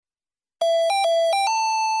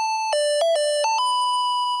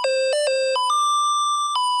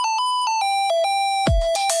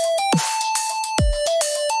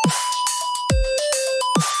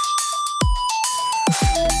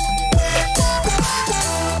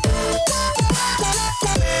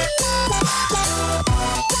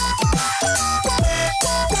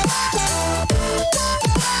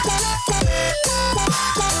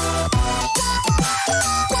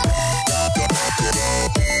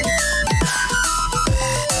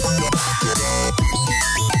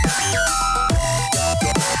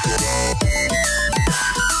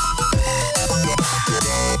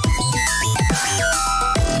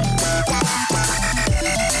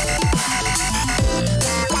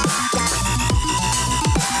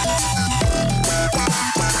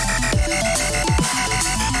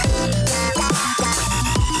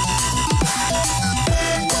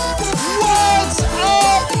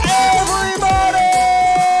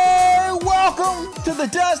to the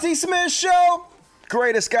Dusty Smith Show,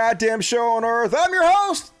 greatest goddamn show on earth. I'm your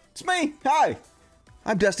host. It's me. Hi,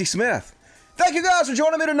 I'm Dusty Smith. Thank you guys for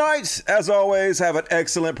joining me tonight. As always, have an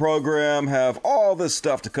excellent program. Have all this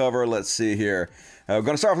stuff to cover. Let's see here. We're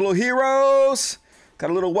going to start with little heroes. Got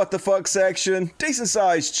a little what the fuck section. Decent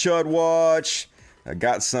sized Chud watch. I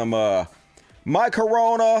got some my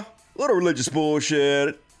Corona. Little religious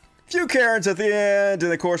bullshit. Few Karens at the end.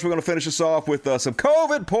 And of course, we're going to finish this off with some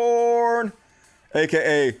COVID porn.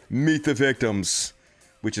 AKA Meet the Victims.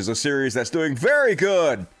 Which is a series that's doing very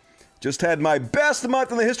good. Just had my best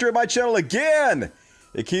month in the history of my channel again.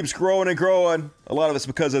 It keeps growing and growing. A lot of it's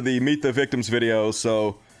because of the Meet the Victims videos,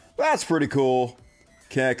 so that's pretty cool.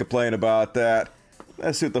 Can't complain about that.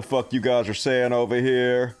 Let's see what the fuck you guys are saying over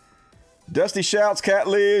here. Dusty shouts, cat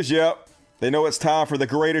leaves. Yep. They know it's time for the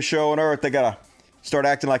greatest show on earth. They gotta start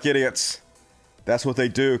acting like idiots. That's what they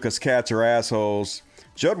do, because cats are assholes.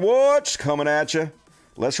 Judd Watch coming at you.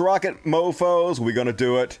 Let's rock it, mofos. We're gonna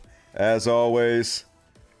do it, as always.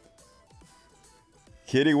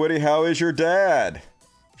 Kitty Witty, how is your dad?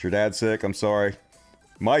 Is your dad sick? I'm sorry.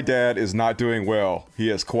 My dad is not doing well. He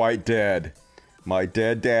is quite dead. My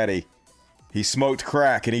dead daddy. He smoked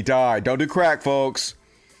crack and he died. Don't do crack, folks.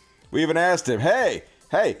 We even asked him, hey,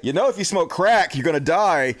 you know if you smoke crack, you're gonna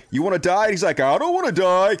die. You wanna die? He's like, I don't wanna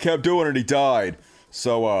die. Kept doing it and he died.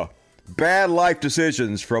 So, bad life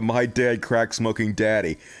decisions from my dead crack smoking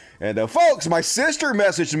daddy. And, folks, my sister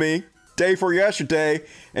messaged me day before yesterday,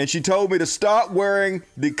 and she told me to stop wearing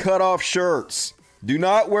the cutoff shirts. Do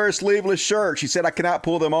not wear sleeveless shirts. She said I cannot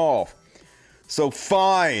pull them off. So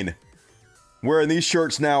fine. Wearing these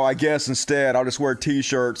shirts now, I guess, instead. I'll just wear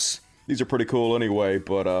t-shirts. These are pretty cool anyway,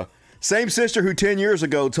 but same sister who 10 years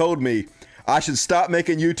ago told me I should stop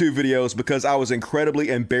making YouTube videos because I was incredibly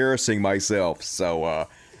embarrassing myself. So,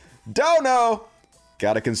 don't know.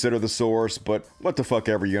 Gotta consider the source, but what the fuck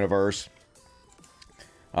ever, universe.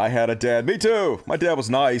 I had a dad. Me too. My dad was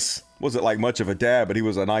nice. Wasn't like much of a dad, but he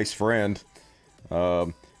was a nice friend.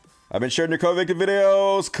 I've been sharing your COVID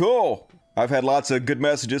videos. Cool. I've had lots of good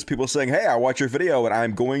messages. People saying, hey, I watch your video and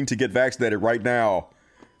I'm going to get vaccinated right now.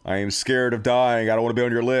 I am scared of dying. I don't want to be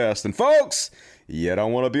on your list. And folks, you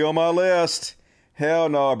don't want to be on my list. Hell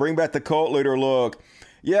no. Bring back the cult leader look.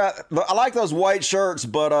 Yeah, I like those white shirts,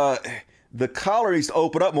 but the collar needs to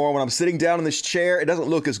open up more when I'm sitting down in this chair. It doesn't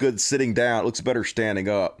look as good sitting down. It looks better standing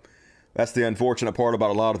up. That's the unfortunate part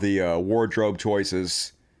about a lot of the wardrobe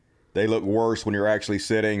choices. They look worse when you're actually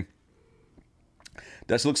sitting.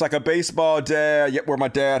 This looks like a baseball dad. Yep, wear my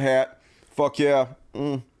dad hat. Fuck yeah.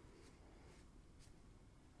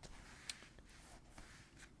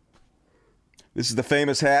 This is the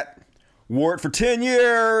famous hat. Wore it for 10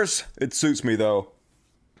 years. It suits me though.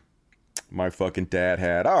 My fucking dad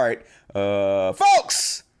hat. All right.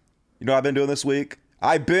 Folks, you know what I've been doing this week?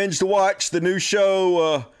 I binged watched the new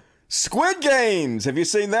show, Squid Games. Have you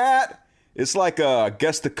seen that? It's like, I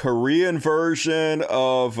guess the Korean version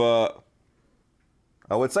of,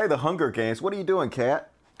 I would say the Hunger Games. What are you doing,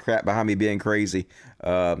 cat? Crap behind me being crazy.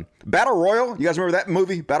 Battle Royale. You guys remember that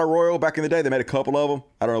movie? Battle Royale back in the day. They made a couple of them.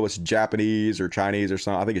 I don't know if it's Japanese or Chinese or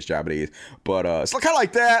something. I think it's Japanese. But it's kind of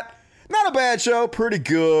like that. Not a bad show. Pretty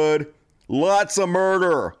good. Lots of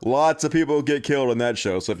murder. Lots of people get killed in that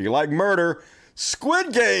show. So if you like murder,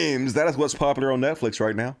 Squid Games. That is what's popular on Netflix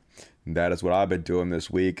right now. And that is what I've been doing this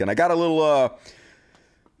week. And I got a little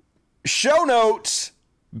show notes.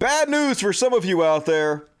 Bad news for some of you out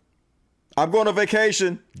there. I'm going on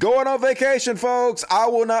vacation. Going on vacation, folks. I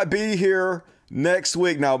will not be here next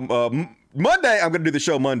week. Now, Monday, I'm going to do the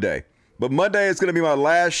show Monday. But Monday is going to be my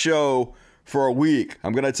last show for a week.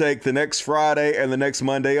 I'm going to take the next Friday and the next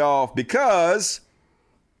Monday off because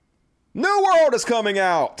New World is coming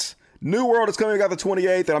out. New World is coming out the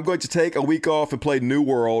 28th, and I'm going to take a week off and play New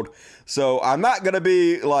World. So I'm not going to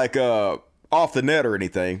be like off the net or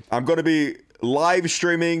anything. I'm going to be live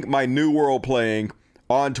streaming my New World playing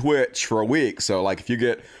on Twitch for a week. So like if you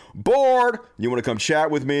get bored, you want to come chat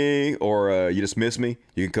with me, or you just miss me,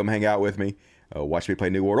 you can come hang out with me. Watch me play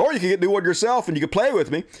New World, or you can get New World yourself and you can play with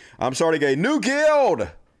me. I'm starting a new guild.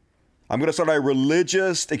 I'm going to start a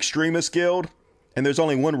religious extremist guild, and there's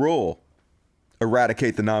only one rule: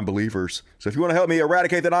 eradicate the non-believers. So if you want to help me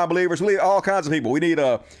eradicate the non-believers, we need all kinds of people. We need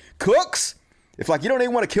cooks. If like you don't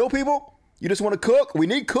even want to kill people, you just want to cook, we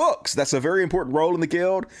need cooks. That's a very important role in the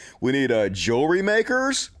guild. We need jewelry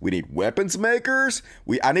makers. We need weapons makers.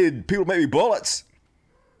 I need people to make me bullets.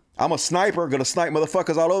 I'm a sniper, gonna snipe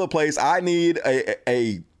motherfuckers all over the place. I need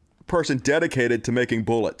a person dedicated to making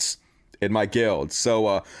bullets in my guild.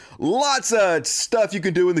 So lots of stuff you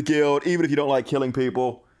can do in the guild, even if you don't like killing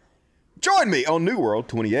people. Join me on New World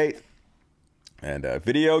 28th. And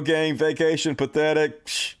video game vacation, pathetic.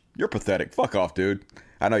 Shh, you're pathetic. Fuck off, dude.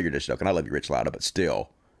 I know you're just joking. I love you, Rich Lauda, but still.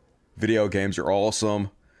 Video games are awesome.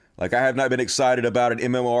 Like, I have not been excited about an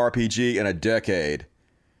MMORPG in a decade.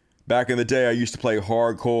 Back in the day, I used to play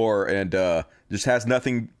hardcore, and just has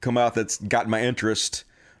nothing come out that's got my interest.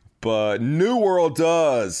 But New World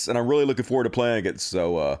does, and I'm really looking forward to playing it.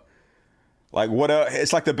 So, like, what else?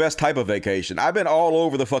 It's like the best type of vacation. I've been all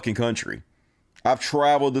over the fucking country. I've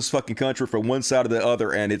traveled this fucking country from one side to the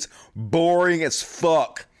other, and it's boring as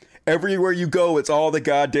fuck. Everywhere you go, it's all the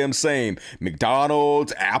goddamn same.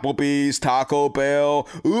 McDonald's, Applebee's, Taco Bell.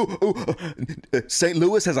 St.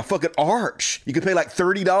 Louis has a fucking arch. You can pay like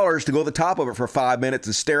 $30 to go to the top of it for 5 minutes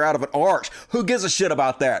and stare out of an arch. Who gives a shit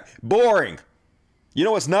about that? Boring. You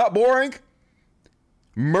know what's not boring?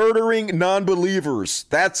 Murdering non-believers.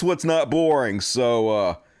 That's what's not boring.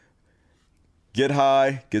 So, get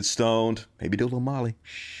high, get stoned, maybe do a little Molly.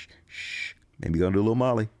 Shh. Maybe gonna do a little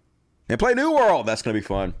Molly. And play New World. That's gonna be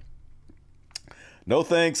fun. No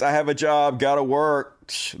thanks, I have a job, gotta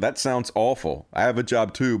work. That sounds awful. I have a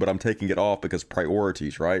job too, but I'm taking it off because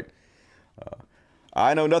priorities, right?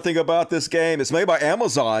 I know nothing about this game. It's made by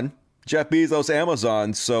Amazon. Jeff Bezos'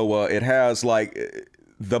 Amazon, so it has like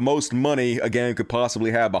the most money a game could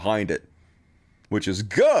possibly have behind it, which is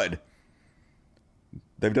good.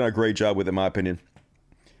 They've done a great job with it, in my opinion.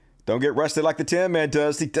 Don't get rusty like the Tin Man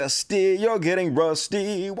does. Dusty, you're getting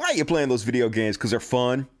rusty. Why are you playing those video games? Because they're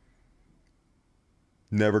fun.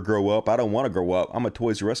 Never grow up. I don't want to grow up. I'm a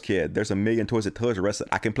Toys R Us kid. There's a million toys at Toys R Us that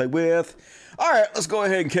I can play with. All right, let's go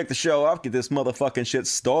ahead and kick the show off. Get this motherfucking shit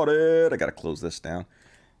started. I got to close this down.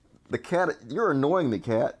 The cat, you're annoying me,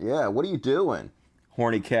 cat. Yeah, what are you doing?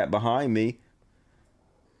 Horny cat behind me.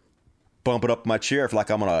 Bumping up my chair like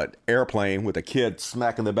I'm on an airplane with a kid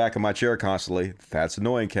smacking the back of my chair constantly. That's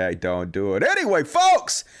annoying, cat. Don't do it. Anyway,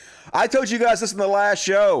 folks, I told you guys this in the last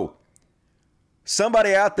show.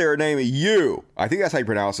 Somebody out there named You, I think that's how you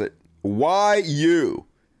pronounce it, YU,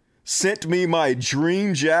 sent me my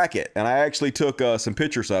dream jacket, and I actually took some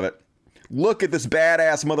pictures of it. Look at this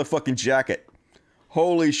badass motherfucking jacket.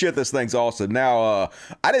 Holy shit, this thing's awesome. Now,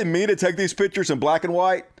 I didn't mean to take these pictures in black and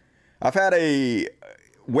white. I've had a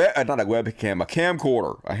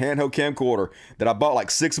camcorder, a handheld camcorder that I bought like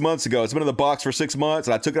 6 months ago. It's been in the box for 6 months,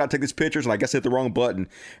 and I took it out to take these pictures, and I guess I hit the wrong button,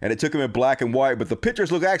 and it took them in black and white, but the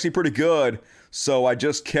pictures look actually pretty good, so I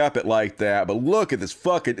just kept it like that. But look at this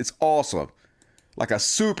fucking, it's awesome. Like a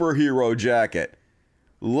superhero jacket.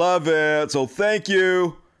 Love it. So thank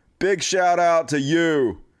you. Big shout out to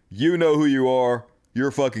you. You know who you are.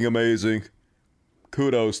 You're fucking amazing.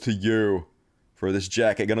 Kudos to you for this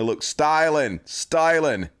jacket. Gonna look styling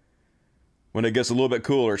when it gets a little bit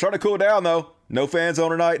cooler. It's starting to cool down though. No fans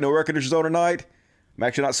on tonight, no air conditioners on tonight. I'm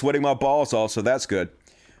actually not sweating my balls off, so that's good.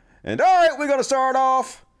 And all right, we're gonna start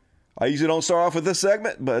off. I usually don't start off with this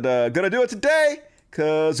segment, but gonna do it today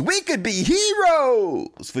because we could be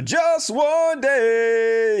heroes for just one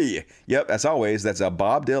day. Yep, as always, that's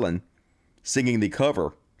Bob Dylan singing the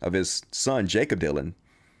cover of his son Jacob Dylan,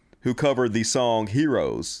 who covered the song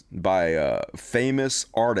Heroes by famous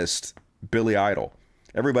artist Billy Idol.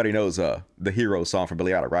 Everybody knows the Heroes song from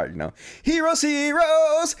Billy Idol, right? You know, heroes,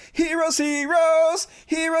 heroes, heroes, heroes,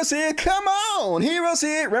 heroes here, come on, heroes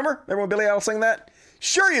here. Remember when Billy Idol sang that?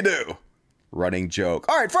 Sure you do. Running joke.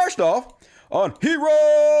 All right, first off, on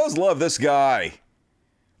Heroes, love this guy.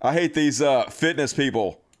 I hate these fitness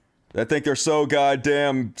people that think they're so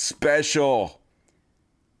goddamn special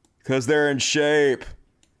because they're in shape.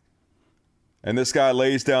 And this guy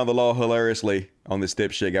lays down the law hilariously on this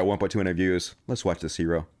dipshit. Got 1.2 million views. Let's watch this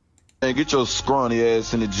hero. Man, get your scrawny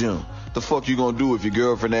ass in the gym. The fuck you gonna do if your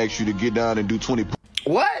girlfriend asks you to get down and do 20?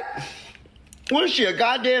 What? What is she, a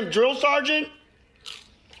goddamn drill sergeant?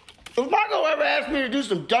 If my girl ever asks me to do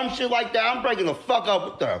some dumb shit like that, I'm breaking the fuck up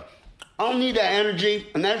with her. I don't need that energy,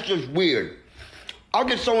 and that's just weird. I'll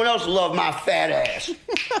get someone else to love my fat ass.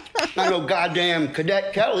 Not no goddamn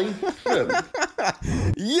Cadet Kelly.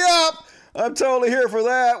 Yup! I'm totally here for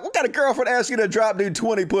that. What kind of girlfriend asks you to drop do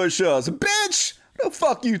 20 push-ups? Bitch! Who the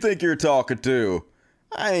fuck you think you're talking to?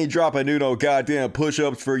 I ain't dropping no goddamn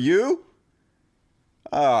push-ups for you.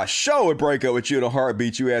 Show would break up with you in a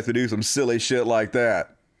heartbeat. You have to do some silly shit like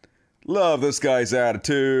that. Love this guy's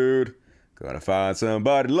attitude. Gonna find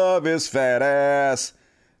somebody to love his fat ass.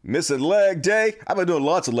 Missing leg day. I've been doing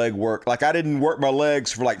lots of leg work. Like I didn't work my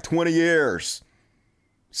legs for like 20 years.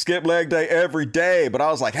 Skip leg day every day. But I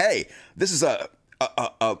was like, hey, this is a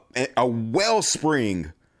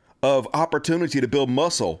wellspring of opportunity to build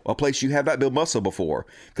muscle. A place you have not built muscle before.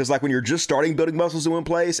 Because like when you're just starting building muscles in one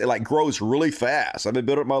place, it like grows really fast. I've been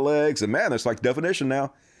building up my legs and man, there's like definition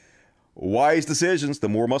now. wise decisions, the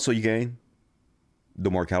more muscle you gain,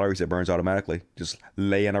 the more calories it burns automatically. Just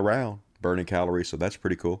laying around, burning calories. So that's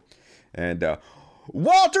pretty cool. And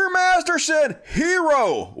Walter Masterson,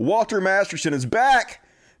 hero. Walter Masterson is back.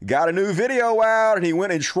 Got a new video out, and he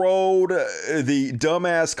went and trolled the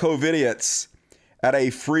dumbass COVIDiots at a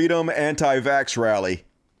Freedom Anti-Vax rally.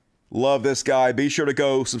 Love this guy. Be sure to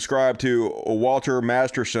go subscribe to Walter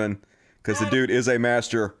Masterson, because the dude is a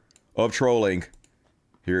master of trolling.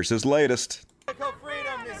 Here's his latest. Medical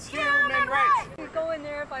freedom is human rights. I'd go in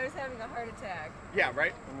there if I was having a heart attack. Yeah,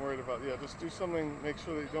 right. I'm worried about, just do something, make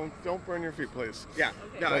sure that don't burn your feet, please. Yeah.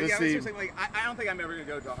 Okay. No, That yeah, is I was the- just saying, like, I don't think I'm ever gonna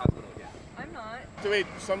go to a hospital again. I'm not. So wait,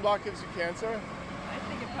 sunblock gives you cancer? I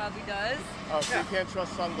think it probably does. Oh, so you can't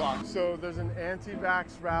trust sunblock. So there's an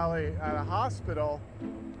anti-vax rally at a hospital,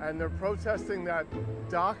 and they're protesting that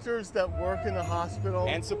doctors that work in the hospital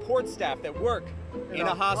And support staff that work in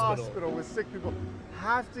a hospital. with sick people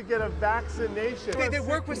have to get a vaccination. They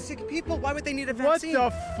work with sick people. Why would they need a What vaccine? the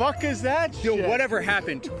fuck is that Yo, shit? whatever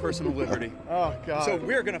happened to personal liberty? Oh, God. So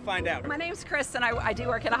we're gonna find out. My name's Chris, and I do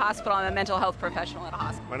work at a hospital. I'm a mental health professional at a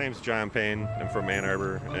hospital. My name's John Payne. I'm from Ann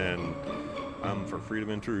Arbor, and I'm for freedom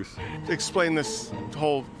and truth. Explain this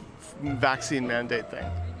whole vaccine mandate thing.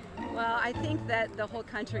 Well, I think that the whole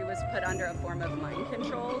country was put under a form of mind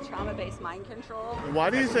control, trauma-based mind control. Why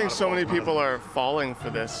do you think so many people are falling for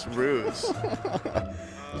this ruse?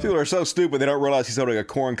 People are so stupid they don't realize he's holding a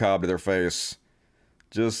corn cob to their face.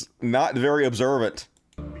 Just not very observant.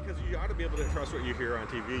 Because you ought to be able to trust what you hear on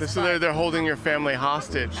TV. So they're holding your family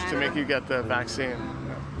hostage to make you get the vaccine.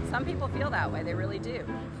 Some people feel that way, they really do.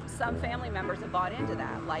 Some family members have bought into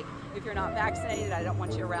that. Like, if you're not vaccinated, I don't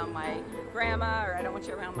want you around my grandma, or I don't want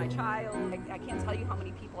you around my child. I can't tell you how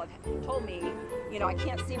many people have told me, I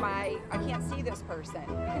can't see this person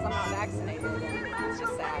because I'm not vaccinated. And it's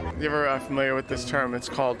just sad. You ever familiar with this term? It's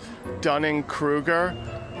called Dunning-Kruger.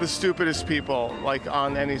 The stupidest people, like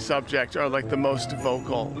on any subject, are like the most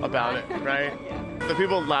vocal about it, right? Yeah. The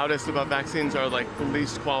people loudest about vaccines are like the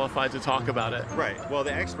least qualified to talk about it. Right. Well,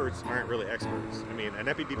 the experts aren't really experts. I mean, an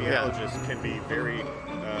epidemiologist can be very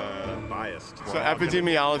biased. So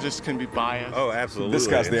epidemiologists can be biased. Oh, absolutely. This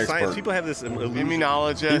guy's the And science, expert. people have this illusion.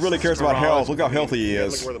 Immunologists. He really cares about health. Look how healthy he Yeah,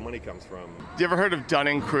 is. look where the money comes from. You ever heard of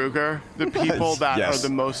Dunning-Kruger? The people that Yes. are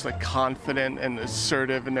the most like confident and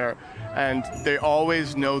assertive, and they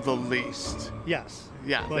always know the least. Yes.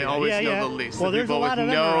 Yeah, Well, they always yeah, know yeah. the least. Well, The there's a people lot with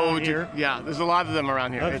of them around here. Yeah, there's a lot of them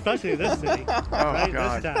around here. Especially this city, right?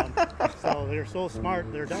 God. This town. So they're so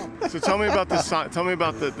smart, they're dumb. So tell me about the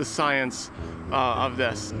science of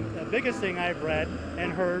this. The biggest thing I've read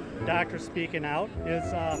and heard doctors speaking out is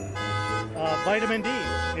vitamin D.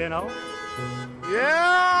 Yeah.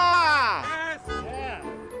 Yeah.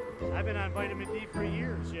 I've been on vitamin D for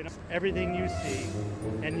years. Everything you see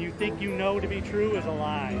and you think you know to be true is a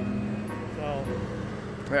lie. So.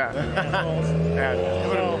 Yeah. Yeah.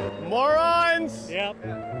 So, Morons. yep.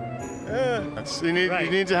 So you Right.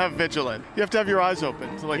 need to have vigilant. You have to have your eyes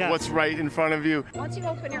open to Yes. what's right in front of you. Once you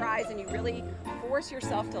open your eyes and you really force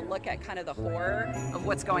yourself to look at kind of the horror of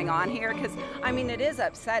what's going on here, because it is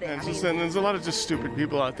upsetting. And there's a lot of just stupid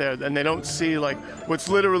people out there, and they don't see what's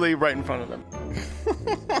literally right in front of them.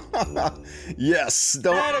 Yes,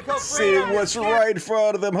 don't Medical see freedom what's is right in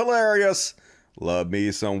front of them. Hilarious. Love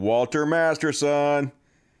me some Walter Masterson.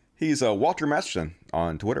 He's Walter Masterson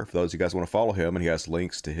on Twitter, for those of you guys want to follow him, and he has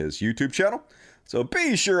links to his YouTube channel. So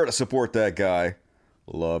be sure to support that guy.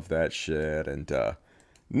 Love that shit. And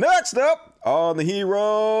next up on the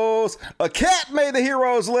heroes, a cat made the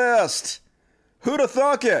heroes list. Who'da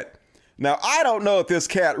thunk it? Now, I don't know if this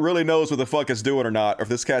cat really knows what the fuck it's doing or not, or if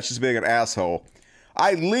this cat's just being an asshole.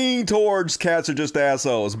 I lean towards cats are just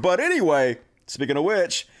assholes. But anyway, speaking of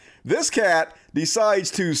which, this cat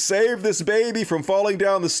decides to save this baby from falling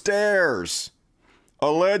down the stairs.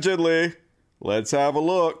 Allegedly. Let's have a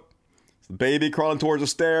look. The baby crawling towards the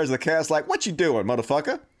stairs. The cat's like, what you doing,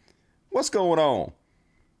 motherfucker? What's going on?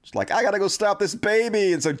 She's like, I gotta go stop this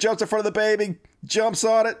baby. And so jumps in front of the baby, jumps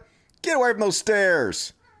on it. Get away from those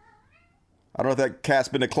stairs. I don't know if that cat's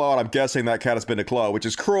been declawed. I'm guessing that cat has been declawed, which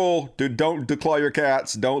is cruel. Dude, don't declaw your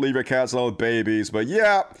cats. Don't leave your cats alone with babies. But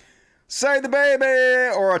yeah, save the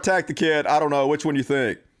baby or attack the kid. I don't know. Which one do you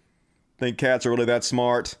think? Think cats are really that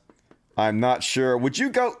smart? I'm not sure. Would you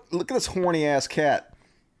go... Look at this horny ass cat.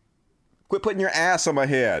 Quit putting your ass on my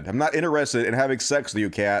head. I'm not interested in having sex with you,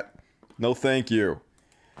 cat. No thank you.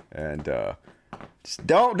 And just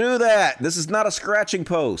don't do that. This is not a scratching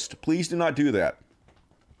post. Please do not do that.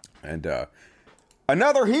 And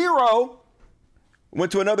another hero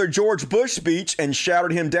went to another George Bush speech and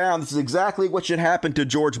shouted him down. This is exactly what should happen to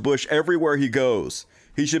George Bush everywhere he goes.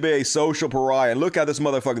 He should be a social pariah. And look at this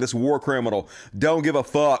motherfucker, this war criminal. Don't give a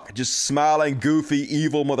fuck. Just smiling, goofy,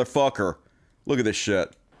 evil motherfucker. Look at this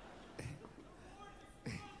shit.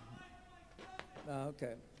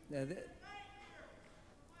 Okay.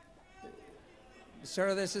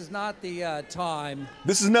 Sir, this is not the time.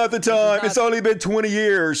 This is not the time. It's only been 20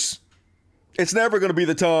 years. It's never going to be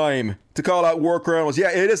the time to call out war criminals.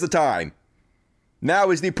 Yeah, it is the time.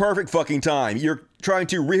 Now is the perfect fucking time. You're trying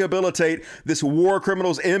to rehabilitate this war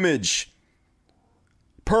criminal's image.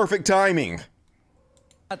 Perfect timing.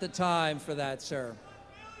 Not the time for that, sir.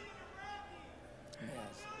 Yes.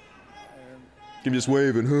 I'm just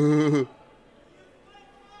waving.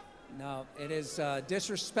 No, it is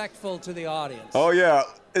disrespectful to the audience. Oh, yeah.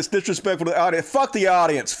 It's disrespectful to the audience. Fuck the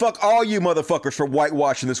audience. Fuck all you motherfuckers for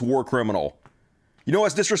whitewashing this war criminal. You know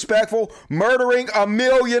what's disrespectful? Murdering 1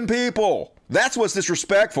 million people. That's what's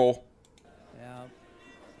disrespectful. Yeah.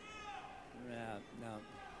 Yeah, no.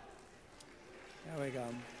 There we go.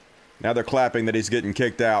 Now they're clapping that he's getting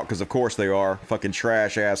kicked out, because of course they are. Fucking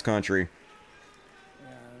trash-ass country.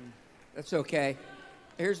 That's okay.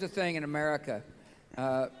 Here's the thing in America.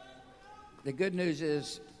 The good news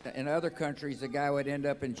is, in other countries, the guy would end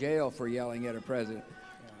up in jail for yelling at a president.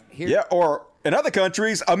 Yeah, or in other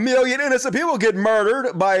countries, 1 million innocent people get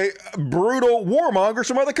murdered by brutal warmongers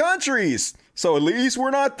from other countries. So at least we're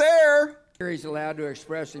not there. He's allowed to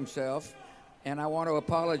express himself, and I want to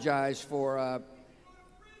apologize for...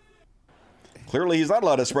 Clearly he's not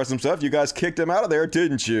allowed to express himself. You guys kicked him out of there,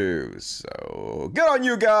 didn't you? So good on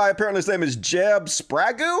you, guy. Apparently his name is Jeb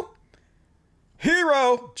Spragu.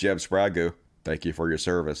 Hero, Jeb Spragu. Thank you for your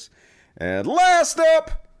service. And last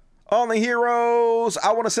up on the heroes,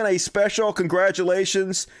 I want to send a special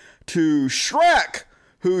congratulations to Shrek,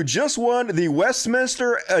 who just won the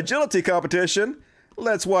Westminster Agility Competition.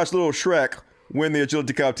 Let's watch little Shrek win the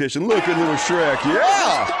agility competition. Look at little Shrek.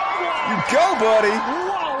 Yeah! You go, buddy.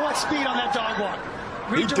 Whoa, what speed on that dog walk.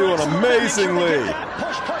 He's doing amazingly.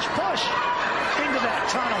 Push, push, push. Into that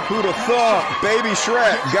tunnel. Who'd have thought? Baby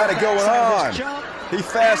Shrek got it going on. He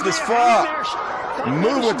fast as fuck.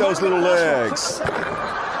 Move with those little legs.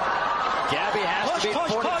 Gabby has to be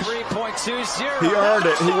 43.20. He earned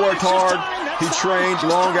it. He worked hard. He trained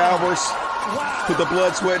long hours. Put the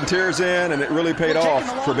blood, sweat, and tears in, and it really paid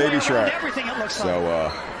off for Baby Shrek.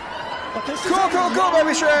 So, cool,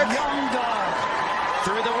 Baby Shrek.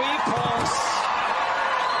 Through the weave post.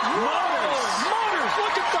 Motors,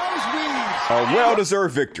 look at those weaves. A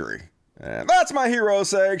well-deserved victory. And that's my hero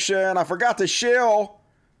section. I forgot to shill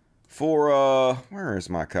for, where is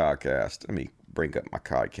my podcast? Let me bring up my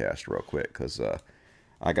podcast real quick, because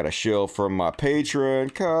I got a shill from my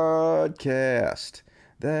Patreon podcast.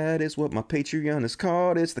 That is what my Patreon is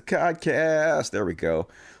called. It's the Codcast. There we go.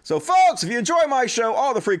 So, folks, if you enjoy my show,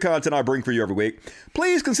 all the free content I bring for you every week,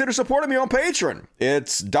 please consider supporting me on Patreon.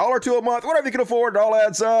 It's $1 a month, whatever you can afford. It all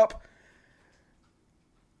adds up.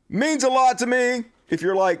 Means a lot to me. If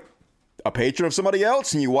you're like a patron of somebody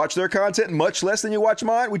else and you watch their content much less than you watch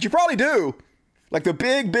mine, which you probably do. Like the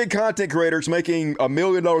big content creators making $1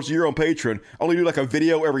 million a year on Patreon only do like a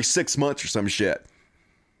video every 6 months or some shit.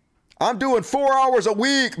 I'm doing 4 hours a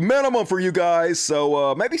week minimum for you guys,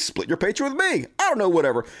 so maybe split your Patreon with me. I don't know,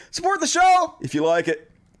 whatever. Support the show if you like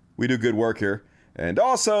it. We do good work here. And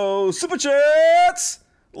also, Super Chats!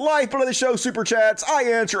 Lifeblood of the show, Super Chats. I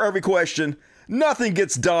answer every question. Nothing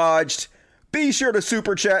gets dodged. Be sure to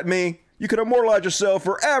Super Chat me. You can immortalize yourself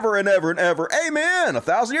forever and ever and ever. Amen!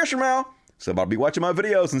 1,000 years from now, somebody will be watching my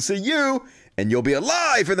videos and see you, and you'll be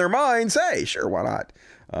alive in their minds. Hey, sure, why not?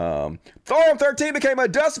 Thorum13 became a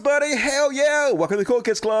Dust Buddy. Hell yeah. Welcome to the Cool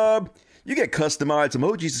Kids Club. You get customized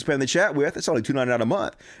emojis to spend the chat with. It's only $2.99 a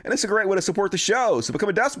month. And it's a great way to support the show. So become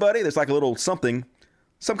a Dust Buddy. There's like a little something,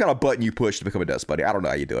 some kind of button you push to become a Dust Buddy. I don't know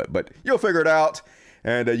how you do it, but you'll figure it out.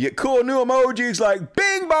 And you get cool new emojis like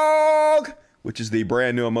Bing Bong, which is the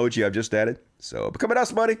brand new emoji I've just added. So become a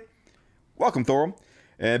Dust Buddy. Welcome, Thorum.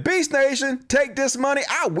 And Beast Nation, take this money.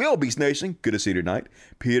 I will, Beast Nation. Good to see you tonight.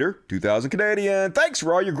 Peter, 2,000 Canadian. Thanks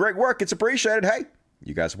for all your great work. It's appreciated. Hey,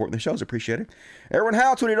 you guys supporting the show is appreciated. Aaron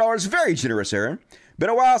Howe, $20. Very generous, Aaron.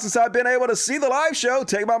 Been a while since I've been able to see the live show.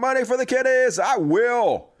 Take my money for the kiddies. I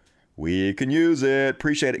will. We can use it.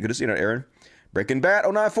 Appreciate it. Good to see you tonight, Aaron. Breaking Bat,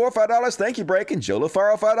 094, $5. Thank you, Breaking. Joe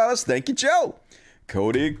LaFaro, $5. Thank you, Joe.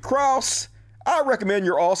 Cody Cross. I recommend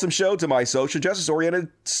your awesome show to my social justice-oriented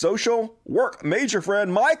social work major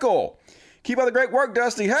friend, Michael. Keep up the great work,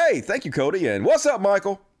 Dusty. Hey, thank you, Cody. And what's up,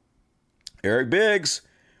 Michael? Eric Biggs.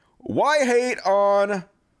 Why hate on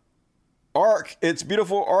Ark? It's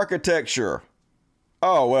beautiful architecture.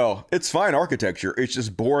 Oh, well, it's fine architecture. It's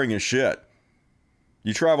just boring as shit.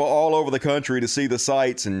 You travel all over the country to see the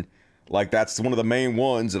sights, and like that's one of the main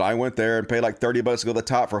ones. And I went there and paid like $30 to go to the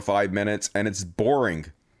top for 5 minutes, and it's boring.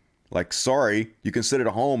 Like, sorry, you can sit at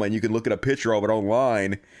home and you can look at a picture of it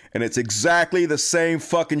online, and it's exactly the same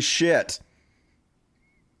fucking shit.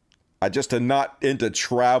 I just am not into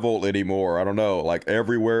travel anymore. I don't know. Like,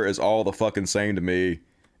 everywhere is all the fucking same to me.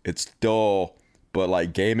 It's dull, but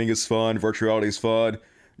like gaming is fun, virtual reality is fun.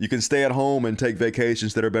 You can stay at home and take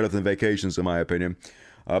vacations that are better than vacations, in my opinion.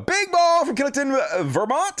 Big Ball from Killington,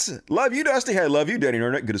 Vermont. Love you, Dusty. Hey, love you, Danny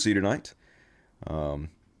Nernett. Good to see you tonight.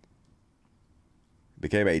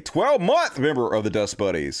 Became a 12-month member of the Dust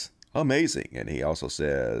Buddies. Amazing. And he also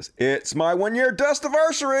says, it's my 1-year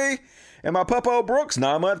Dustiversary and my Puppo Brooks'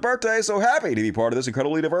 9-month birthday. So happy to be part of this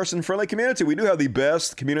incredibly diverse and friendly community. We do have the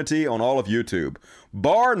best community on all of YouTube,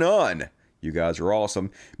 bar none. You guys are awesome.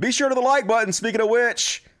 Be sure to the like button. Speaking of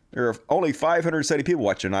which, there are only 570 people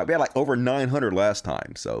watching tonight. We had like over 900 last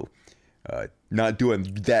time. So not doing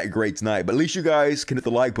that great tonight. But at least you guys can hit the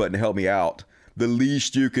like button to help me out. The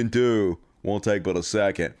least you can do. Won't take but a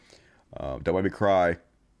second. Don't make me cry.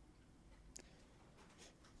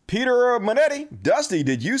 Peter Monetti. Dusty,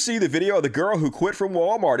 did you see the video of the girl who quit from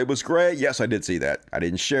Walmart? It was great. Yes, I did see that. I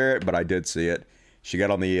didn't share it, but I did see it. She got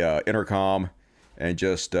on the intercom and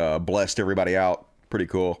just blessed everybody out. Pretty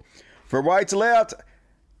cool. From right to left,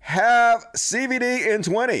 have CVD in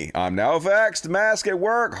 20. I'm now vaxxed, mask at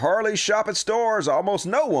work, hardly shop at stores. Almost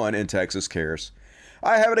no one in Texas cares.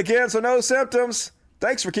 I have it again, so no symptoms.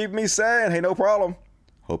 Thanks for keeping me sane. Hey, no problem.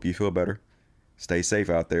 Hope you feel better. Stay safe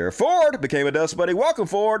out there. Ford became a Dust Buddy. Welcome,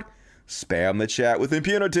 Ford. Spam the chat with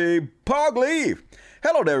impunity. Pog leave.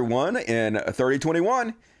 Hello to everyone in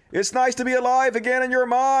 3021. It's nice to be alive again in your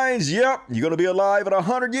minds. Yep, you're going to be alive in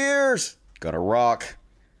 100 years. Gonna rock.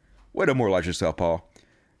 Way to moralize yourself, Paul.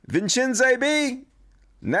 Vincenze B.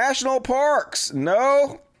 National parks.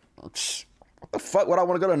 No. What the fuck would I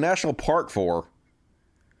want to go to a national park for?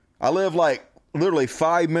 I live like literally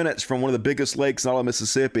 5 minutes from one of the biggest lakes in all of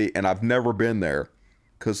Mississippi, and I've never been there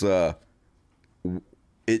because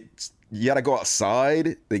it's you gotta go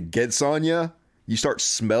outside. It gets on you. You start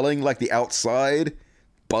smelling like the outside.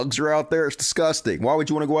 Bugs are out there. It's disgusting. Why would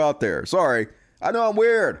you want to go out there? Sorry, I know I'm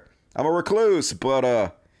weird. I'm a recluse, but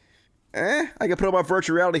I can put on my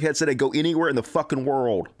virtual reality headset and go anywhere in the fucking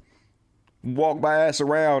world. Walk my ass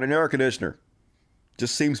around in an air conditioner.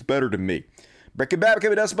 Just seems better to me. Breaking Bad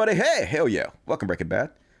became a Dust Buddy. Hey, hell yeah. Welcome, Breaking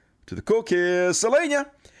Bad. To the cool kids. Selena.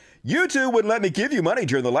 YouTube wouldn't let me give you money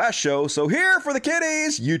during the last show, so here for the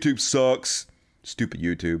kiddies. YouTube sucks. Stupid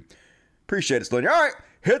YouTube. Appreciate it, Selena. All right.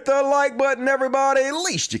 Hit the like button, everybody.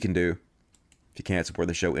 Least you can do. If you can't support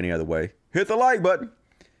the show any other way, hit the like button.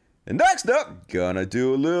 And next up, gonna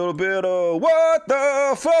do a little bit of what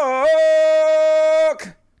the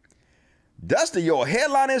fuck? Dusty, your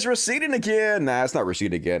headline is receding again. Nah, it's not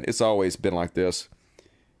receding again. It's always been like this.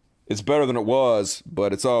 It's better than it was,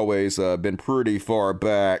 but it's always been pretty far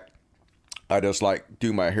back. I just like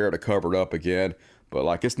do my hair to cover it up again. But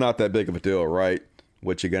like, it's not that big of a deal, right?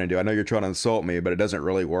 What you gonna do? I know you're trying to insult me, but it doesn't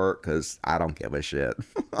really work because I don't give a shit.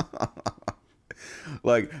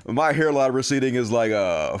 Like, my hairline receding is like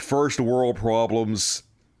first world problems.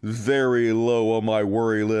 Very low on my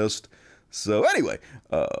worry list. So anyway,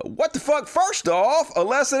 what the fuck? First off, a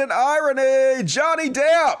lesson in irony. Johnny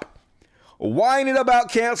Depp whining about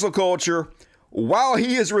cancel culture while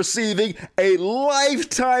he is receiving a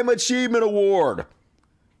Lifetime Achievement Award.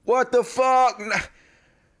 What the fuck?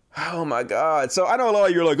 Oh my God. So I know a lot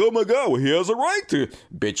of you are like, oh my God, well, he has a right to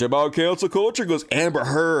bitch about cancel culture. He goes, Amber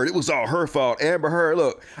Heard, it was all her fault. Amber Heard,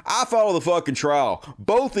 look, I follow the fucking trial.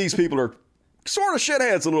 Both these people are sort of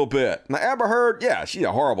shitheads a little bit. Now, Amber Heard, yeah, she's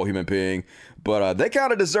a horrible human being, but they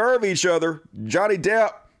kind of deserve each other. Johnny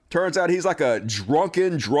Depp, turns out he's like a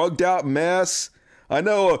drunken, drugged out mess. I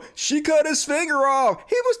know, she cut his finger off.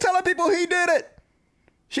 He was telling people he did it.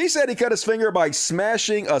 She said he cut his finger by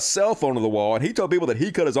smashing a cell phone to the wall, and he told people that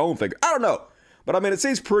he cut his own finger. I don't know. But I mean, it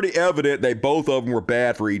seems pretty evident they both of them were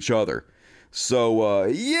bad for each other. So,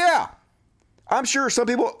 yeah. I'm sure some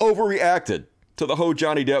people overreacted to the whole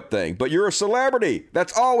Johnny Depp thing, but you're a celebrity.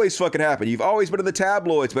 That's always fucking happened. You've always been in the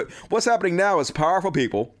tabloids, but what's happening now is powerful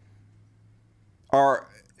people are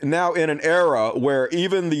now in an era where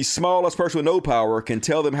even the smallest person with no power can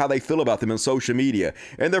tell them how they feel about them in social media,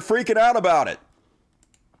 and they're freaking out about it.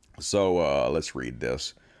 So let's read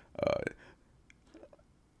this.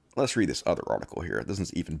 Let's read this other article here. This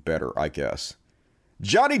is even better, I guess.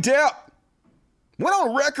 Johnny Depp went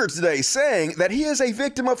on record today saying that he is a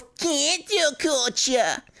victim of cancel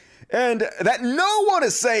culture and that no one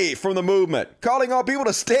is safe from the movement, calling on people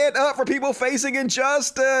to stand up for people facing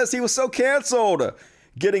injustice. He was so canceled.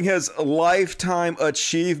 getting his Lifetime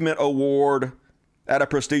Achievement Award at a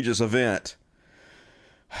prestigious event.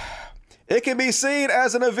 It can be seen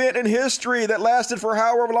as an event in history that lasted for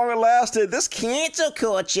however long it lasted. This cancel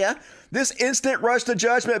culture, this instant rush to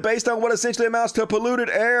judgment based on what essentially amounts to polluted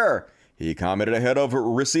air. He commented ahead of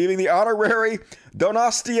receiving the honorary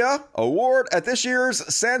Donostia Award at this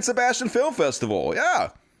year's San Sebastian Film Festival.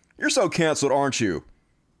 Yeah, you're so canceled, aren't you?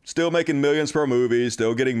 Still making millions per movie,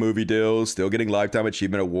 still getting movie deals, still getting Lifetime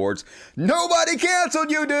Achievement Awards. Nobody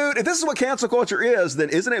canceled you, dude! If this is what cancel culture is, then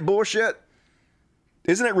isn't it bullshit?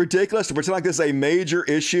 Isn't it ridiculous to pretend like this is a major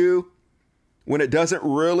issue when it doesn't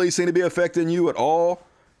really seem to be affecting you at all?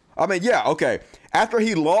 I mean, yeah, okay. After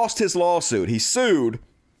he lost his lawsuit, he sued...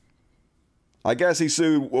 I guess he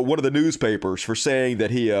sued one of the newspapers for saying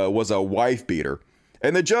that he was a wife beater.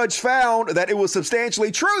 And the judge found that it was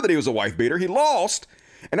substantially true that he was a wife beater. He lost.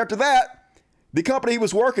 And after that, the company he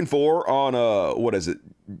was working for on, what is it,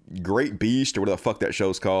 Great Beast or whatever the fuck that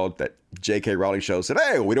show's called, that J.K. Rowling show, said,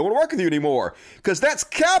 hey, we don't want to work with you anymore. Because that's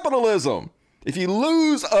capitalism. If you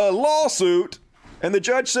lose a lawsuit and the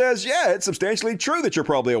judge says, yeah, it's substantially true that you're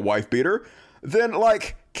probably a wife beater, then,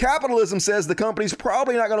 like, capitalism says the company's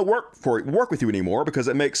probably not going to work with you anymore because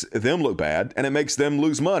it makes them look bad and it makes them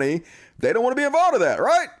lose money. They don't want to be involved in that,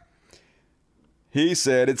 right? He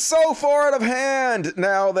said, it's so far out of hand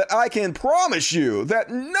now that I can promise you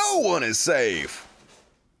that no one is safe.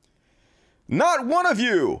 Not one of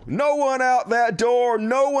you. No one out that door.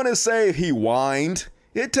 No one is safe, he whined.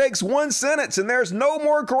 It takes one sentence and there's no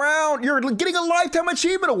more ground. You're getting a Lifetime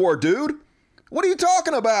Achievement Award, dude. What are you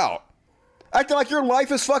talking about? Acting like your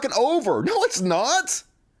life is fucking over. No, it's not.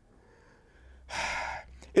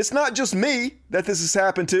 It's not just me that this has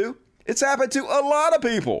happened to. It's happened to a lot of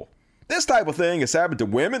people. This type of thing has happened to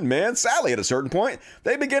women, men. Sadly, at a certain point,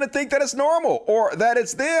 they begin to think that it's normal or that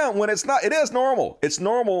it's them when it's not. It is normal. It's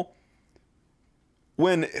normal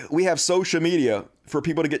when we have social media for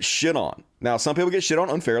people to get shit on. Now, some people get shit on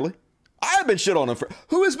unfairly. I've been shit on unfairly.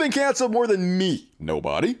 Who has been canceled more than me?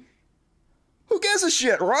 Nobody. Who gives a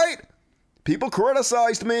shit, right? People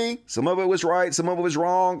criticized me. Some of it was right. Some of it was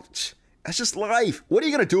wrong. That's just life. What are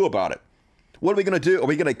you going to do about it? What are we going to do? Are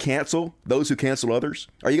we going to cancel those who cancel others?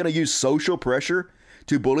 Are you going to use social pressure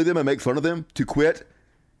to bully them and make fun of them, to quit,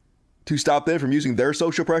 to stop them from using their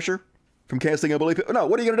social pressure, from canceling and bullying people? No,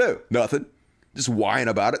 what are you going to do? Nothing. Just whine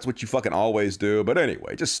about it. It's what you fucking always do. But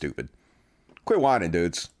anyway, just stupid. Quit whining,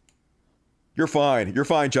 dudes. You're fine. You're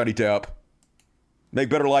fine, Johnny Depp. Make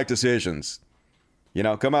better life decisions. You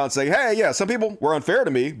know, come out and say, hey, yeah, some people were unfair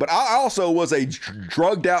to me, but I also was a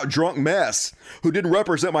drugged out, drunk mess who didn't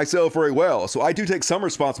represent myself very well. So I do take some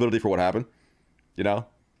responsibility for what happened. You know,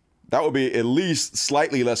 that would be at least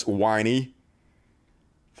slightly less whiny.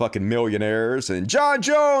 Fucking millionaires. And John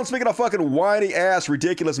Jones, speaking of fucking whiny ass,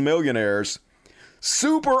 ridiculous millionaires.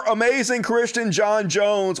 Super amazing Christian John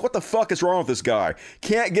Jones. What the fuck is wrong with this guy?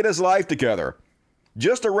 Can't get his life together.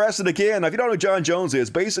 Just arrested again. Now, if you don't know who John Jones is,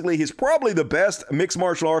 basically he's probably the best mixed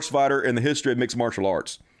martial arts fighter in the history of mixed martial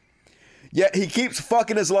arts. Yet he keeps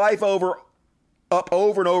fucking his life up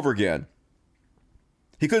over and over again.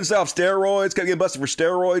 He couldn't stop steroids, kept getting busted for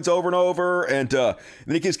steroids over and over, and then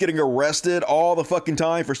he keeps getting arrested all the fucking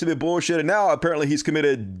time for stupid bullshit, and now apparently he's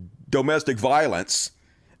committed domestic violence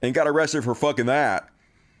and got arrested for fucking that.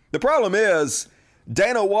 The problem is,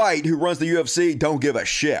 Dana White, who runs the UFC, don't give a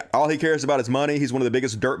shit. All he cares about is money. He's one of the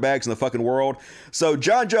biggest dirtbags in the fucking world. So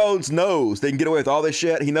John Jones knows they can get away with all this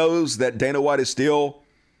shit. He knows that Dana White is still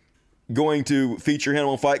going to feature him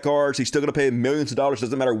on fight cards. He's still going to pay him millions of dollars.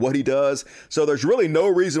 Doesn't matter what he does. So there's really no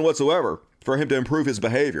reason whatsoever for him to improve his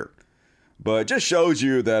behavior. But it just shows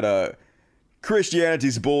you that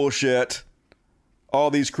Christianity's bullshit.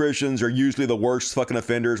 All these Christians are usually the worst fucking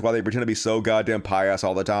offenders while they pretend to be so goddamn pious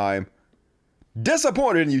all the time.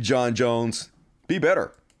 Disappointed in you, John Jones. Be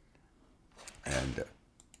better.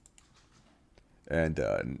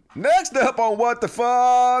 And next up on What the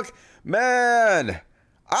Fuck, man,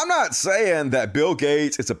 I'm not saying that Bill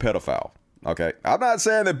Gates is a pedophile, okay? I'm not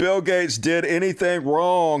saying that Bill Gates did anything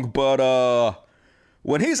wrong, but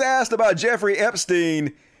when he's asked about Jeffrey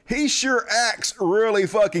Epstein, he sure acts really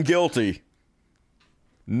fucking guilty.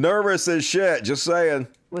 Nervous as shit, just saying. It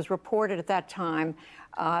was reported at that time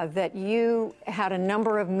that you had a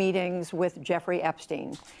number of meetings with Jeffrey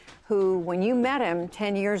Epstein, who, when you met him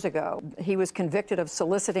 10 years ago, he was convicted of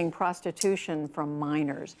soliciting prostitution from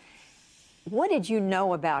minors. What did you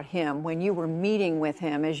know about him when you were meeting with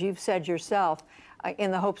him, as you've said yourself,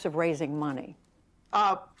 in the hopes of raising money?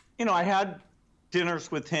 You know, I had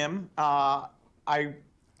dinners with him. I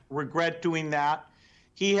regret doing that.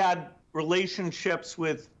 He had relationships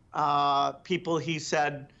with people he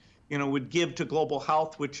said, would give to global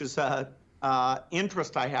health, which is a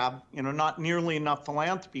interest I have. Not nearly enough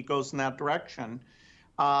philanthropy goes in that direction.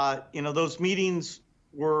 Those meetings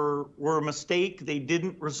were a mistake. They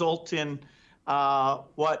didn't result in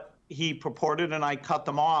what he purported, and I cut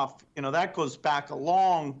them off. That goes back a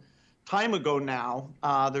long time ago now.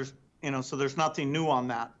 So there's nothing new on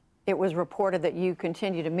that. It was reported that you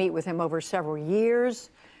continue to meet with him over several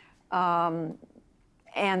years, and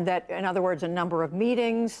that, in other words, a number of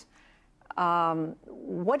meetings.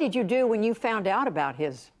 What did you do when you found out about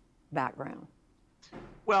his background?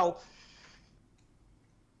 Well,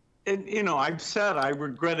 I've said I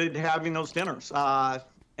regretted having those dinners,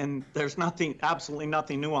 and there's absolutely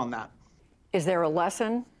nothing new on that. Is there a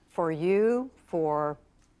lesson for you, for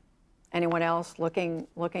anyone else looking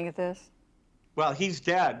at this? Well, he's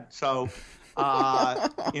dead, so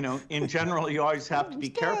in general, you always have to be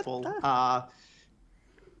careful.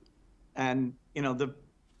 And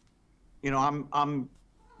I'm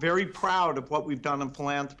very proud of what we've done in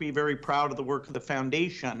philanthropy. Very proud of the work of the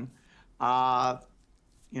foundation. That's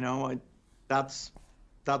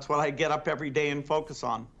what I get up every day and focus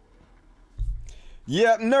on.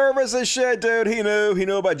 Yep, nervous as shit, dude. He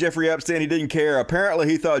knew about Jeffrey Epstein. He didn't care. Apparently,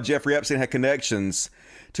 he thought Jeffrey Epstein had connections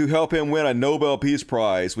to help him win a Nobel Peace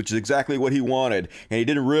Prize, which is exactly what he wanted. And he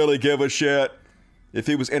didn't really give a shit if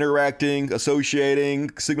he was interacting,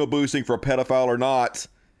 associating, signal boosting for a pedophile or not.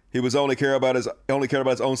 He was only cared about his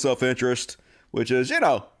own self-interest, which is,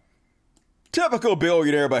 typical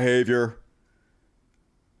billionaire behavior.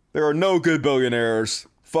 There are no good billionaires.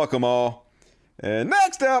 Fuck them all. And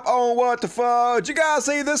next up on What the Fuck, did you guys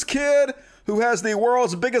see this kid who has the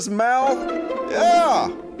world's biggest mouth? Yeah.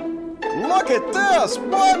 Look at this.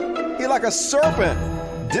 What? He like a serpent,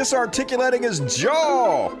 disarticulating his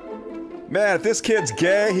jaw. Man, if this kid's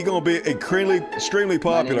gay, he gonna be extremely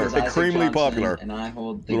popular. Extremely popular. And I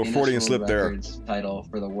hold the little Guinness Freudian World slip there. Records title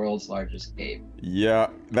for the world's largest ape. Yeah,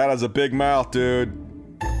 that is a big mouth, dude.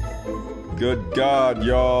 Good God,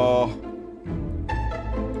 y'all.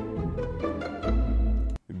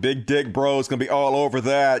 Big dick bro's gonna be all over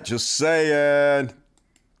that. Just saying.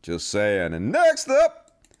 And next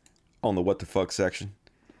up on the What the Fuck section.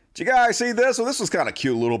 Did you guys see this? Well, this was kind of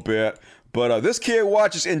cute a little bit. But this kid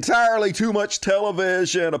watches entirely too much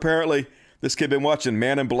television. Apparently, this kid been watching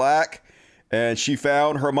Man in Black. And she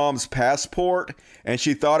found her mom's passport. And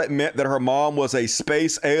she thought it meant that her mom was a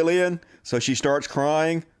space alien. So she starts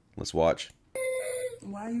crying. Let's watch.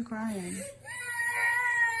 Why are you crying?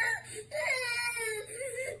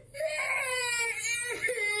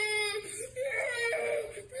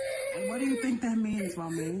 What do you think that means,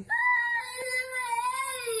 Mommy?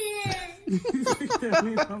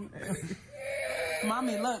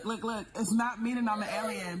 Mommy, look. It's not meaning I'm an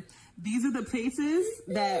alien. These are the places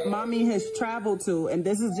that Mommy has traveled to, and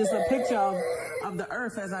this is just a picture of the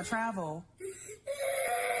Earth as I travel.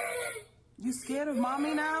 You scared of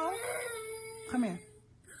Mommy now? Come here.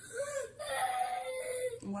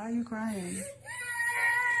 Why are you crying?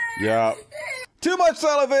 Yeah. Too much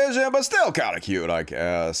television, but still kind of cute, I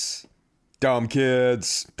guess. Dumb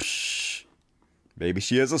kids. Psh. Maybe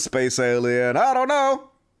she is a space alien. I don't know.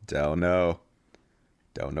 Don't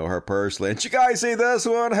know her personally. And you guys see this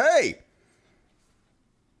one? Hey!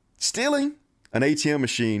 Stealing an ATM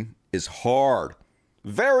machine is hard.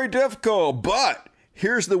 Very difficult, but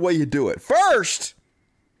here's the way you do it. First,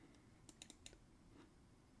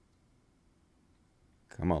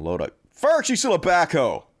 come on, load up. First, you steal a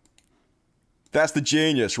backhoe. That's the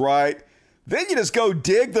genius, right? Then you just go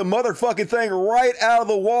dig the motherfucking thing right out of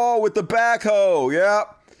the wall with the backhoe, yeah?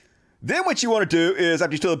 Then what you want to do is,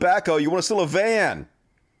 after you steal the backhoe, you want to steal a van.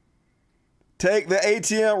 Take the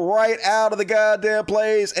ATM right out of the goddamn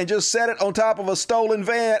place and just set it on top of a stolen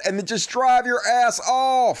van and then just drive your ass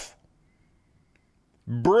off.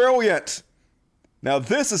 Brilliant. Now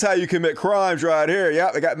this is how you commit crimes right here.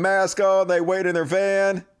 Yep, they got masks on, they wait in their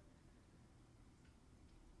van.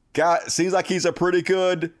 Seems like he's a pretty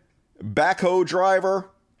good backhoe driver.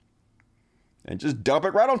 And just dump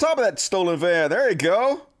it right on top of that stolen van. There you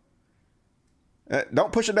go.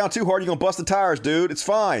 Don't push it down too hard. You're going to bust the tires, dude. It's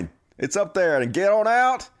fine. It's up there. And get on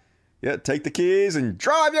out. Yeah, take the keys and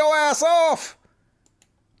drive your ass off.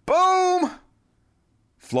 Boom.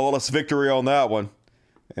 Flawless victory on that one.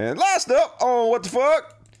 And last up on What the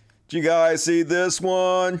Fuck? Did you guys see this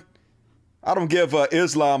one? I don't give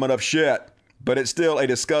Islam enough shit. But it's still a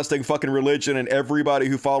disgusting fucking religion, and everybody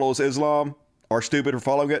who follows Islam are stupid for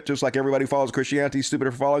following it, just like everybody who follows Christianity is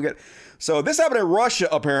stupid for following it. So this happened in Russia,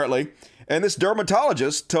 apparently, and this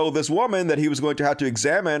dermatologist told this woman that he was going to have to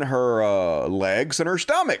examine her legs and her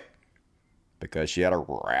stomach. because she had a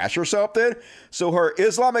rash or something. So her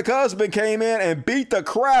Islamic husband came in and beat the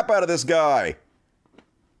crap out of this guy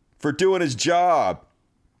for doing his job.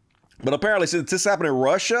 But apparently, since this happened in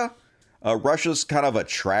Russia, Russia's kind of a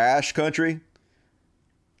trash country.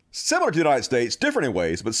 Similar to the United States, different in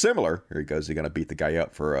ways, but similar. Here he goes. He's going to beat the guy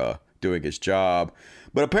up for doing his job.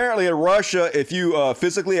 But apparently in Russia, if you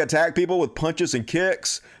physically attack people with punches and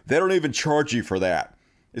kicks, they don't even charge you for that.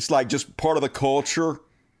 It's like just part of the culture.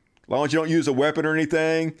 As long as you don't use a weapon or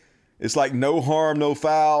anything, it's like no harm, no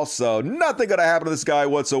foul. So nothing going to happen to this guy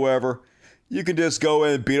whatsoever. You can just go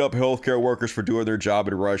in and beat up healthcare workers for doing their job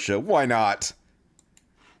in Russia. Why not?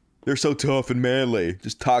 They're so tough and manly.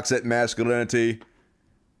 Just toxic masculinity.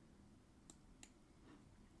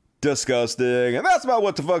 Disgusting. And that's my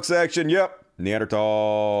what the fuck section. Yep.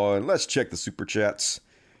 Neanderthal. And let's check the super chats.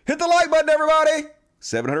 Hit the like button, everybody.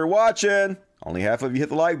 700 watching. Only half of you hit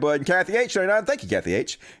the like button. Kathy H, 99. Thank you, Kathy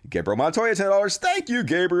H. Gabriel Montoya, $10. Thank you,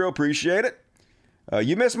 Gabriel. Appreciate it.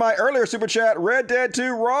 You missed my earlier super chat. Red Dead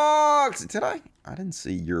 2 rocks. Did I? I didn't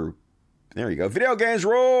see your... There you go. Video games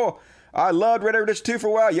rule. I loved Red Dead Redemption 2 for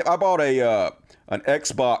a while. Yep, I bought an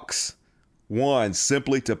Xbox One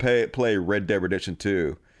simply to play Red Dead Redemption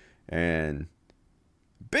 2. And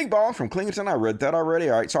Big Bong from Clingerton, I read that already.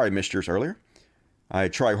 All right, sorry I missed yours earlier. I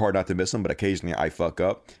try hard not to miss them, but occasionally I fuck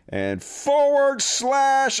up. And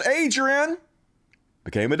 /Adrian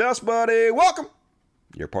became a Dust Buddy. Welcome.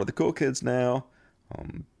 You're part of the cool kids now.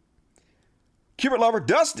 Cupid Lover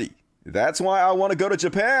Dusty. That's why I want to go to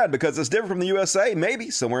Japan, because it's different from the USA. Maybe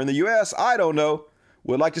somewhere in the US. I don't know.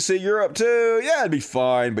 Would like to see Europe too. Yeah, it'd be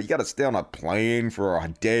fine, but you got to stay on a plane for a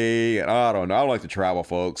day. And I don't know. I don't like to travel,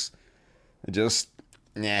 folks. Just,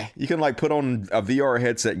 nah. You can like put on a VR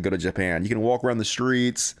headset and go to Japan. You can walk around the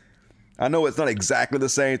streets. I know it's not exactly the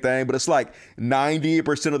same thing, but it's like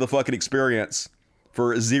 90% of the fucking experience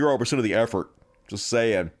for 0% of the effort. Just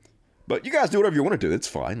saying. But you guys do whatever you want to do. It's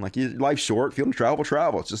fine. Like, life's short. If you want to travel,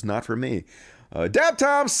 travel. It's just not for me. Dab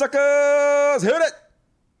time, suckers! Hit it!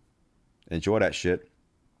 Enjoy that shit.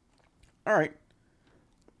 All right.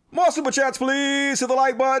 More super chats, please. Hit the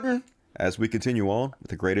like button as we continue on with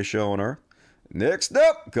the greatest show on earth. Next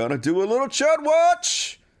up, gonna do a little Chud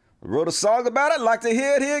Watch. I wrote a song about it. Like to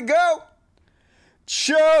hear it. Here it go.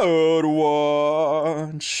 Chud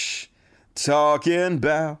Watch. Talking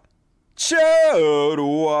about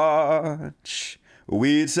Chud Watch.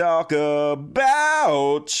 We talk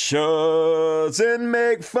about chuds and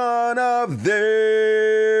make fun of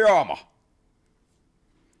them.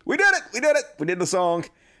 We did it. We did it. We did the song.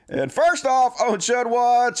 And first off, on Chud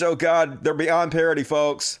Watch, oh God, they're beyond parody,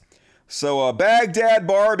 folks. So Baghdad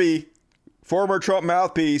Barbie, former Trump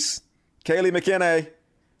mouthpiece, Kayleigh McEnany,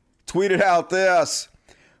 tweeted out this.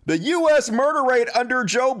 The U.S. murder rate under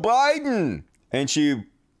Joe Biden. And she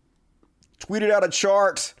tweeted out a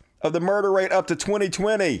chart of the murder rate up to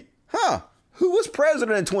 2020. Huh. Who was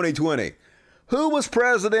president in 2020? Who was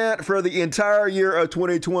president for the entire year of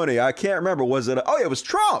 2020? I can't remember. Was it? Oh, yeah, it was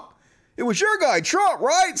Trump. It was your guy, Trump,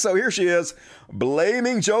 right? So here she is,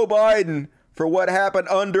 blaming Joe Biden for what happened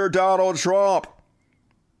under Donald Trump.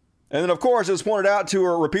 And then, of course, it was pointed out to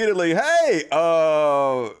her repeatedly, hey,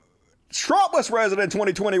 Trump was president in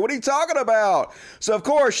 2020. What are you talking about? So, of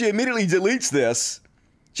course, she immediately deletes this.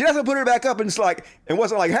 She doesn't put it back up, and it's like, it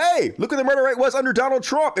wasn't like, hey, look what the murder rate was under Donald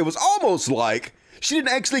Trump. It was almost like she didn't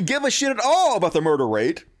actually give a shit at all about the murder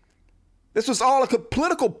rate. This was all a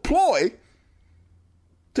political ploy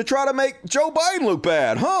to try to make Joe Biden look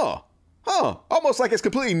bad, huh? Almost like it's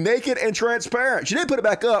completely naked and transparent. She did put it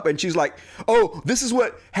back up, and she's like, oh, this is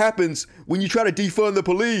what happens when you try to defund the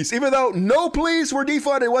police, even though no police were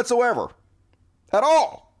defunded whatsoever. At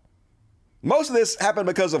all. Most of this happened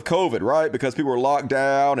because of COVID, right? Because people were locked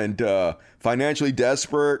down and financially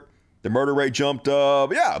desperate. The murder rate jumped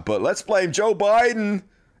up. Yeah, but let's blame Joe Biden.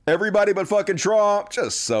 Everybody but fucking Trump.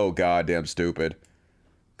 Just so goddamn stupid.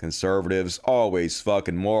 Conservatives, always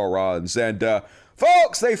fucking morons. And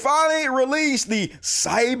folks, they finally released the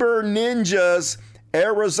Cyber Ninjas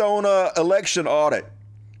Arizona election audit.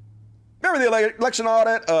 Remember the election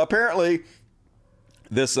audit? Apparently,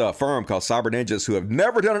 this firm called Cyber Ninjas, who have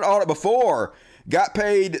never done an audit before, got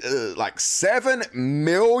paid like $7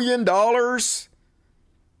 million.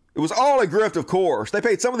 It was all a grift, of course. They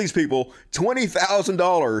paid some of these people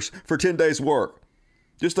 $20,000 for 10 days' work.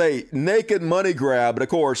 Just a naked money grab. But of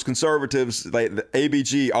course, conservatives, the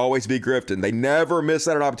ABG, always be grifting. They never miss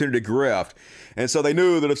out an opportunity to grift. And so they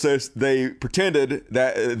knew that if they pretended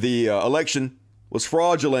that the election was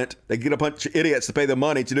fraudulent, they could get a bunch of idiots to pay the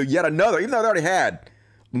money to do yet another, even though they already had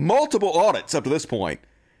multiple audits up to this point.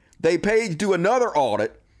 They paid to do another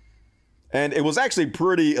audit. And it was actually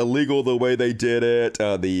pretty illegal the way they did it.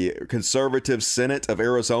 The conservative Senate of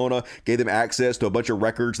Arizona gave them access to a bunch of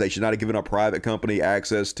records they should not have given a private company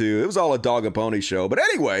access to. It was all a dog and pony show. But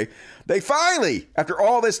anyway, they finally, after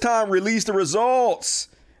all this time, released the results.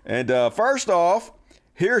 And first off,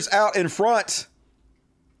 here's out in front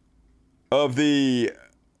of the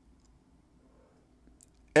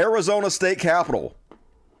Arizona State Capitol.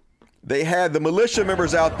 They had the militia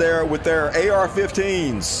members out there with their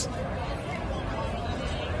AR-15s.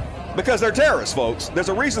 Because they're terrorists, folks. There's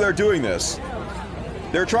a reason they're doing this.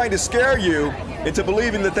 They're trying to scare you into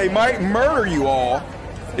believing that they might murder you all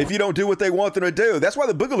if you don't do what they want them to do. That's why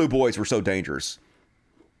the Boogaloo Boys were so dangerous.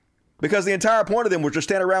 Because the entire point of them was to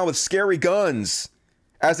stand around with scary guns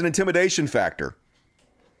as an intimidation factor.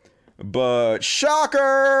 But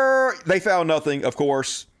shocker! They found nothing, of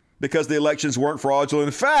course, because the elections weren't fraudulent.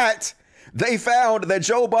 In fact, they found that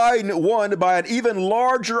Joe Biden won by an even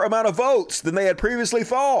larger amount of votes than they had previously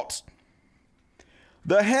thought.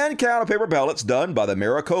 The hand count of paper ballots done by the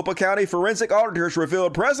Maricopa County forensic auditors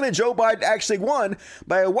revealed President Joe Biden actually won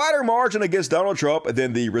by a wider margin against Donald Trump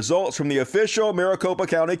than the results from the official Maricopa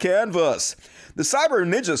County canvass. The Cyber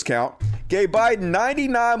Ninjas count gave Biden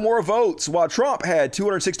 99 more votes, while Trump had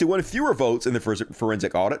 261 fewer votes in the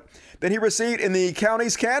forensic audit than he received in the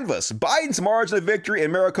county's canvass. Biden's margin of victory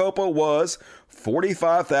in Maricopa was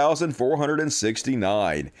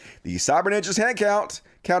 45,469. The Cyber Ninjas hand count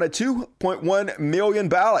counted 2.1 million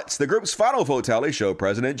ballots. The group's final vote tally showed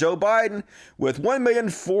President Joe Biden with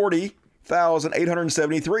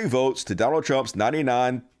 1,040,873 votes to Donald Trump's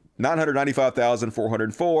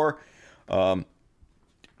 995,404.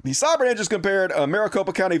 The Cyber Ninjas compared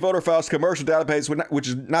Maricopa County voter files commercial database, which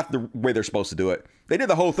is not the way they're supposed to do it. They did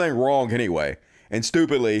the whole thing wrong anyway, and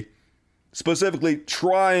stupidly, specifically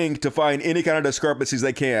trying to find any kind of discrepancies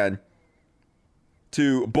they can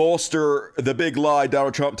to bolster the big lie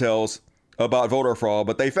Donald Trump tells about voter fraud,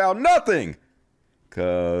 but they found nothing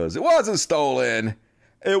because it wasn't stolen.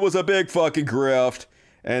 It was a big fucking grift.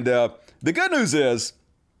 And the good news is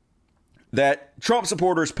that Trump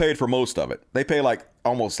supporters paid for most of it. They pay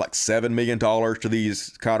almost $7 million to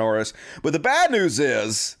these con artists. But the bad news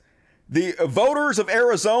is the voters of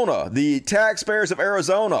Arizona, the taxpayers of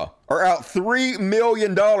Arizona, are out $3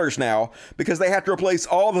 million now because they have to replace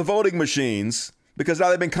all the voting machines because now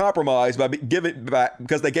they've been compromised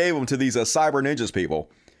because they gave them to these Cyber Ninjas people.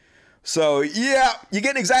 So yeah, you're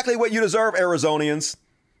getting exactly what you deserve, Arizonians.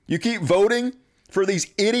 You keep voting for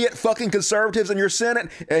these idiot fucking conservatives in your Senate,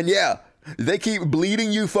 and yeah, they keep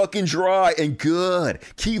bleeding you fucking dry, and good.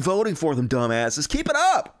 Keep voting for them, dumbasses. Keep it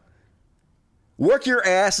up. Work your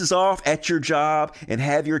asses off at your job and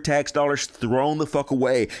have your tax dollars thrown the fuck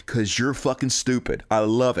away because you're fucking stupid. I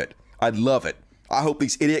love it. I love it. I hope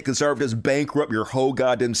these idiot conservatives bankrupt your whole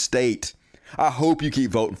goddamn state. I hope you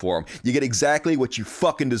keep voting for them. You get exactly what you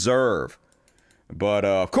fucking deserve. But,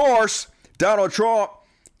 of course, Donald Trump,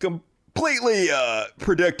 completely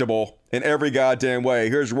predictable in every goddamn way.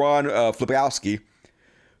 Here's Ron Flipowski,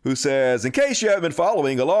 who says, in case you haven't been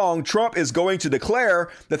following along, Trump is going to declare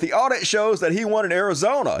that the audit shows that he won in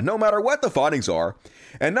Arizona, no matter what the findings are.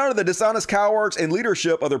 And none of the dishonest cowards in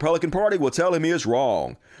leadership of the Republican Party will tell him he is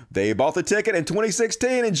wrong. They bought the ticket in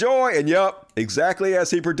 2016. Enjoy. And yep, exactly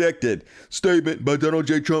as he predicted. Statement by Donald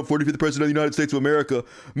J. Trump, 45th President of the United States of America.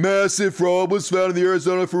 Massive fraud was found in the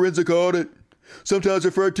Arizona forensic audit, sometimes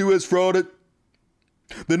referred to as fraud.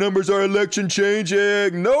 The numbers are election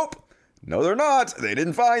changing. Nope. No, they're not. They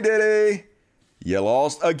didn't find any. You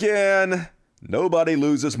lost again. Nobody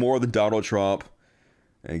loses more than Donald Trump.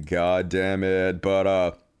 And god damn it.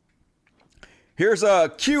 But here's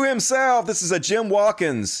Q himself. This is Jim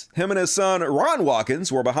Watkins. Him and his son Ron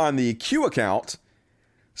Watkins were behind the Q account,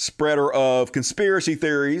 spreader of conspiracy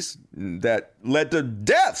theories that led to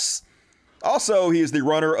deaths. Also, he is the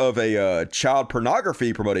runner of a child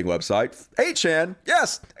pornography promoting website, 8chan.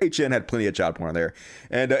 Yes, 8chan had plenty of child porn there.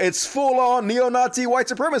 And it's full-on neo-Nazi white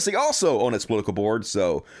supremacy also on its political board.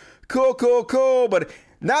 So, cool. But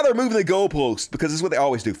now they're moving the goalposts because this is what they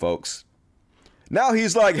always do, folks. Now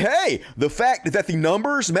he's like, hey, the fact that the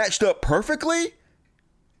numbers matched up perfectly,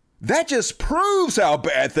 that just proves how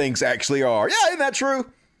bad things actually are. Yeah, isn't that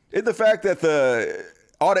true? Isn't the fact that the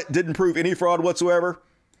audit didn't prove any fraud whatsoever,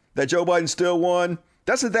 that Joe Biden still won,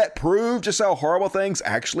 doesn't that prove just how horrible things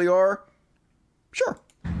actually are? Sure.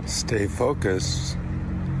 Stay focused.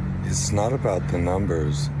 It's not about the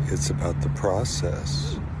numbers, it's about the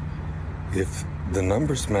process. If the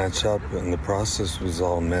numbers match up and the process was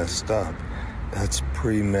all messed up, that's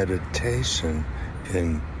premeditation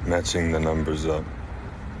in matching the numbers up.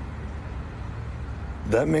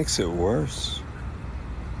 That makes it worse.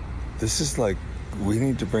 This is like, we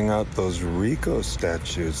need to bring out those RICO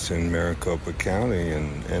statutes in Maricopa County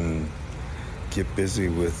and get busy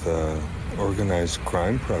with organized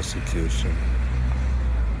crime prosecution.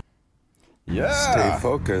 Yeah. Stay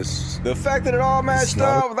focused. The fact that it all matched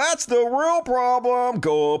up, that's the real problem.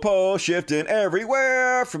 Goalpost shifting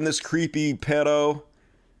everywhere from this creepy pedo.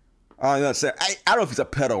 I don't know if he's a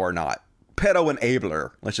pedo or not. Pedo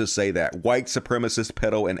enabler. Let's just say that. White supremacist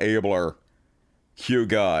pedo enabler. Hugh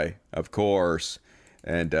Guy, of course.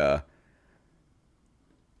 And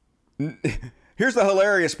here's the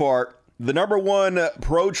hilarious part. The #1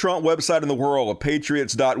 pro-Trump website in the world,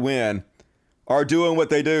 patriots.win, are doing what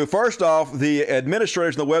they do. First off, the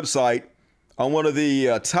administrators on the website on one of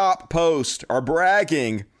the top posts are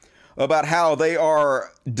bragging about how they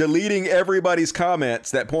are deleting everybody's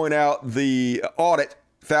comments that point out the audit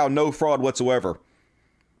found no fraud whatsoever.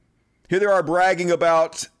 Here they are bragging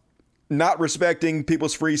about not respecting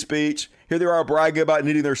people's free speech. Here they are bragging about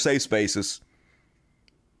needing their safe spaces.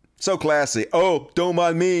 So classy. Oh, don't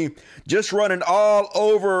mind me. Just running all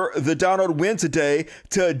over the Donald Wynn today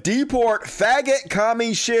to deport faggot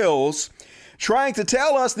commie shills, trying to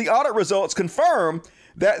tell us the audit results confirm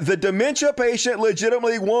that the dementia patient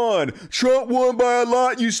legitimately won. Trump won by a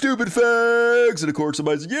lot, you stupid fags. And of course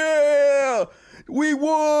somebody's, yeah, we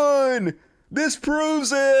won. This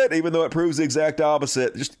proves it. Even though it proves the exact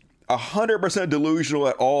opposite. Just 100% delusional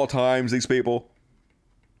at all times, these people.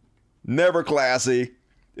 Never classy.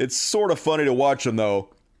 It's sort of funny to watch them,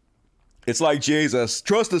 though. It's like Jesus.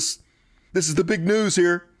 Trust us. This is the big news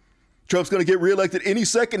here. Trump's going to get reelected any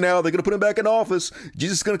second now. They're going to put him back in office.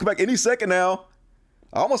 Jesus is going to come back any second now.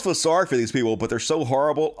 I almost feel sorry for these people, but they're so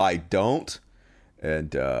horrible. I don't.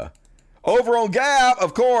 And over on Gab,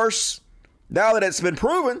 of course, now that it's been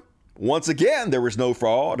proven, once again, there was no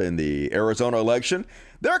fraud in the Arizona election.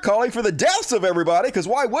 They're calling for the deaths of everybody, because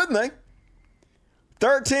why wouldn't they?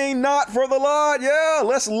 13 not for the lot. Yeah,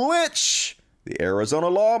 let's lynch the Arizona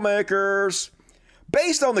lawmakers.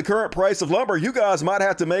 Based on the current price of lumber, you guys might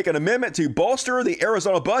have to make an amendment to bolster the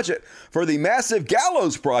Arizona budget for the massive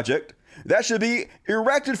gallows project that should be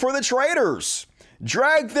erected for the traitors.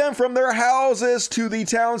 Drag them from their houses to the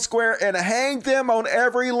town square and hang them on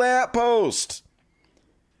every lamppost.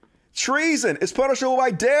 Treason is punishable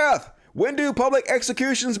by death. When do public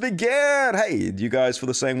executions begin? Hey, do you guys feel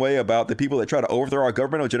the same way about the people that try to overthrow our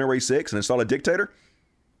government on January 6th and install a dictator?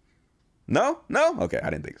 No? No? Okay, I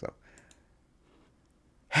didn't think so.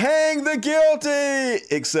 Hang the guilty!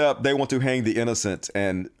 Except they want to hang the innocent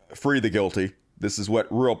and free the guilty. This is what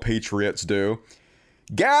real patriots do.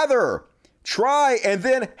 Gather, try, and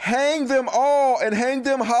then hang them all and hang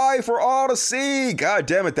them high for all to see. God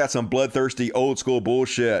damn it, that's some bloodthirsty old school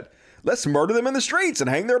bullshit. Let's murder them in the streets and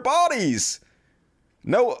hang their bodies.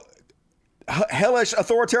 No hellish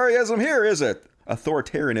authoritarianism here, is it?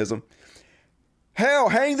 Authoritarianism. Hell,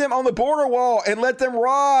 hang them on the border wall and let them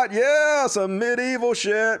rot. Yeah, some medieval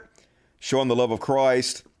shit. Showing the love of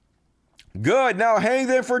Christ. Good, now hang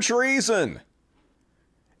them for treason.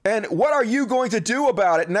 And what are you going to do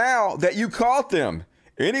about it now that you caught them?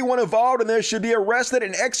 Anyone involved in this should be arrested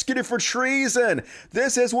and executed for treason.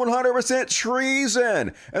 This is 100%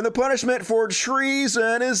 treason. And the punishment for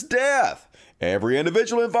treason is death. Every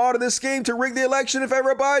individual involved in this scheme to rig the election in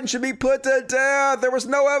favor of Biden should be put to death. There was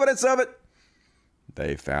no evidence of it.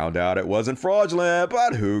 They found out it wasn't fraudulent,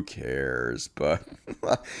 but who cares? But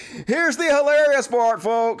here's the hilarious part,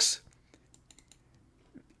 folks.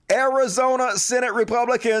 Arizona Senate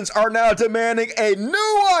Republicans are now demanding a new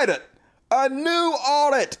audit. A new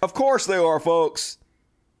audit. Of course they are, folks.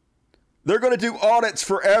 They're going to do audits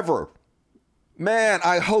forever. Man,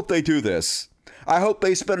 I hope they do this. I hope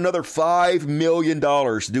they spend another $5 million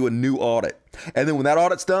to do a new audit. And then when that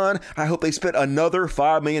audit's done, I hope they spend another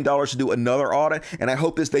 $5 million to do another audit. And I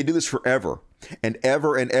hope they do this forever and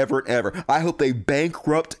ever and ever and ever. I hope they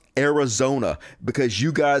bankrupt Arizona because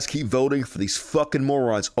you guys keep voting for these fucking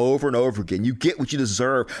morons over and over again. You get what you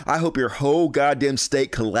deserve. I hope your whole goddamn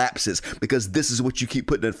state collapses because this is what you keep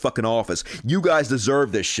putting in fucking office. You guys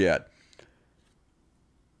deserve this shit.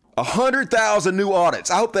 100,000 new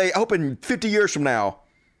audits. I hope in 50 years from now,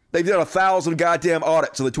 they've done 1,000 goddamn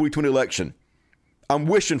audits of the 2020 election. I'm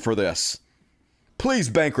wishing for this. Please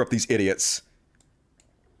bankrupt these idiots.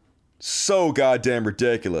 So goddamn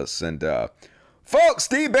ridiculous. And, folks,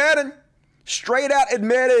 Steve Bannon straight out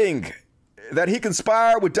admitting that he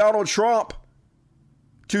conspired with Donald Trump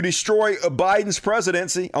to destroy Biden's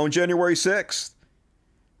presidency on January 6th.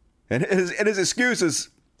 And his excuses,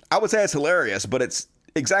 I would say it's hilarious, but it's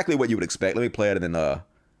exactly what you would expect. Let me play it and then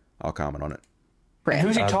I'll comment on it. And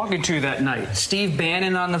who's he talking to that night? Steve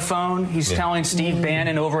Bannon on the phone. He's telling Steve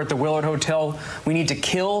Bannon over at the Willard Hotel, we need to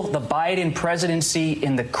kill the Biden presidency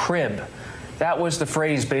in the crib. That was the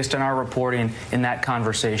phrase based on our reporting in that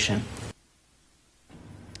conversation.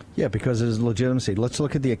 Yeah, because of his legitimacy. Let's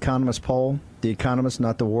look at the Economist poll. The Economist,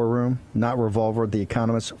 not the War Room, not Revolver, the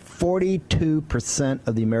Economist. 42%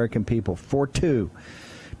 of the American people, 42%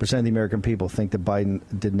 of the American people think that Biden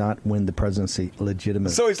did not win the presidency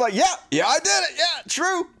legitimately. So he's like, yeah, I did it. Yeah,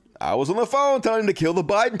 true. I was on the phone telling him to kill the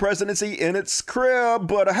Biden presidency in its crib.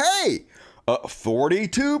 But hey,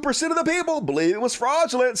 42% of the people believe it was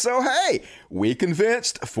fraudulent. So hey, we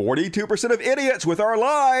convinced 42% of idiots with our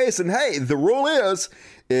lies. And hey, the rule is,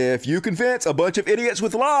 if you convince a bunch of idiots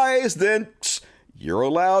with lies, then you're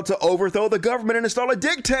allowed to overthrow the government and install a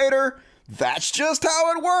dictator. That's just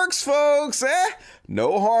how it works, folks.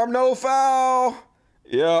 No harm, no foul.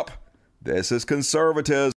 Yep. This is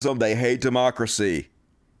conservatism. They hate democracy.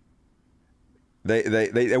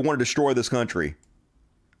 They want to destroy this country.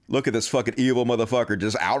 Look at this fucking evil motherfucker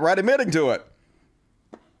just outright admitting to it.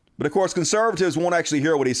 But of course, conservatives won't actually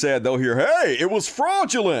hear what he said. They'll hear, hey, it was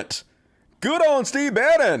fraudulent. Good on Steve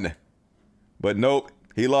Bannon. But nope,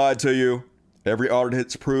 he lied to you. Every audit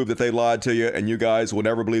has proved that they lied to you, and you guys will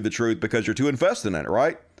never believe the truth because you're too invested in it,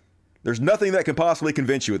 right? There's nothing that can possibly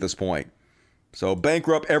convince you at this point. So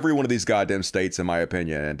bankrupt every one of these goddamn states, in my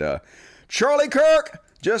opinion. And Charlie Kirk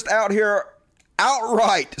just out here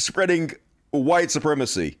outright spreading white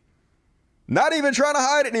supremacy. Not even trying to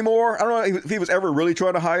hide it anymore. I don't know if he was ever really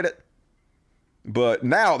trying to hide it. But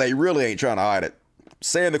now they really ain't trying to hide it.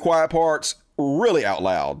 Saying the quiet parts really out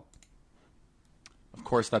loud. Of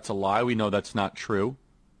course, that's a lie. We know that's not true.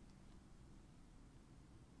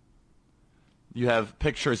 You have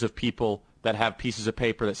pictures of people that have pieces of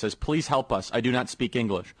paper that says, please help us. I do not speak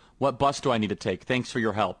English. What bus do I need to take? Thanks for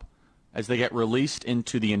your help. As they get released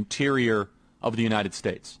into the interior of the United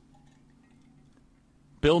States.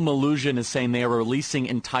 Bill Melugin is saying they are releasing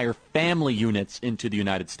entire family units into the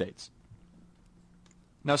United States.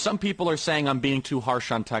 Now, some people are saying I'm being too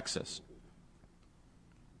harsh on Texas.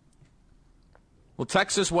 Well,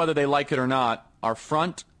 Texas, whether they like it or not, are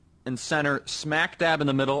front and center, smack dab in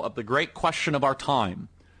the middle of the great question of our time,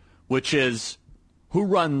 which is, who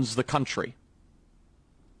runs the country?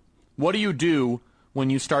 What do you do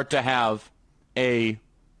when you start to have a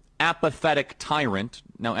apathetic tyrant,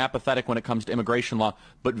 now apathetic when it comes to immigration law,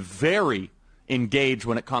 but very engaged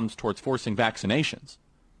when it comes towards forcing vaccinations?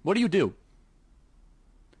 What do you do?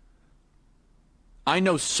 I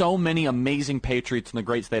know so many amazing patriots in the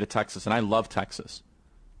great state of Texas, and I love Texas,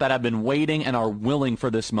 that have been waiting and are willing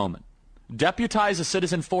for this moment. Deputize a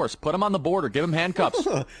citizen force. Put them on the border. Give them handcuffs.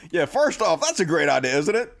 Yeah, first off, that's a great idea,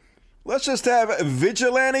 isn't it? Let's just have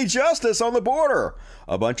vigilante justice on the border.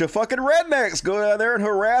 A bunch of fucking rednecks go down there and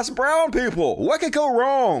harass brown people. What could go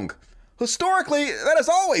wrong? Historically, that has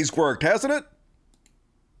always worked, hasn't it?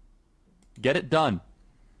 Get it done.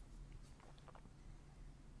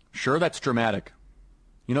 Sure, that's dramatic.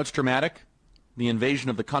 You know what's dramatic? The invasion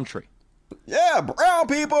of the country. Yeah, brown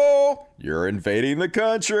people, you're invading the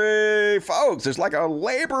country. Folks, there's like a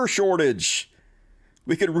labor shortage.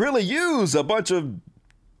 We could really use a bunch of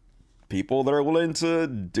people that are willing to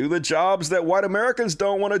do the jobs that white Americans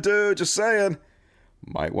don't want to do. Just saying.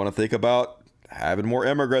 Might want to think about having more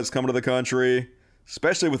immigrants come to the country,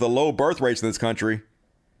 especially with the low birth rates in this country.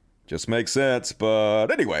 Just makes sense.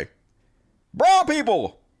 But anyway, brown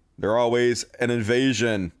people, they're always an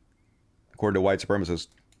invasion, according to white supremacists.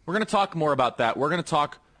 We're going to talk more about that. We're going to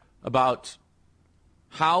talk about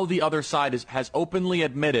how the other side has openly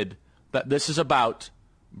admitted that this is about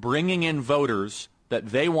bringing in voters that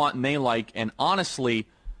they want and they like, and honestly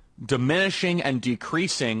diminishing and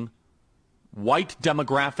decreasing white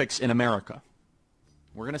demographics in America.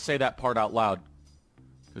 We're going to say that part out loud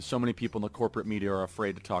because so many people in the corporate media are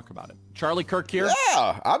afraid to talk about it. Charlie Kirk here.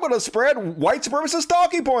 Yeah, I'm going to spread white supremacist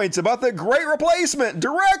talking points about the Great Replacement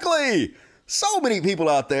directly. So many people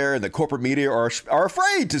out there in the corporate media are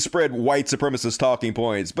afraid to spread white supremacist talking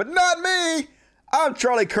points, but not me. I'm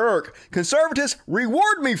Charlie Kirk. Conservatives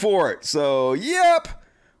reward me for it. So, yep,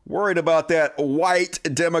 worried about that white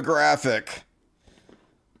demographic.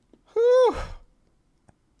 Whew.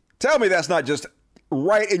 Tell me that's not just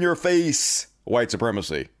right in your face white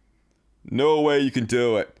supremacy. No way you can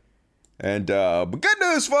do it. And but good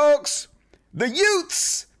news, folks. The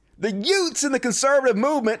Utes in the conservative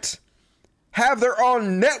movement have their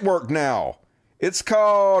own network now. It's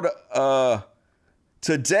called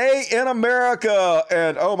Today in America.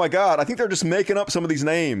 And oh my God, I think they're just making up some of these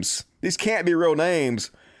names. These can't be real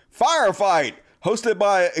names. Firefight hosted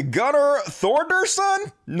by Gunnar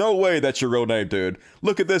Thordarson. No way that's your real name, dude.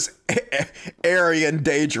 Look at this Aryan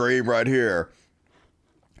daydream right here.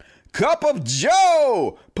 Cup of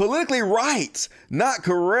Joe, politically right, not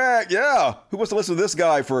correct. Yeah, who wants to listen to this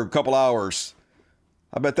guy for a couple hours?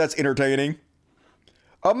 I bet that's entertaining.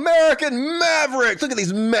 American Mavericks. Look at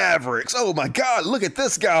these Mavericks. Oh my God, look at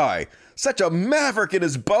this guy. Such a maverick in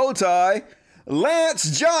his bow tie.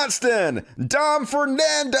 Lance Johnston, Dom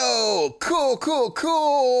Fernando. Cool, cool,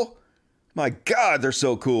 cool. My God, they're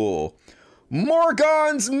so cool.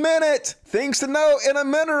 Morgan's Minute. Things to know in a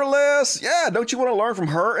minute or less. Yeah, don't you want to learn from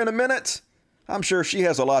her in a minute? I'm sure she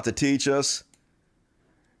has a lot to teach us.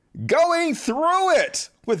 Going Through It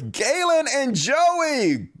with Galen and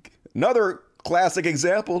Joey. Another classic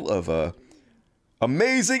example of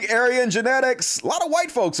amazing Aryan genetics. A lot of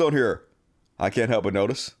white folks on here. I can't help but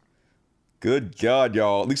notice. Good God,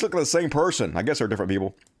 y'all. At least look at the same person. I guess they're different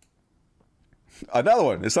people. Another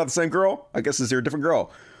one. It's not the same girl. I guess it's a different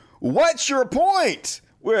girl. What's Your Point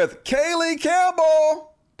with Kaylee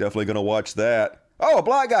Campbell. Definitely going to watch that. Oh, a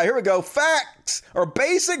black guy. Here we go. Facts or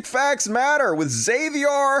Basic Facts Matter with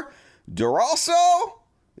Xavier Durasso.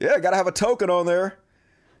 Yeah, got to have a token on there.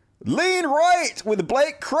 Lean Right with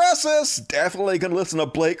Blake Cressis. Definitely going to listen to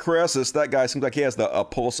Blake Cressis. That guy seems like he has the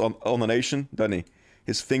pulse on the nation, doesn't he?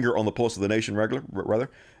 His finger on the pulse of the nation,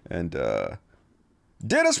 rather. And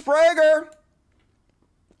Dennis Prager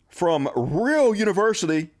from Real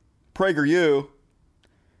University, PragerU.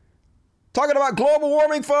 Talking about global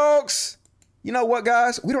warming, folks. You know what,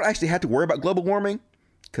 guys? We don't actually have to worry about global warming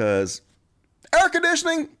because air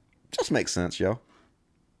conditioning just makes sense, yo.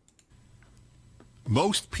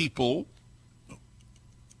 Most people,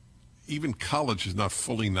 even college has not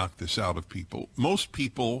fully knocked this out of people. Most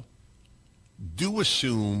people do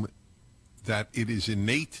assume that it is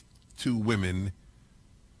innate to women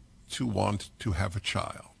to want to have a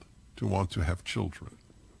child, to want to have children.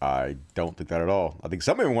 I don't think that at all. I think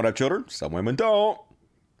some women want to have children, some women don't.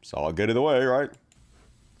 It's all good either way, right?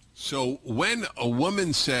 So when a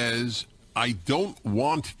woman says, I don't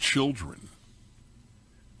want children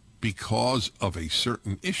because of a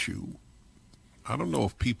certain issue, I don't know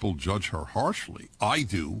if people judge her harshly. I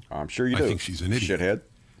do. I'm sure you do. I think she's an idiot. Shithead.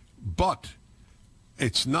 But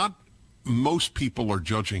it's not most people are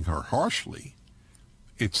judging her harshly.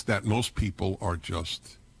 It's that most people are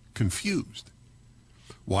just confused.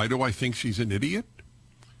 Why do I think she's an idiot?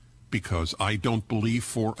 Because I don't believe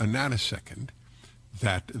for a nanosecond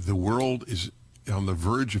that the world is on the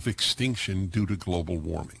verge of extinction due to global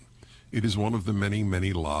warming. It is one of the many,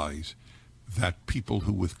 many lies that people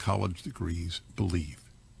who with college degrees believe.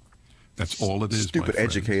 That's all it is. Stupid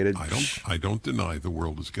educated. I don't deny the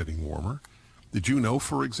world is getting warmer. Did you know,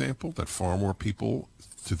 for example, that far more people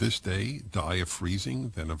to this day die of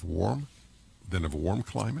freezing than of a warm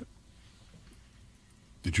climate?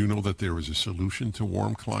 Did you know that there is a solution to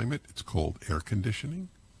warm climate? It's called air conditioning.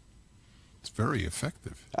 It's very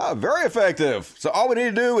effective. Very effective. So all we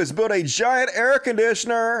need to do is build a giant air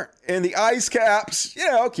conditioner in the ice caps. You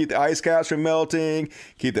know, keep the ice caps from melting,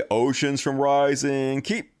 keep the oceans from rising,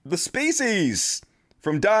 keep the species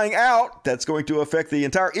from dying out. That's going to affect the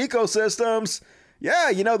entire ecosystems. Yeah,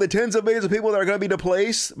 you know, the tens of millions of people that are going to be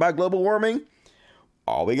displaced by global warming.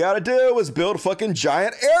 All we got to do is build fucking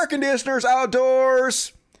giant air conditioners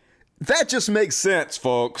outdoors. That just makes sense,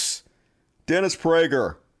 folks. Dennis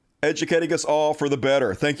Prager, educating us all for the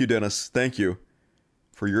better. Thank you, Dennis. Thank you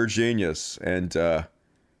for your genius. And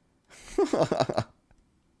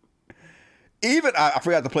even, I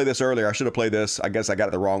forgot to play this earlier. I should have played this. I guess I got it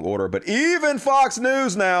in the wrong order. But even Fox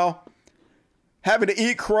News now having to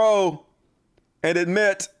eat crow and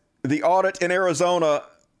admit the audit in Arizona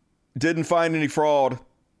didn't find any fraud.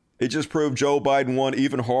 It just proved Joe Biden won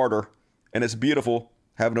even harder. And it's beautiful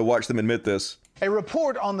having to watch them admit this. A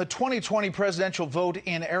report on the 2020 presidential vote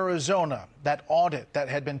in Arizona, that audit that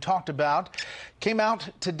had been talked about, came out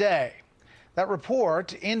today. That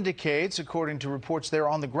report indicates, according to reports there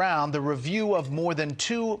on the ground, the review of more than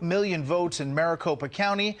 2 million votes in Maricopa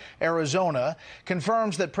County, Arizona,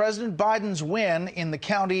 confirms that President Biden's win in the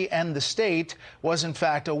county and the state was in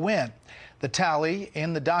fact a win. The tally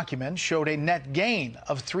in the document showed a net gain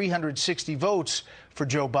of 360 votes for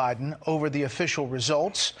Joe Biden over the official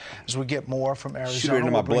results. As we get more from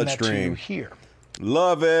Arizona, we'll bring that to you here.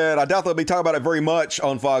 Love it. I doubt they'll be talking about it very much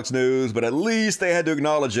on Fox News, but at least they had to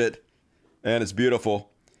acknowledge it. And it's beautiful.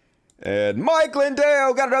 And Mike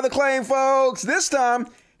Lindell got another claim, folks. This time,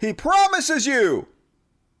 he promises you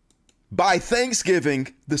by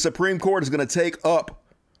Thanksgiving, the Supreme Court is going to take up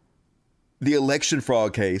the election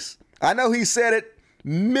fraud case. I know he said it a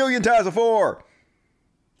million times before.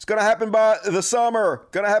 It's going to happen by the summer.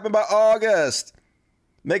 Going to happen by August.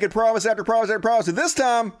 Making promise after promise after promise. And this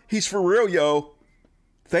time, he's for real, yo.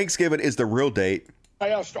 Thanksgiving is the real date. I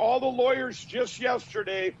asked all the lawyers just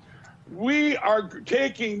yesterday, we are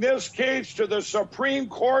taking this case to the Supreme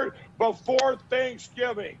Court before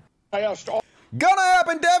Thanksgiving. I asked all. Gonna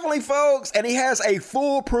happen, definitely, folks. And he has a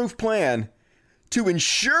foolproof plan to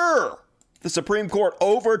ensure the Supreme Court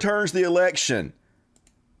overturns the election.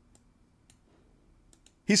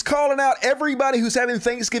 He's calling out everybody who's having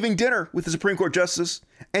Thanksgiving dinner with the Supreme Court justice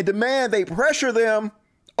and demand they pressure them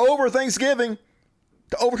over Thanksgiving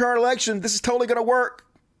to overturn an election. This is totally going to work.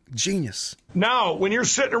 Genius. Now, when you're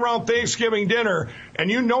sitting around Thanksgiving dinner and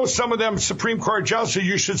you know some of them Supreme Court justices,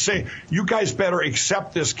 you should say, you guys better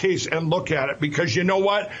accept this case and look at it, because you know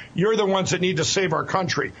what? You're the ones that need to save our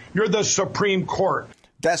country. You're the Supreme Court.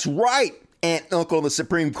 That's right, Aunt and Uncle in the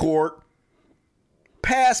Supreme Court.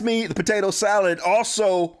 Pass me the potato salad.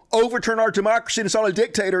 Also, overturn our democracy and install a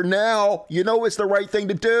dictator. Now, you know it's the right thing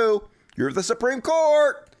to do. You're the Supreme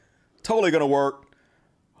Court. Totally going to work.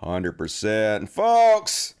 100%.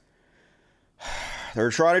 Folks, they're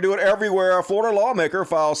trying to do it everywhere. A Florida lawmaker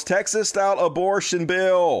files Texas-style abortion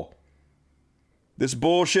bill. This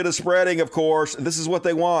bullshit is spreading, of course. This is what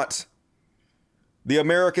they want. The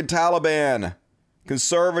American Taliban,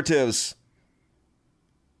 conservatives,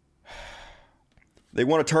 they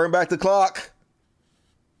want to turn back the clock,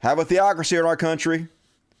 have a theocracy in our country.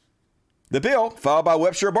 The bill, filed by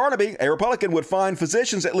Webster Barnaby, a Republican, would fine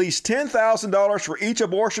physicians at least $10,000 for each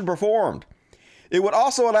abortion performed. It would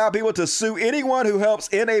also allow people to sue anyone who helps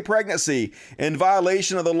end a pregnancy in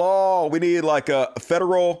violation of the law. We need like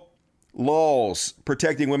federal laws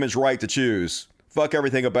protecting women's right to choose. Fuck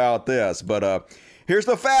everything about this. But here's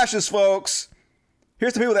the fascists, folks.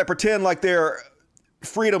 Here's the people that pretend like they're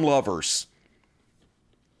freedom lovers.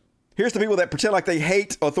 Here's the people that pretend like they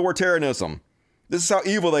hate authoritarianism. This is how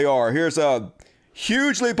evil they are. Here's a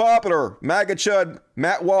hugely popular MAGA chud,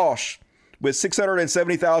 Matt Walsh, with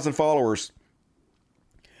 670,000 followers.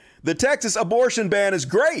 The Texas abortion ban is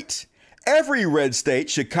great. Every red state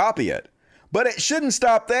should copy it. But it shouldn't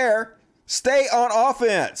stop there. Stay on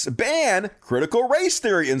offense. Ban critical race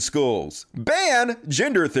theory in schools. Ban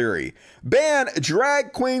gender theory. Ban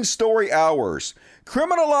drag queen story hours.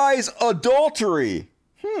 Criminalize adultery.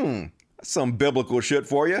 That's some biblical shit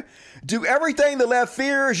for you. Do everything the left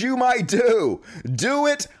fears you might do. Do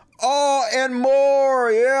it all and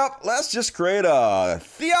more. Yep, let's just create a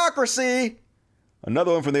theocracy.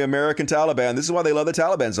 Another one from the American Taliban. This is why they love the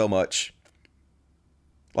Taliban so much.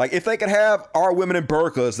 Like, if they could have our women in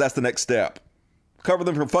burqas, that's the next step. Cover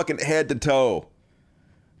them from fucking head to toe.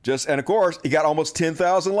 And of course, he got almost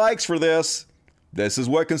 10,000 likes for this. This is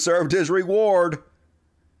what conservatives reward.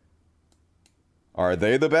 Are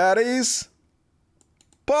they the baddies?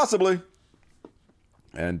 Possibly.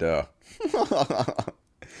 And,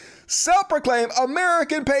 self-proclaimed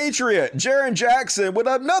American patriot Jaren Jackson would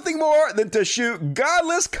have nothing more than to shoot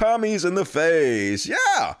godless commies in the face.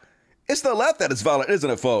 Yeah, it's the left that is violent,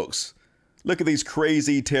 isn't it, folks? Look at these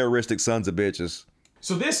crazy terroristic sons of bitches.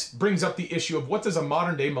 So this brings up the issue of what does a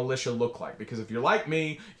modern day militia look like? Because if you're like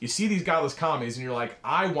me, you see these godless commies and you're like,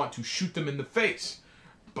 I want to shoot them in the face.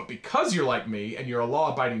 But because you're like me and you're a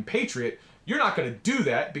law-abiding patriot, you're not going to do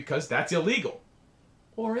that because that's illegal.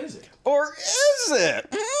 Or is it? Or is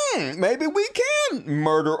it? Maybe we can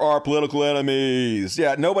murder our political enemies.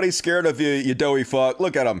 Yeah, nobody's scared of you, you doughy fuck.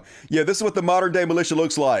 Look at them. Yeah, this is what the modern day militia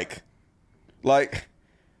looks like. Like,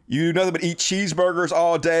 you do nothing but eat cheeseburgers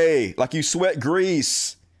all day. Like, you sweat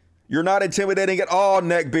grease. You're not intimidating at all,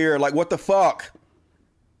 neckbeard. Like, what the fuck?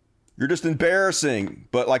 You're just embarrassing.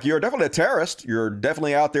 But, like, you're definitely a terrorist. You're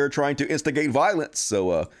definitely out there trying to instigate violence.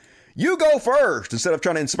 So, you go first instead of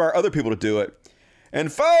trying to inspire other people to do it.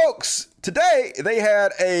 And, folks, today they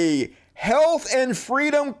had a health and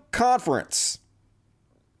freedom conference.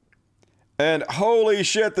 And holy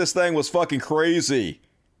shit, this thing was fucking crazy.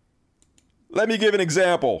 Let me give an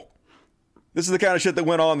example. This is the kind of shit that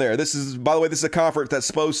went on there. This is, by the way, this is a conference that's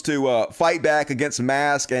supposed to fight back against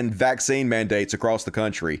mask and vaccine mandates across the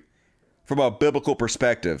country from a biblical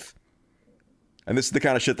perspective. And this is the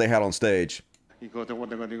kind of shit they had on stage. Bing bong!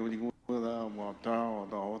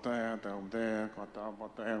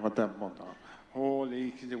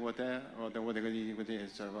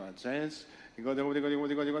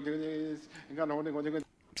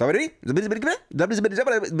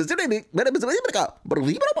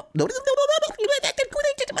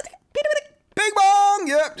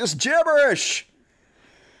 Yep, just gibberish.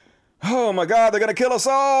 Oh my God, they're gonna kill us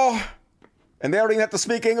all. And they don't even have to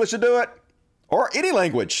speak English to do it. Or any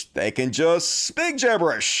language. They can just speak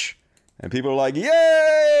gibberish. And people are like,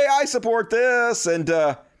 yay, I support this. And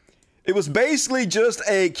it was basically just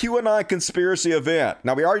a QAnon conspiracy event.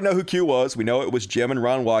 Now, we already know who Q was. We know it was Jim and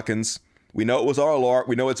Ron Watkins. We know it was RLARP.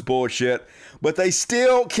 We know it's bullshit. But they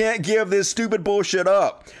still can't give this stupid bullshit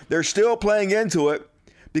up. They're still playing into it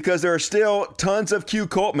because there are still tons of Q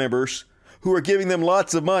cult members who are giving them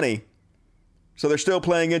lots of money. So they're still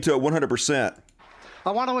playing into it 100%.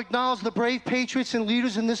 I want to acknowledge the brave patriots and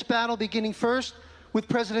leaders in this battle, beginning first with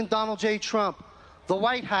President Donald J. Trump, the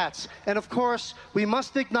White Hats, and of course, we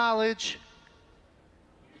must acknowledge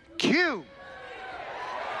Q.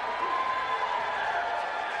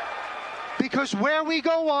 Because where we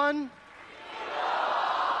go on,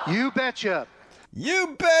 you betcha.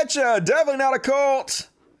 You betcha. Definitely not a cult.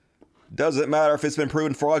 Doesn't matter if it's been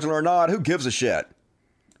proven fraudulent or not. Who gives a shit?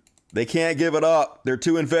 They can't give it up. They're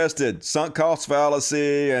too invested. Sunk cost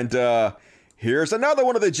fallacy. And here's another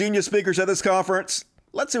one of the genius speakers at this conference.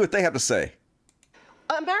 Let's see what they have to say.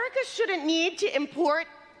 America shouldn't need to import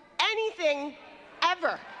anything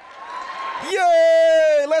ever.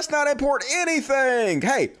 Yay! Let's not import anything.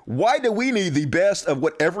 Hey, why do we need the best of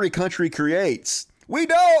what every country creates? We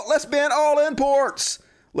don't. Let's ban all imports.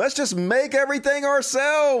 Let's just make everything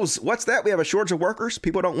ourselves. What's that? We have a shortage of workers?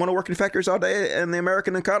 People don't want to work in factories all day in the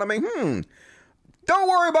American economy? Don't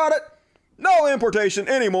worry about it. No importation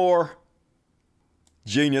anymore.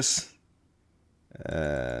 Genius.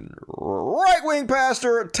 And right-wing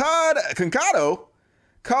pastor Todd Concato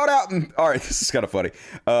called out... All right, this is kind of funny.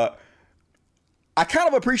 I kind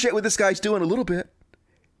of appreciate what this guy's doing a little bit.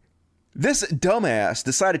 This dumbass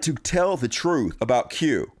decided to tell the truth about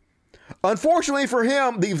Q. Unfortunately for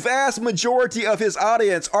him, the vast majority of his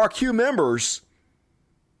audience are Q members.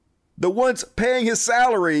 The ones paying his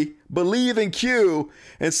salary believe in Q.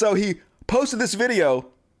 And so he posted this video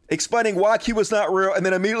explaining why Q was not real and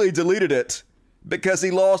then immediately deleted it because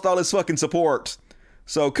he lost all his fucking support.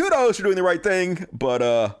 So kudos for doing the right thing, but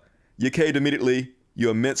you caved immediately, you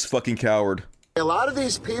immense fucking coward. A lot of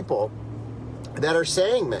these people that are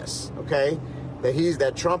saying this, okay,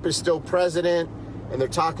 that Trump is still president, and they're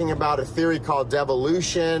talking about a theory called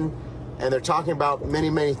devolution, and they're talking about many,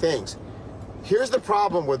 many things. Here's the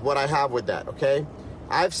problem with what I have with that, okay?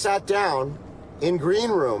 I've sat down in green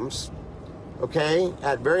rooms, okay,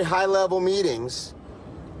 at very high-level meetings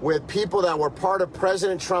with people that were part of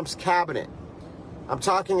President Trump's cabinet. I'm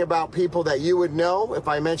talking about people that you would know if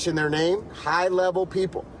I mentioned their name, high-level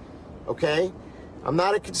people, okay? I'm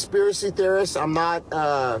not a conspiracy theorist. I'm not,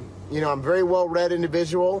 I'm a very well-read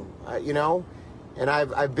individual, and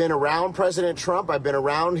I've been around President Trump. I've been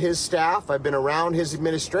around his staff. I've been around his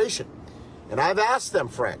administration. And I've asked them,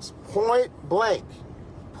 friends, point blank,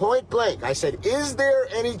 I said, is there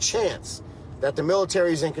any chance that the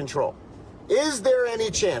military is in control? Is there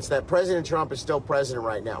any chance that President Trump is still president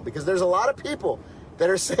right now? Because there's a lot of people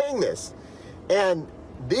that are saying this. And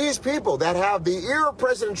these people that have the ear of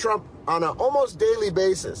President Trump on an almost daily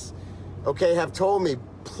basis, okay, have told me,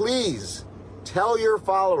 please tell your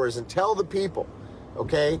followers and tell the people,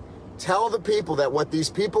 okay, tell the people that what these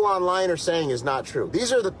people online are saying is not true.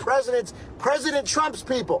 These are the President Trump's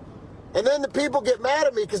people. And then the people get mad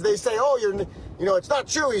at me because they say, oh, it's not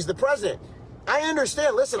true. He's the president. I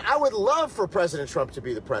understand. Listen, I would love for President Trump to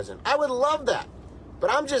be the president. I would love that.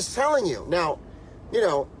 But I'm just telling you. Now,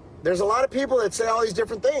 there's a lot of people that say all these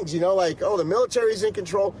different things, like, oh, the military's in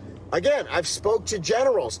control. Again, I've spoke to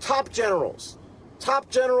generals, top generals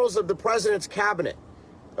of the president's cabinet,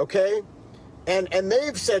 okay? And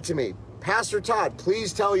they've said to me, Pastor Todd,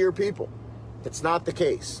 please tell your people that's not the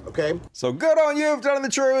case, okay? So good on you for telling the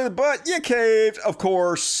truth, but you caved, of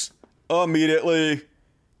course, immediately,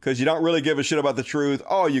 because you don't really give a shit about the truth.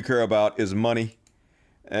 All you care about is money.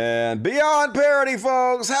 And beyond parody,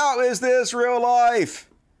 folks, how is this real life?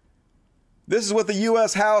 This is what the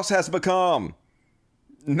U.S. House has become.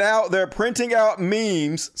 Now they're printing out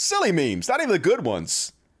memes, silly memes, not even the good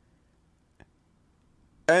ones.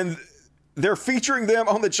 And they're featuring them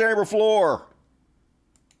on the chamber floor.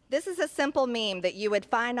 This is a simple meme that you would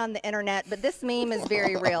find on the internet, but this meme is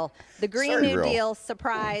very real. The Green New Deal,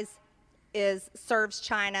 surprise, serves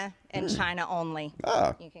China and China only.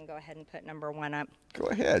 You can go ahead and put number 1 up. Go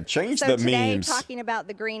ahead, change the memes. So today, talking about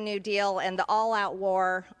the Green New Deal and the all-out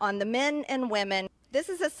war on the men and women. This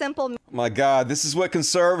is a simple... My God, this is what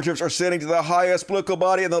conservatives are sending to the highest political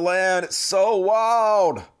body in the land. It's so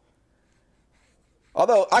wild.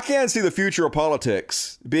 Although I can see the future of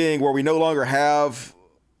politics being where we no longer have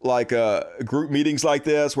like group meetings like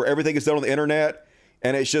this, where everything is done on the internet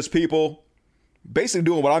and it's just people basically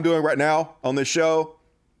doing what I'm doing right now on this show,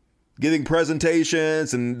 giving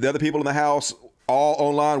presentations, and the other people in the house all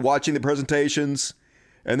online watching the presentations.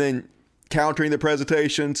 And then countering the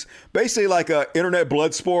presentations. Basically like internet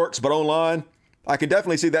blood sports, but online. I can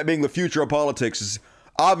definitely see that being the future of politics. Is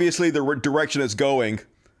obviously the direction it's going.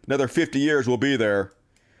 Another 50 years we'll be there.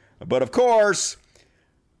 But of course,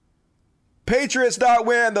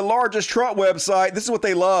 Patriots.win, the largest Trump website, this is what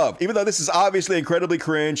they love. Even though this is obviously incredibly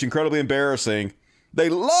cringe, incredibly embarrassing, they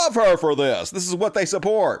love her for this. This is what they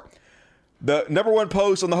support. The number one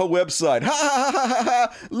post on the whole website. Ha ha ha ha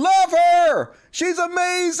ha! Love her! She's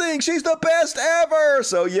amazing! She's the best ever!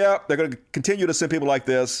 So yeah, they're going to continue to send people like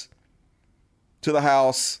this to the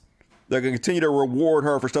House. They're going to continue to reward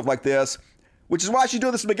her for stuff like this, which is why she's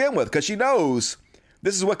doing this to begin with, because she knows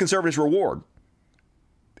this is what conservatives reward.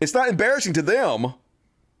 It's not embarrassing to them.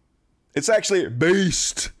 It's actually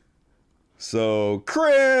based. So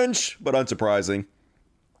cringe, but unsurprising.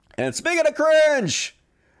 And speaking of cringe,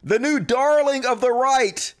 the new darling of the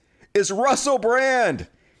right is Russell Brand.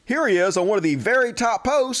 Here he is on one of the very top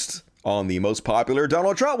posts on the most popular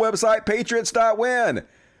Donald Trump website, Patriots.win.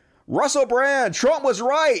 Russell Brand, Trump was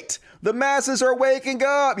right. The masses are waking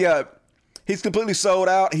up. Yeah, he's completely sold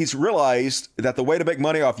out. He's realized that the way to make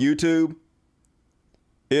money off YouTube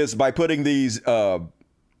is by putting these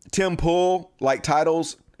Tim Pool-like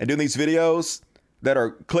titles and doing these videos that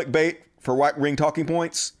are clickbait for right-wing talking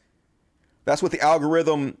points. That's what the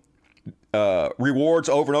algorithm rewards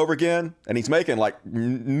over and over again. And he's making like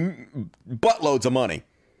buttloads of money.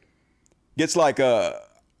 Gets like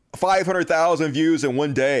 500,000 views in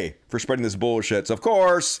one day for spreading this bullshit. So, of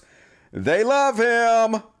course, they love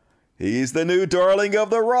him. He's the new darling of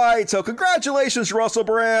the right. So congratulations, Russell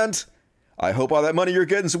Brand. I hope all that money you're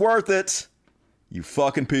getting is worth it. You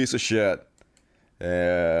fucking piece of shit.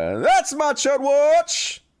 And that's my Chud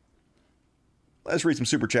Watch. Let's read some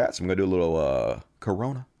super chats. I'm going to do a little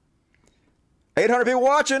Corona. 800 people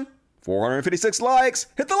watching. 456 likes.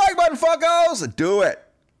 Hit the like button, fuckos. Do it.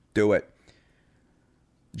 Do it.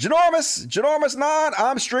 Ginormous9.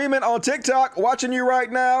 I'm streaming on TikTok. Watching you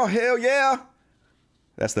right now. Hell yeah.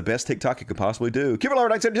 That's the best TikTok you could possibly do. Keep it lower,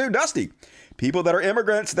 972. Dusty. People that are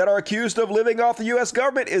immigrants that are accused of living off the U.S.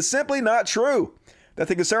 government is simply not true. That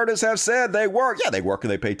the conservatives have said they work. Yeah, they work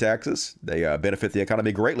and they pay taxes. They benefit the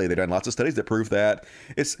economy greatly. They've done lots of studies that prove that.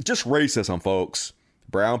 It's just racism, folks.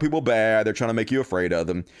 Brown people bad. They're trying to make you afraid of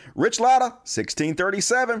them. Rich Latta,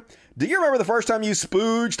 1637. Do you remember the first time you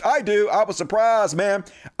spooged? I do. I was surprised, man.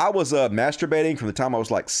 I was masturbating from the time I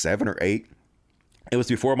was like 7 or 8. It was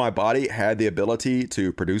before my body had the ability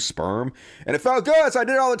to produce sperm. And it felt good, so I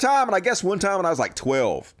did it all the time. And I guess one time when I was like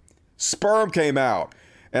 12, sperm came out.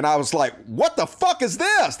 And I was like, what the fuck is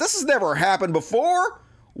this? This has never happened before.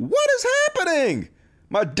 What is happening?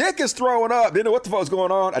 My dick is throwing up. Didn't know what the fuck was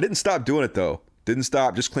going on. I didn't stop doing it, though. Didn't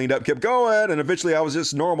stop, just cleaned up, kept going. And eventually I was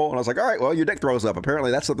just normal. And I was like, all right, well, your dick throws up. Apparently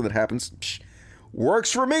that's something that happens. Psh,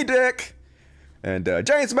 works for me, dick. And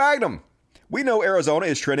James Magnum. We know Arizona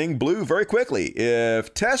is trending blue very quickly.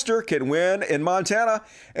 If Tester can win in Montana,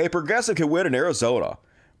 a progressive can win in Arizona.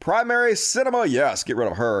 Primary Cinema, yes, get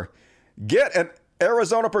rid of her. Get an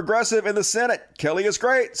Arizona progressive in the Senate. Kelly is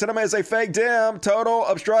great. Cinema is a fake Dem. Total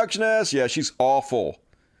obstructionist. Yeah, she's awful.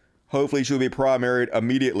 Hopefully she'll be primaried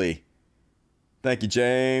immediately. Thank you,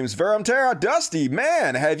 James. Verum Terra, Dusty,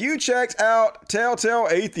 man, have you checked out Telltale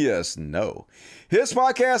Atheist? No. His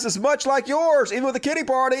podcast is much like yours, even with the kitty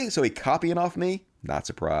party. So he copying off me? Not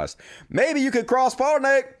surprised. Maybe you could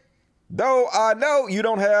cross-pollinate. Though I know you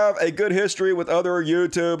don't have a good history with other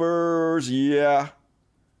YouTubers. Yeah.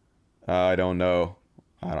 I don't know.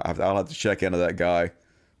 I'll have to check into that guy.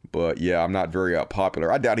 But yeah, I'm not very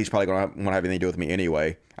popular. I doubt he's probably going to want to have anything to do with me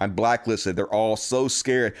anyway. I'm blacklisted. They're all so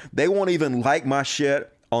scared. They won't even like my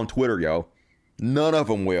shit on Twitter, yo. None of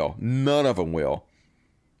them will. None of them will.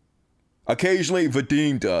 Occasionally,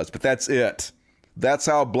 Vadim does, but that's it. That's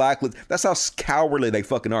how blacklisted, that's how cowardly they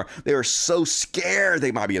fucking are. They are so scared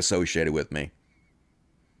they might be associated with me.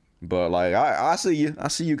 But like, I see you. I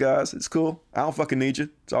see you guys. It's cool. I don't fucking need you.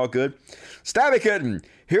 It's all good. Stabby Kitten,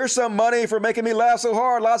 here's some money for making me laugh so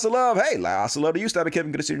hard. Lots of love. Hey, lots of love to you, Stabby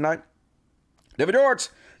Kitten. Good to see you tonight. David George,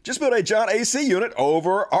 just built a John AC unit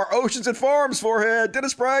over our Oceans and Farms forehead.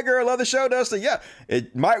 Dennis Prager, love the show, Dusty. Yeah,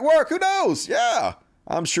 it might work. Who knows? Yeah.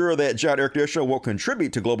 I'm sure that giant air conditioner will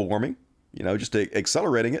contribute to global warming. You know, just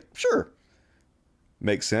accelerating it. Sure.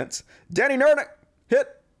 Makes sense. Danny Nernick, hit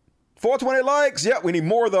 420 likes. Yeah, we need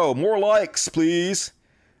more, though. More likes, please.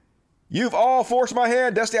 You've all forced my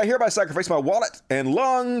hand. Dusty, I hereby sacrifice my wallet and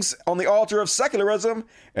lungs on the altar of secularism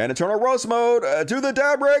and eternal roast mode to the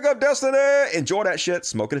dab rig of destiny. Enjoy that shit.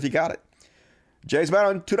 Smoke it if you got it. James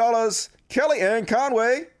Madden, $2. Kelly Ann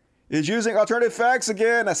Conway is using alternative facts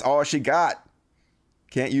again. That's all she got.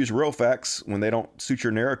 Can't use real facts when they don't suit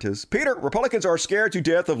your narratives. Peter, Republicans are scared to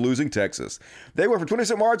death of losing Texas. They went from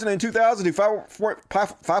 20% margin in 2000 to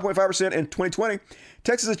 5.5% in 2020.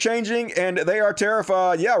 Texas is changing, and they are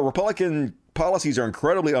terrified. Yeah, Republican policies are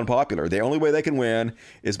incredibly unpopular. The only way they can win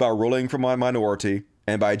is by ruling from a minority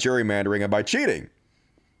and by gerrymandering and by cheating.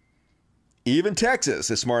 Even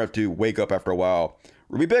Texas is smart enough to wake up after a while.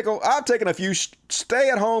 Ruby Pickle, I've taken a few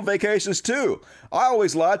stay-at-home vacations too. I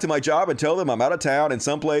always lie to my job and tell them I'm out of town in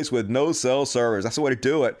some place with no cell service. That's the way to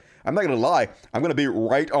do it. I'm not going to lie. I'm going to be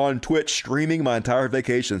right on Twitch streaming my entire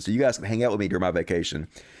vacation so you guys can hang out with me during my vacation.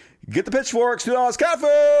 Get the pitchforks, $2 cat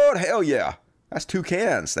food. Hell yeah. That's 2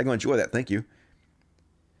 cans. They're going to enjoy that. Thank you.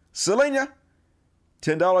 Selena,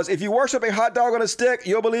 $10. If you worship a hot dog on a stick,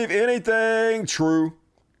 you'll believe anything. True.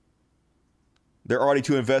 They're already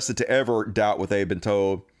too invested to ever doubt what they've been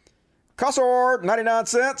told. Cussord, 99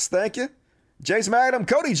 cents. Thank you. James Magnum,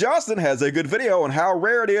 Cody Johnston has a good video on how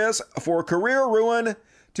rare it is for career ruin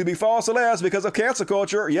to be false celebs because of cancel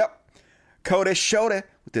culture. Yep. Cody Shody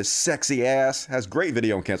with this sexy ass has great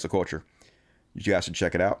video on cancel culture. You guys should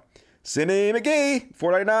check it out. Cindy McGee,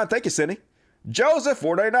 $4.99. Thank you, Cindy. Joseph,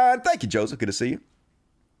 $4.99. Thank you, Joseph. Good to see you.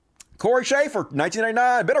 Corey Schaefer,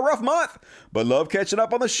 $19.99. Been a rough month, but love catching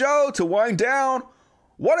up on the show to wind down.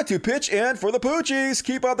 Wanted to pitch in for the Poochies.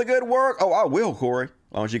 Keep up the good work. Oh, I will, Corey. As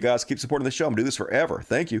long as you guys keep supporting the show, I'm going to do this forever.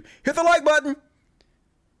 Thank you. Hit the like button.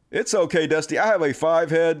 It's okay, Dusty. I have a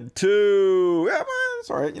 5-head too. Yeah, man, it's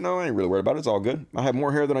all right. You know, I ain't really worried about it. It's all good. I have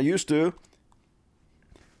more hair than I used to.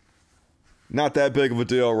 Not that big of a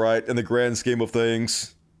deal, right? In the grand scheme of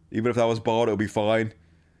things. Even if I was bald, it would be fine.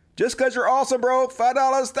 Just because you're awesome, bro.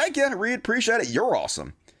 $5. Thank you. Reed, appreciate it. You're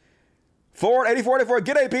awesome. Ford 8484.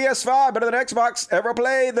 Get a PS5. Better than Xbox. Ever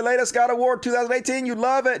played the latest God of War 2018? You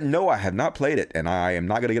love it? No, I have not played it. And I am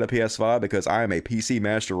not going to get a PS5 because I am a PC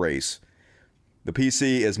master race. The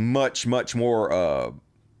PC is much, much more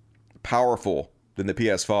powerful than the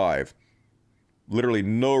PS5. Literally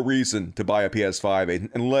no reason to buy a PS5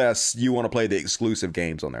 unless you want to play the exclusive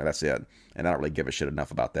games on there. That's it. And I don't really give a shit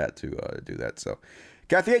enough about that to do that. So,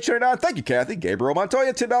 Kathy H29, thank you, Kathy. Gabriel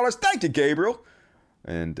Montoya, $10. Thank you, Gabriel.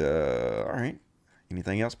 And, all right.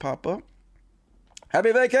 Anything else pop up?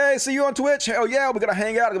 Happy vacay. See you on Twitch. Hell yeah, we're going to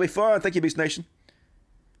hang out. It'll be fun. Thank you, Beast Nation.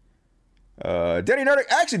 Danny Nerdic,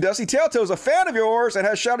 actually, Dusty, Telltale's a fan of yours and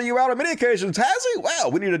has shouted you out on many occasions. Has he? Wow,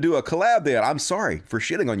 we need to do a collab then. I'm sorry for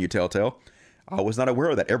shitting on you, Telltale. I was not aware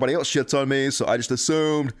of that. Everybody else shits on me, so I just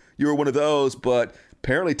assumed you were one of those, but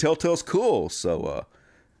apparently Telltale's cool, so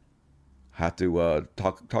have to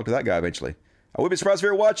talk to that guy eventually. I would be surprised if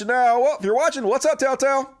you're watching now. Well, if you're watching, what's up,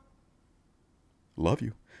 Telltale? Love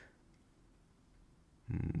you.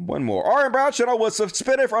 One more. Aaron Brown channel was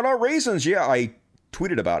suspended for unknown reasons. Yeah, I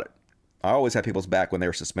tweeted about it. I always have people's back when they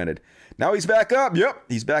were suspended. Now he's back up. Yep,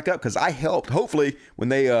 he's back up because I helped. Hopefully, when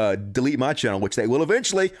they delete my channel, which they will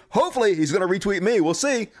eventually, hopefully he's going to retweet me. We'll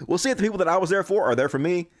see. We'll see if the people that I was there for are there for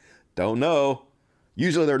me. Don't know.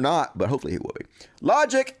 Usually they're not, but hopefully he will be.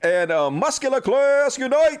 Logic and Muscular Class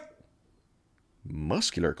Unite.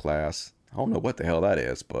 Muscular Class? I don't know what the hell that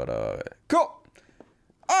is, but cool.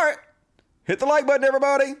 All right. Hit the like button,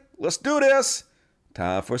 everybody. Let's do this.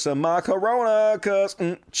 Time for some My Corona, cause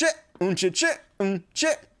chit. My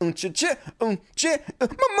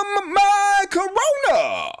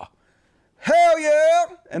Corona! Hell yeah!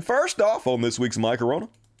 And first off, on this week's My Corona,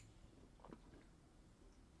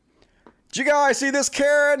 did you guys see this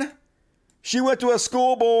Karen? She went to a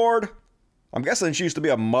school board. I'm guessing she used to be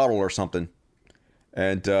a model or something.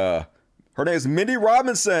 And her name is Mindy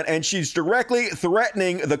Robinson, and she's directly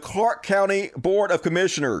threatening the Clark County Board of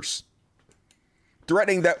Commissioners.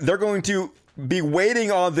 Threatening that they're going to be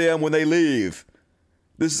waiting on them when they leave.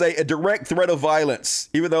 This is a direct threat of violence,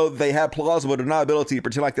 even though they have plausible deniability to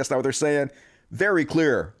pretend like that's not what they're saying. Very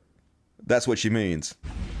clear. That's what she means.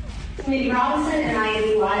 Mindy Robinson, and I am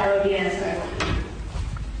BYODS.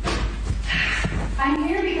 I'm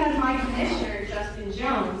here because my commissioner, Justin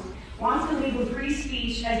Jones, wants to label free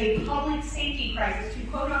speech as a public safety crisis to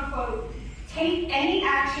quote unquote take any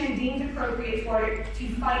action deemed appropriate for it to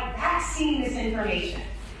fight vaccine misinformation.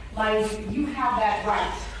 Like, you have that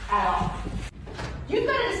right at all. You've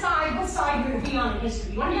got to decide what side you're going to be on in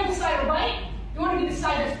history. You want to be on the side of right? You want to be the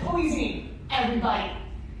side that's poisoning everybody.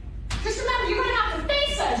 Just remember, you're going to have to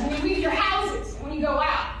face us when you leave your houses and when you go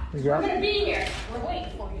out. Yep. We're going to be here. We're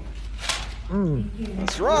waiting for you.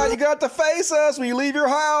 That's right. You got to face us when you leave your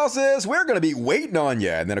houses. We're going to be waiting on you.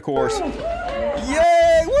 And then, of course,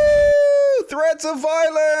 yay! Woo! Threats of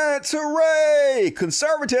violence. Hooray!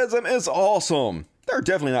 Conservatism is awesome. They're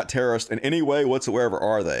definitely not terrorists in any way whatsoever,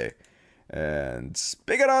 are they? And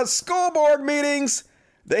speaking of school board meetings,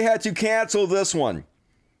 they had to cancel this one.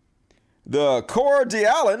 The Coeur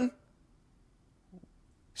d'Alene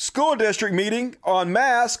School District meeting on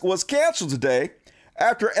masks was canceled today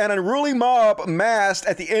after an unruly mob massed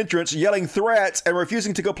at the entrance, yelling threats and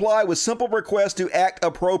refusing to comply with simple requests to act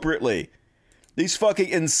appropriately. These fucking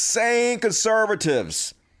insane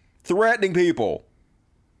conservatives threatening people.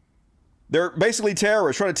 They're basically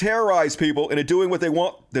terrorists, trying to terrorize people into doing what they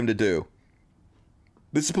want them to do.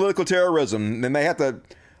 This is political terrorism, and they're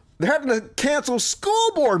having to cancel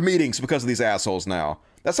school board meetings because of these assholes now.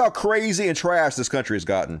 That's how crazy and trash this country has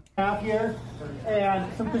gotten. Out here, and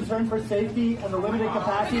some concern for safety and the limited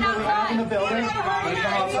capacity that we have in the building. This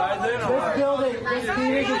building, this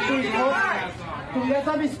meeting is being hosted. Can you guys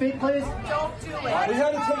let me speak, please? Don't do it. We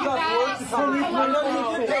had to take off work to come. We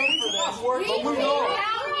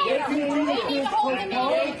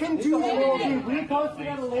can do it. It will be reposted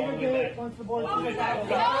at a later date once the board is out.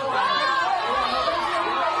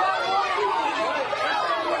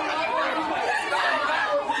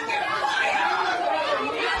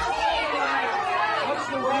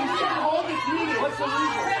 What's the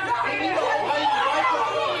reason?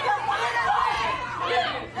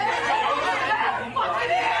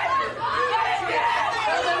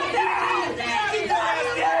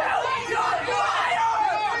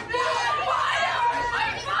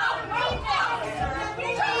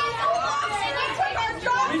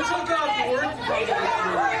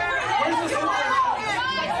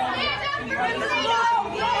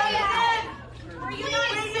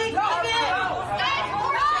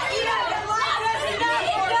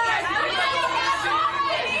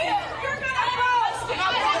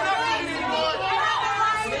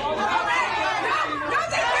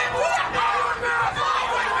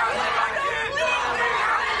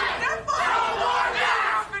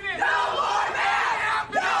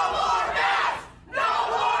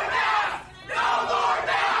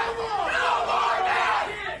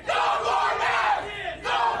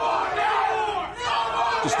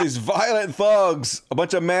 These violent thugs, a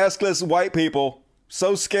bunch of maskless white people,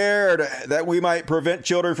 so scared that we might prevent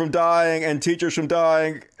children from dying and teachers from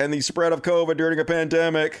dying and the spread of COVID during a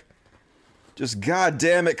pandemic. Just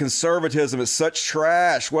goddamn it, conservatism is such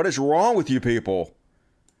trash. What is wrong with you people?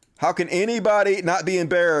 How can anybody not be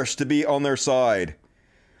embarrassed to be on their side?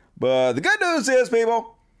 But the good news is,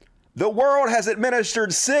 people, the world has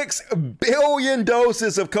administered 6 billion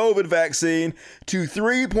doses of COVID vaccine to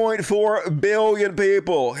 3.4 billion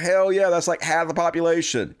people. Hell yeah, that's like half the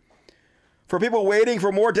population. For people waiting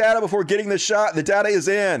for more data before getting the shot, the data is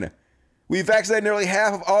in. We vaccinated nearly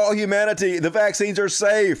half of all humanity. The vaccines are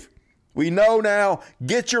safe. We know now.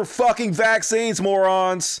 Get your fucking vaccines,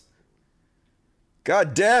 morons.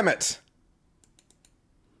 God damn it.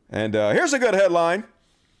 And here's a good headline.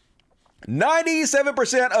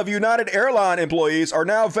 97% of United Airlines employees are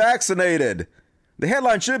now vaccinated. The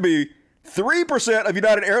headline should be 3% of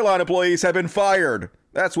United Airlines employees have been fired.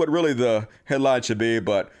 That's what really the headline should be,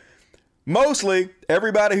 but mostly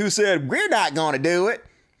everybody who said, we're not going to do it,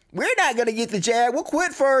 we're not going to get the jab, we'll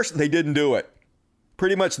quit first, they didn't do it.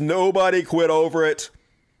 Pretty much nobody quit over it.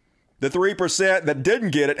 The 3% that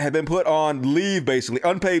didn't get it have been put on leave, basically,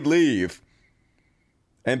 unpaid leave.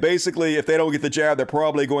 And basically, if they don't get the jab, they're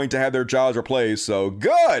probably going to have their jobs replaced. So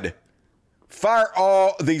good. Fire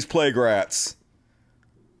all these plague rats.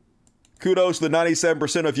 Kudos to the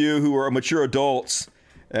 97% of you who are mature adults.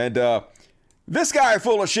 And this guy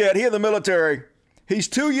full of shit, he in the military. He's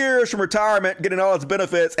 2 years from retirement, getting all his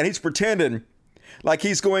benefits, and he's pretending like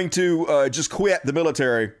he's going to just quit the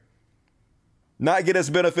military. Not get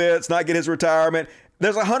his benefits, not get his retirement.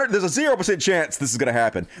 There's a 0% chance this is going to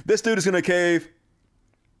happen. This dude is going to cave.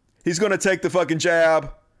 He's going to take the fucking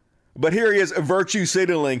jab. But here he is virtue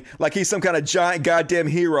signaling like he's some kind of giant goddamn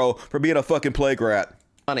hero for being a fucking plague rat.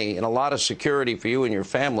 Money and a lot of security for you and your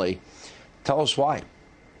family. Tell us why.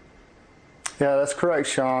 Yeah, that's correct,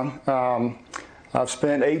 Sean. I've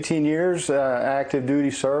spent 18 years active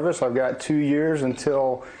duty service. I've got 2 years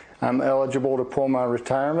until I'm eligible to pull my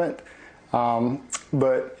retirement. I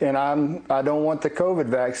don't want the COVID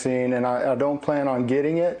vaccine, and I don't plan on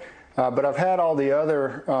getting it. But I've had all the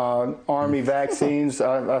other Army vaccines.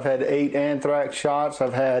 I've had 8 anthrax shots.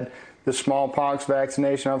 I've had the smallpox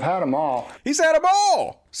vaccination. I've had them all. He's had them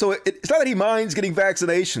all. So it's not that he minds getting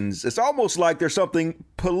vaccinations. It's almost like there's something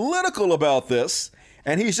political about this,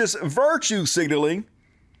 and he's just virtue signaling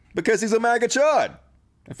because he's a MAGA chud.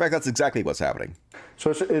 In fact, that's exactly what's happening. So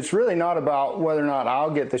it's really not about whether or not I'll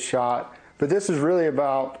get the shot, but this is really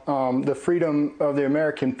about the freedom of the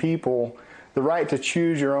American people, the right to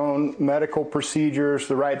choose your own medical procedures,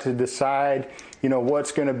 the right to decide,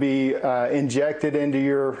 what's going to be injected into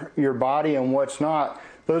your body and what's not.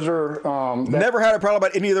 Those are never had a problem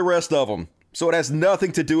about any of the rest of them. So it has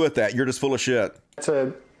nothing to do with that. You're just full of shit. It's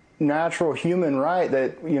a natural human right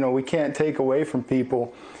that, we can't take away from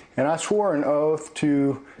people. And I swore an oath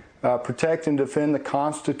to protect and defend the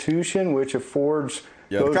Constitution, which affords...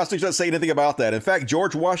 Yeah, the Constitution doesn't say anything about that. In fact,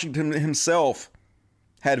 George Washington himself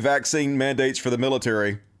had vaccine mandates for the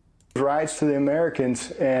military. Rights to the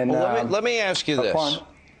Americans. And let me ask you this,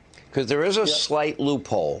 because there is a slight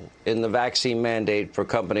loophole in the vaccine mandate for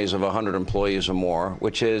companies of 100 employees or more,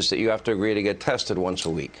 which is that you have to agree to get tested once a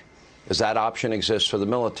week. Does that option exist for the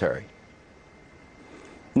military?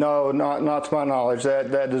 No, not to my knowledge.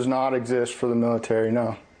 That does not exist for the military,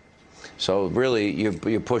 no. So really,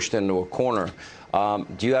 you're pushed into a corner.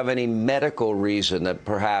 Do you have any medical reason that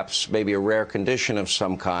perhaps maybe a rare condition of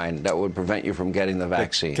some kind that would prevent you from getting the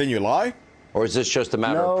vaccine? Can you lie? Or is this just a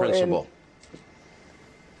matter of principle?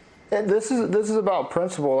 And this is about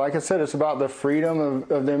principle. Like I said, it's about the freedom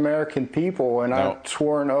of the American people, and I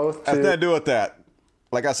swore an oath to... Has nothing to do with that.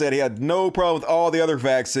 Like I said, he had no problem with all the other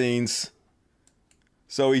vaccines.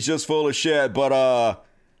 So he's just full of shit. But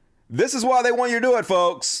this is why they want you to do it,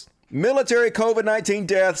 folks. Military COVID-19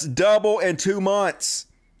 deaths double in 2 months.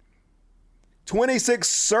 26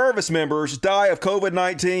 service members die of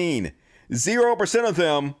COVID-19. 0% of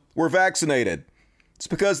them were vaccinated. It's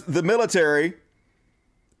because the military,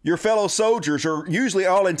 your fellow soldiers, are usually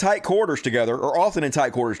all in tight quarters together, or often in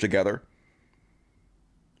tight quarters together,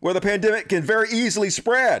 where the pandemic can very easily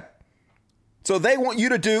spread. So they want you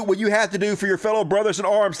to do what you have to do for your fellow brothers in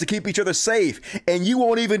arms to keep each other safe. And you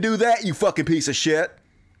won't even do that, you fucking piece of shit.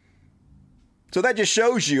 So that just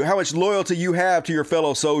shows you how much loyalty you have to your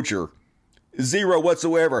fellow soldier. Zero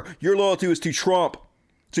whatsoever. Your loyalty is to Trump,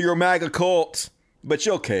 to your MAGA cult. But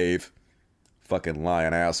you'll cave. Fucking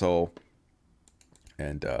lying asshole.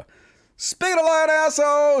 And speaking of lying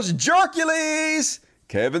assholes, Jerkules!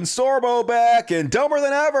 Kevin Sorbo back and dumber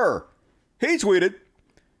than ever. He tweeted,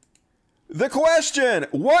 "The question,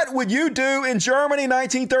 what would you do in Germany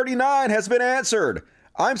 1939 has been answered.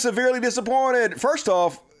 I'm severely disappointed. First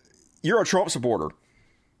off, you're a Trump supporter.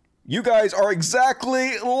 You guys are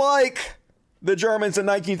exactly like the Germans in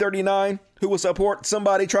 1939 who will support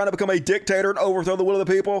somebody trying to become a dictator and overthrow the will of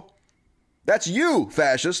the people. That's you,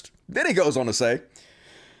 fascist." Then he goes on to say,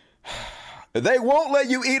 "They won't let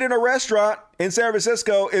you eat in a restaurant in San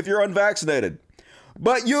Francisco if you're unvaccinated.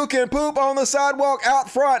 But you can poop on the sidewalk out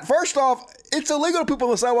front." First off, it's illegal to poop on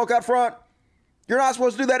the sidewalk out front. You're not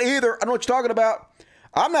supposed to do that either. I don't know what you're talking about.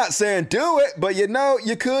 I'm not saying do it, but you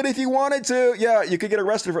could if you wanted to. Yeah, you could get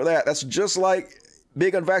arrested for that. That's just like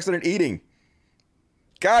being unvaccinated eating.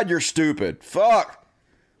 God, you're stupid. Fuck.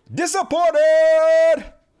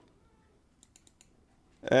 Disappointed!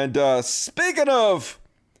 And speaking of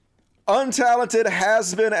untalented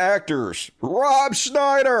has-been actors, Rob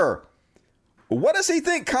Schneider. What does he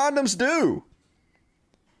think condoms do?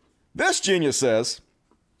 This genius says,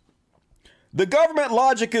 "The government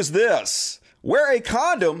logic is this. Wear a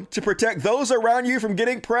condom to protect those around you from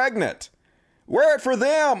getting pregnant. Wear it for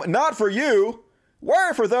them, not for you.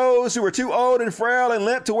 Wear it for those who are too old and frail and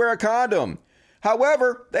limp to wear a condom.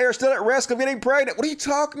 However, they are still at risk of getting pregnant." What are you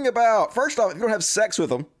talking about? First off, if you don't have sex with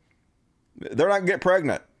them, they're not going to get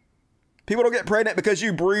pregnant. People don't get pregnant because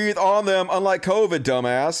you breathe on them, unlike COVID,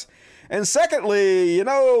 dumbass. And secondly,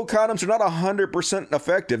 condoms are not 100%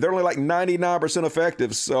 effective. They're only like 99%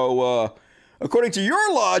 effective. So, according to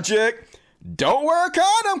your logic, don't wear a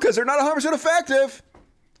condom because they're not 100% effective.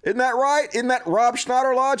 Isn't that right? Isn't that Rob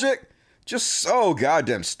Schneider logic? Just so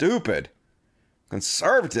goddamn stupid.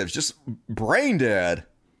 Conservatives, just brain dead.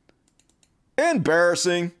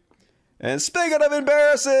 Embarrassing. And speaking of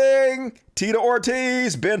embarrassing, Tito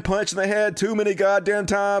Ortiz, been punched in the head too many goddamn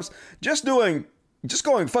times. Just going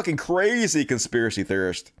fucking crazy conspiracy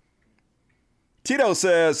theorist. Tito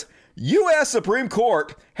says, U.S. Supreme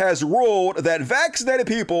Court has ruled that vaccinated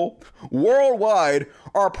people worldwide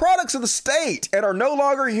are products of the state and are no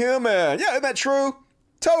longer human. Yeah, isn't that true?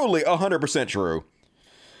 Totally 100% true.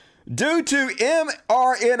 Due to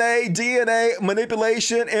mRNA DNA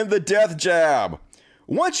manipulation in the death jab.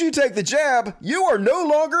 Once you take the jab, you are no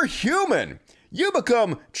longer human. You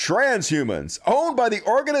become transhumans, owned by the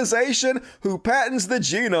organization who patents the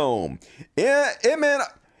genome.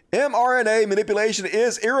 mRNA manipulation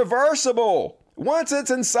is irreversible. Once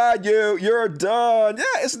it's inside you, you're done.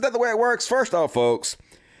 Yeah, isn't that the way it works? First off, folks,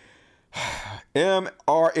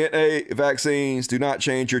 mRNA vaccines do not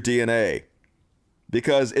change your DNA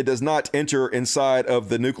because it does not enter inside of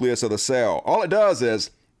the nucleus of the cell. All it does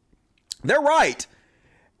is, they're right.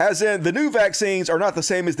 As in, the new vaccines are not the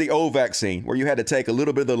same as the old vaccine, where you had to take a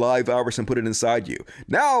little bit of the live virus and put it inside you.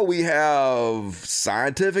 Now we have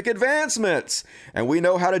scientific advancements, and we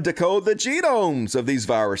know how to decode the genomes of these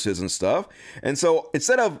viruses and stuff. And so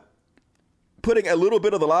instead of putting a little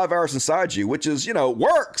bit of the live virus inside you, which is,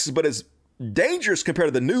 works, but is dangerous compared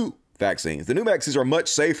to the new vaccines. The new vaccines are much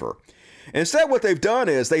safer. Instead, what they've done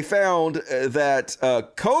is they found that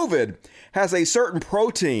COVID has a certain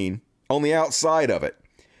protein on the outside of it.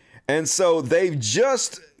 And so they've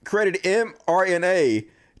just created mRNA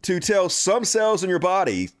to tell some cells in your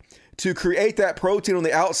body to create that protein on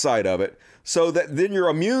the outside of it so that then your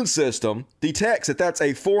immune system detects that that's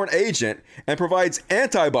a foreign agent and provides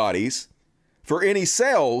antibodies for any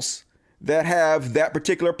cells that have that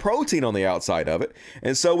particular protein on the outside of it.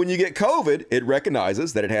 And so when you get COVID, it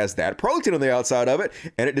recognizes that it has that protein on the outside of it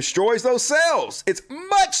and it destroys those cells. It's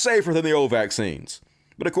much safer than the old vaccines.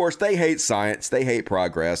 But of course, they hate science. They hate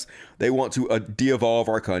progress. They want to de-evolve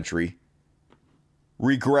our country,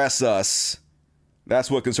 regress us.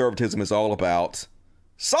 That's what conservatism is all about.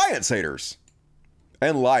 Science haters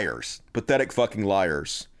and liars, pathetic fucking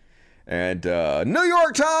liars. And New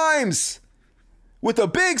York Times with the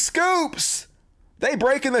big scoops. They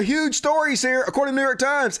breaking the huge stories here. According to New York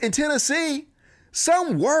Times, in Tennessee,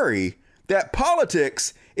 some worry that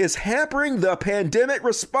politics is hampering the pandemic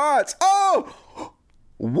response. Oh,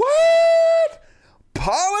 what?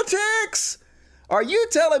 Politics? Are you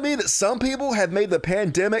telling me that some people have made the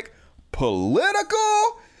pandemic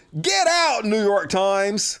political? Get out, New York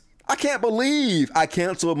Times. I can't believe I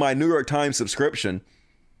canceled my New York Times subscription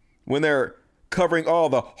when they're covering all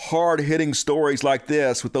the hard-hitting stories like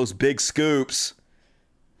this with those big scoops.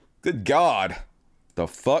 Good God. The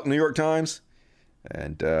fuck, New York Times?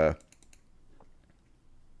 And,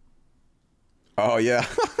 oh, yeah.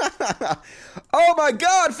 Oh, my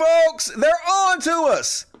God, folks. They're on to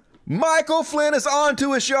us. Michael Flynn is on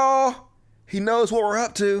to us, y'all. He knows what we're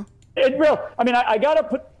up to. I got to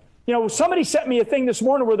put, somebody sent me a thing this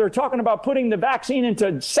morning where they're talking about putting the vaccine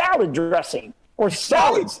into salad dressing or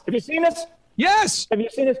salads. Have you seen this? Yes. Have you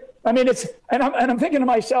seen this? I'm thinking to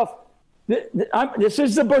myself, this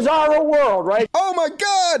is the bizarro world, right? Oh, my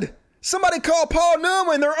God. Somebody call Paul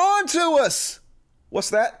Newman. They're on to us.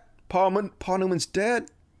 What's that? Paul Newman's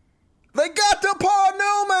dead? They got to Paul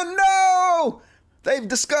Newman. No! They've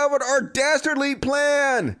discovered our dastardly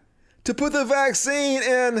plan to put the vaccine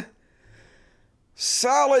in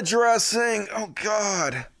salad dressing. Oh,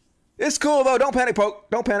 God. It's cool, though. Don't panic, Poke.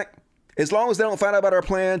 Don't panic. As long as they don't find out about our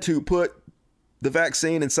plan to put the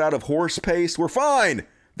vaccine inside of horse paste, we're fine.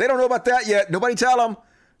 They don't know about that yet. Nobody tell them.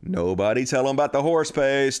 Nobody tell them about the horse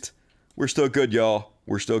paste. We're still good, y'all.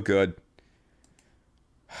 We're still good.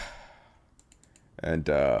 And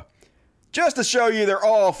just to show you they're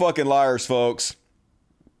all fucking liars, folks.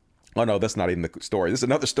 Oh, no, that's not even the story. This is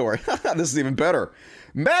another story. This is even better.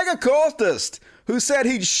 MAGA cultist who said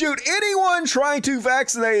he'd shoot anyone trying to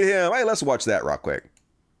vaccinate him. Hey, let's watch that real quick.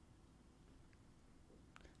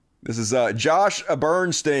 This is Josh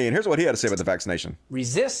Bernstein. Here's what he had to say about the vaccination.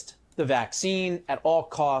 Resist the vaccine at all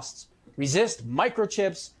costs. Resist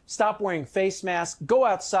microchips. Stop wearing face masks. Go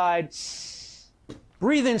outside.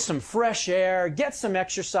 Breathe in some fresh air. Get some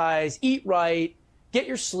exercise. Eat right. Get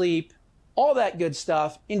your sleep. All that good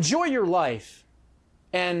stuff. Enjoy your life.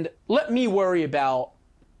 And let me worry about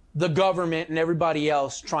the government and everybody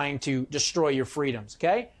else trying to destroy your freedoms,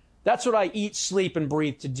 okay? That's what I eat, sleep, and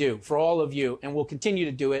breathe to do for all of you, and will continue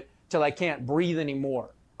to do it till I can't breathe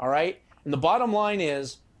anymore, all right? And the bottom line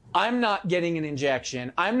is, I'm not getting an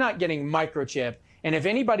injection. I'm not getting microchip. And if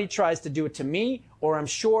anybody tries to do it to me, or I'm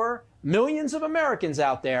sure millions of Americans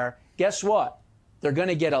out there, guess what? They're going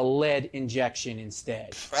to get a lead injection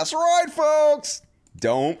instead. That's right, folks.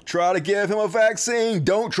 Don't try to give him a vaccine.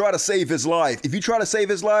 Don't try to save his life. If you try to save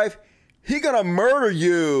his life, he's going to murder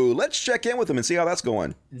you. Let's check in with him and see how that's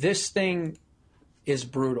going. This thing is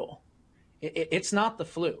brutal. It's not the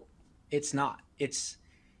flu. It's not. It's,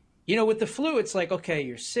 with the flu, it's like, okay,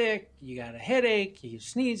 you're sick, you got a headache, you're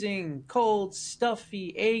sneezing, cold,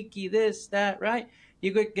 stuffy, achy, this, that, right?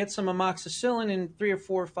 You get some amoxicillin, and 3 or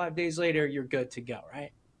 4 or 5 days later, you're good to go,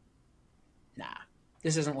 right? Nah,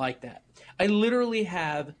 this isn't like that. I literally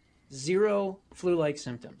have 0 flu-like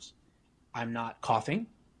symptoms. I'm not coughing.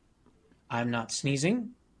 I'm not sneezing.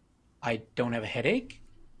 I don't have a headache.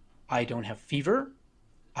 I don't have fever.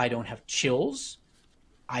 I don't have chills.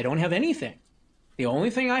 I don't have anything. The only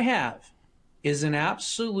thing I have is an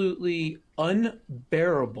absolutely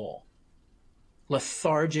unbearable,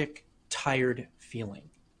 lethargic, tired feeling.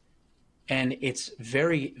 And it's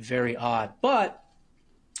very, very odd. But,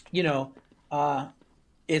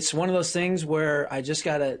 it's one of those things where I just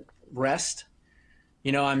got to rest.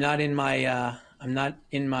 You know, I'm not in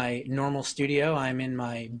my normal studio. I'm in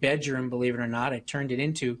my bedroom, believe it or not. I turned it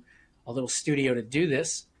into a little studio to do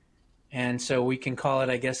this. And so we can call it,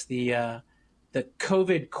 I guess, the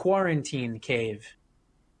COVID quarantine cave.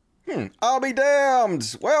 I'll be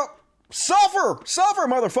damned. Well, suffer,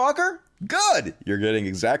 motherfucker. Good. You're getting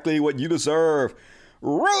exactly what you deserve.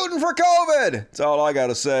 Rooting for COVID. That's all I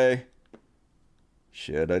gotta say.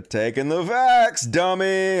 Should have taken the vax, dummy.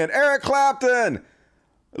 And Eric Clapton.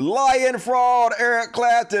 Lying fraud Eric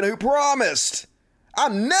Clapton, who promised,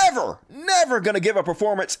 I'm never gonna give a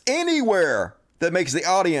performance anywhere that makes the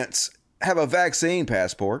audience have a vaccine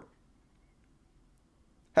passport.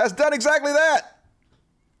 Has done exactly that.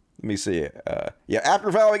 Let me see.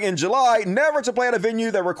 After vowing in July never to play at a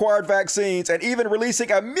venue that required vaccines and even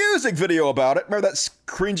releasing a music video about it. Remember that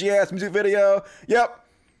cringy ass music video? Yep.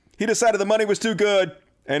 He decided the money was too good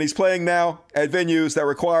and he's playing now at venues that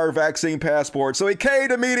require vaccine passports. So he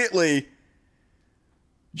caved immediately.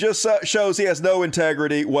 Just shows he has no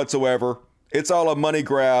integrity whatsoever. It's all a money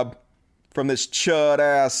grab from this chud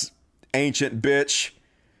ass ancient bitch.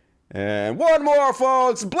 And one more,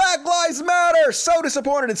 folks. Black Lives Matter. So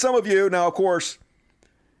disappointed in some of you. Now, of course,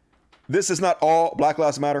 this is not all Black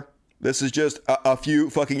Lives Matter. This is just a few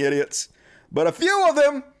fucking idiots. But a few of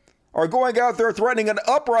them are going out there threatening an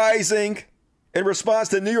uprising in response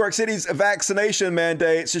to New York City's vaccination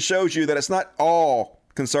mandates. It shows you that it's not all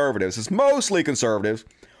conservatives. It's mostly conservatives,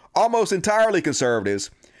 almost entirely conservatives.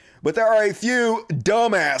 But there are a few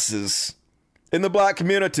dumbasses in the black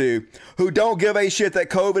community who don't give a shit that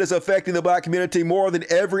COVID is affecting the black community more than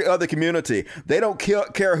every other community. They don't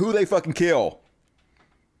care who they fucking kill.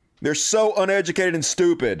 They're so uneducated and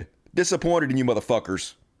stupid. Disappointed in you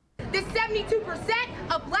motherfuckers. The 72%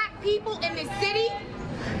 of black people in this city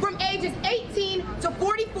from ages 18 to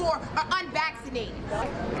 44 are unvaccinated.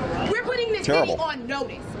 We're putting this city on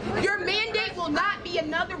notice. Your mandate will not be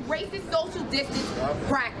another racist social distance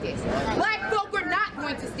practice. Black folk are not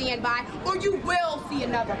going to stand by, or you will see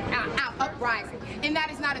another uprising. And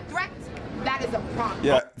that is not a threat, that is a promise.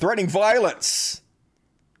 Yeah, threatening violence.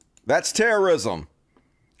 That's terrorism.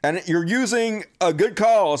 And you're using a good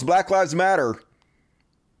cause, Black Lives Matter,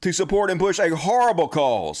 to support and push a horrible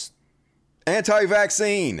cause,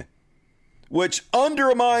 anti-vaccine, which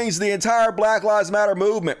undermines the entire Black Lives Matter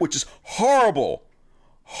movement, which is horrible.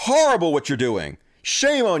 Horrible what you're doing.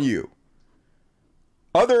 Shame on you.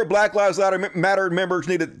 Other Black Lives Matter members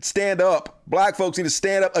need to stand up. Black folks need to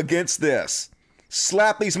stand up against this.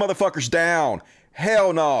 Slap these motherfuckers down.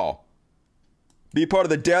 Hell no. Be part of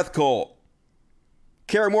the death cult.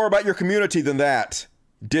 Care more about your community than that,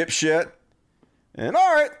 dipshit. And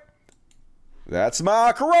all right, that's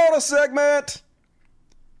my Corona segment.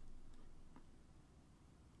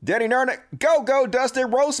 Danny Nernick, go,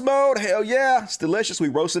 Dustin, roast mode. Hell yeah, it's delicious. We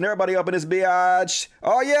roasting everybody up in his biatch.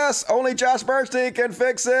 Oh yes, only Josh Bernstein can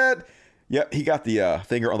fix it. Yep, he got the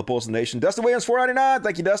finger on the pulse of the nation. Dustin Williams, $4.99.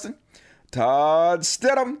 Thank you, Dustin. Todd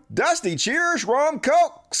Stidham, Dusty, cheers, rum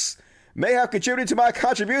cokes. May have contributed to my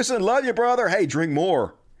contribution. Love you, brother. Hey, drink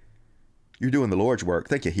more. You're doing the Lord's work.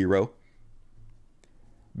 Thank you, hero.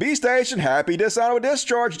 B-Station, happy dishonorable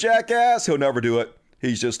discharge, jackass. He'll never do it.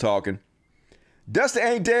 He's just talking. Dusty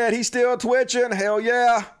ain't dead. He's still twitching. Hell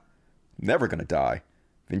yeah. Never gonna die.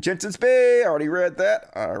 Vincenzo's B, already read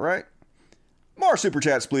that. All right. More super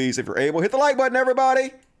chats, please, if you're able. Hit the like button,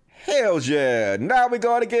 everybody. Hell yeah. Now we're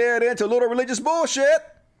going to get into a little religious bullshit.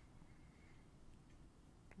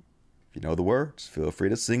 If you know the words, feel free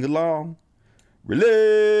to sing along.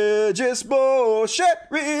 Religious bullshit,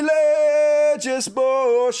 religious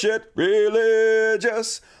bullshit,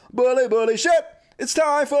 religious bully shit. It's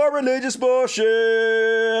time for religious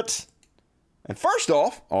bullshit. And first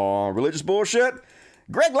off, on religious bullshit,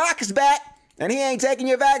 Greg Locke is back. And he ain't taking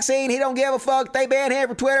your vaccine. He don't give a fuck. They banned him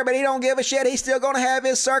from Twitter, but he don't give a shit. He's still going to have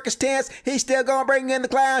his circus tents. He's still going to bring in the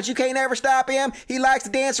clowns. You can't ever stop him. He likes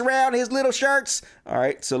to dance around in his little shirts. All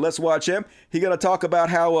right, so let's watch him. He's going to talk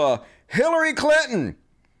about how Hillary Clinton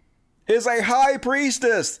is a high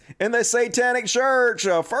priestess in the Satanic Church.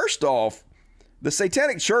 First off, the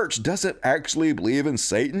Satanic Church doesn't actually believe in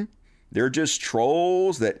Satan. They're just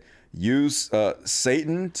trolls that use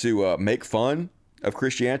Satan to make fun of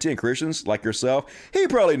Christianity and Christians like yourself. He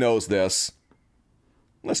probably knows this.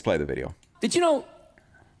 Let's play the video. Did you know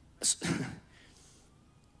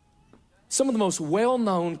some of the most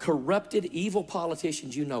well-known, corrupted, evil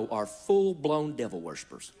politicians you know are full-blown devil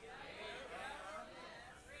worshippers?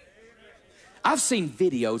 I've seen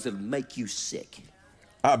videos that'll make you sick.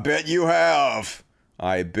 I bet you have.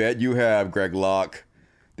 I bet you have, Greg Locke.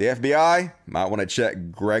 The FBI might want to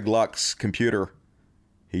check Greg Luck's computer.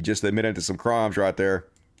 He just admitted to some crimes right there.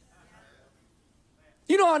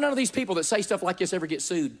 You know how none of these people that say stuff like this ever get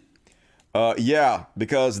sued? Yeah,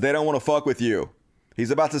 because they don't want to fuck with you. He's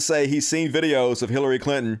about to say he's seen videos of Hillary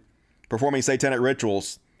Clinton performing satanic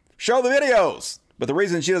rituals. Show the videos! But the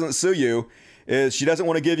reason she doesn't sue you is she doesn't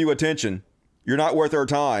want to give you attention. You're not worth her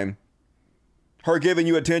time. Her giving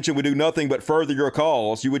you attention would do nothing but further your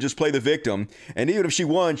cause. You would just play the victim. And even if she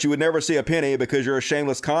won, she would never see a penny because you're a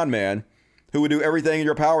shameless con man who would do everything in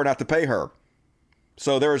your power not to pay her.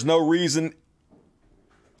 So there is no reason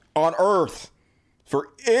on earth for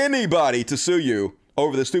anybody to sue you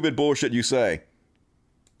over the stupid bullshit you say.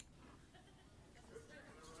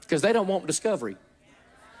 Because they don't want discovery.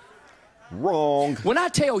 Wrong. When I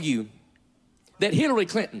tell you that Hillary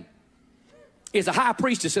Clinton is a high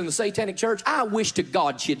priestess in the Satanic Church, I wish to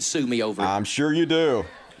God she'd sue me over it. I'm sure you do.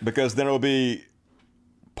 Because then it'll be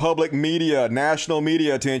public media, national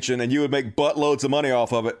media attention, and you would make buttloads of money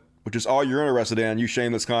off of it, which is all you're interested in, you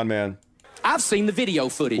shameless con man. I've seen the video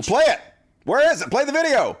footage. Well, play it. Where is it? Play the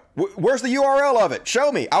video. Where's the URL of it? Show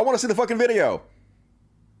me. I want to see the fucking video.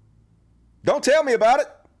 Don't tell me about it.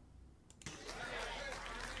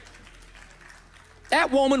 That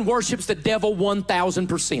woman worships the devil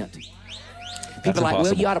 1,000%. People are like,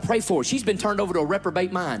 well, you ought to pray for her. She's been turned over to a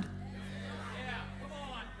reprobate mind.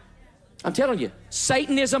 I'm telling you,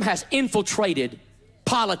 Satanism has infiltrated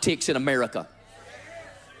politics in America.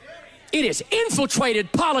 It has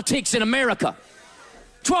infiltrated politics in America.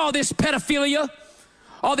 That's where all this pedophilia,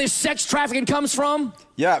 all this sex trafficking comes from.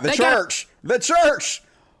 Yeah, the church. The church.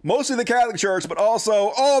 Mostly the Catholic Church, but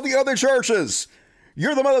also all the other churches.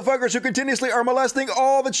 You're the motherfuckers who continuously are molesting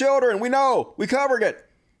all the children. We know. We covered it.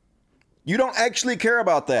 You don't actually care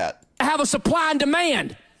about that. Have a supply and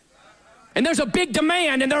demand. And there's a big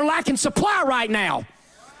demand and they're lacking supply right now.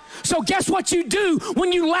 So guess what you do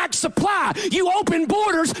when you lack supply? You open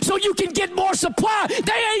borders so you can get more supply.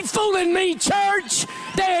 They ain't fooling me, church.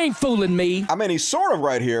 They ain't fooling me. I mean, he's sort of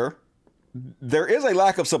right here. There is a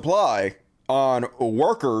lack of supply on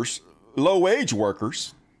workers, low-wage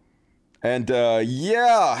workers. And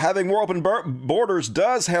yeah, having more open borders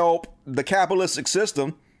does help the capitalistic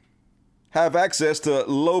system have access to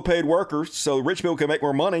low-paid workers so rich people can make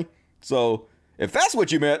more money. So if that's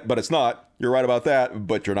what you meant, but it's not, you're right about that,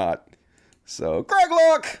 but you're not. So Greg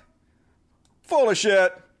Luck, full of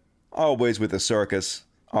shit, always with the circus,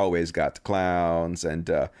 always got the clowns. And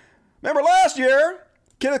remember last year,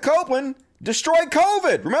 Kenneth Copeland destroyed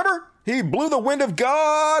COVID. Remember? He blew the wind of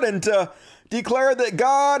God and declared that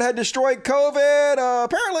God had destroyed COVID.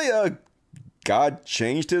 Apparently, God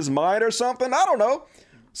changed his mind or something. I don't know.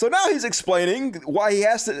 So now he's explaining why he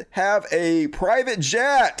has to have a private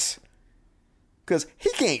jet. Because he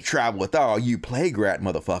can't travel with all you plague rat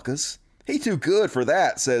motherfuckers. He too good for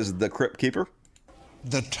that, says the Crypt Keeper.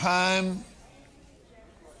 The time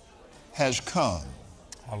has come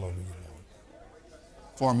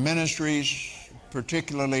for ministries,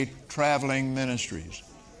 particularly traveling ministries,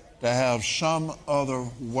 to have some other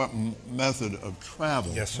method of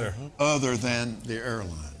travel other than the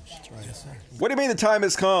airlines. That's right. Yes, sir. What do you mean the time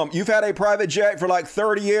has come? You've had a private jet for like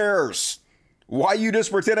 30 years. Why you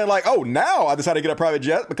just pretending like, oh, now I decided to get a private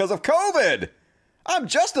jet because of COVID? I'm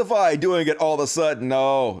justified doing it all of a sudden.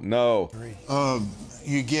 No.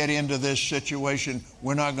 You get into this situation,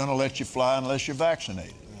 we're not going to let you fly unless you're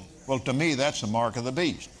vaccinated. Well, to me, that's the mark of the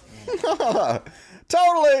beast.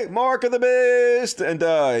 Totally, mark of the beast.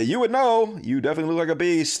 And you would know, you definitely look like a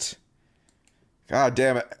beast. God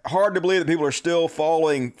damn it. Hard to believe that people are still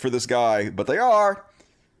falling for this guy, but they are.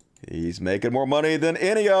 He's making more money than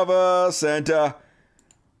any of us. And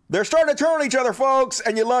they're starting to turn on each other, folks,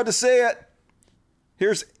 and you love to see it.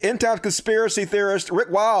 Here's in-town conspiracy theorist Rick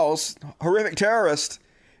Wiles, horrific terrorist,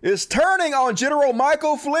 is turning on General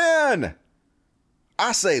Michael Flynn.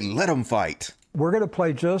 I say let him fight. We're going to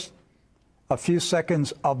play just a few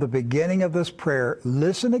seconds of the beginning of this prayer.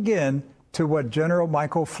 Listen again to what General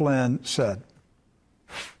Michael Flynn said.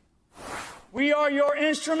 We are your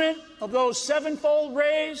instrument of those sevenfold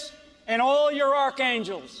rays and all your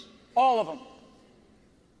archangels, all of them.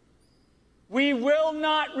 We will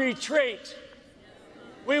not retreat.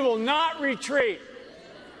 We will not retreat.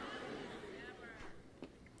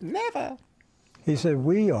 Never. He said,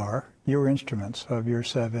 we are your instruments of your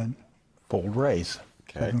sevenfold rays.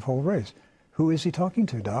 Okay. Sevenfold rays. Who is he talking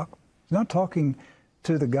to, Doc? He's not talking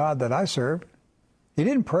to the God that I serve. He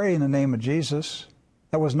didn't pray in the name of Jesus.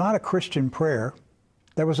 That was not a Christian prayer.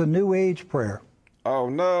 That was a New Age prayer. Oh,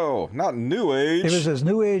 no, not New Age. It was as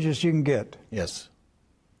New Age as you can get. Yes.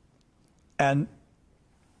 And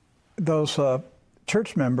those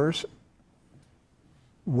church members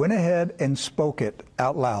went ahead and spoke it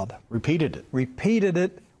out loud. Repeated it. Repeated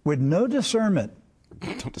it with no discernment.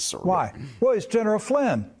 No discernment. Why? Well, it's General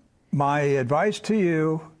Flynn. My advice to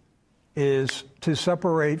you is to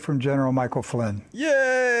separate from General Michael Flynn.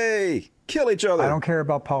 Yay! Kill each other. I don't care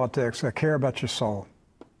about politics. I care about your soul.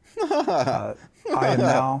 I am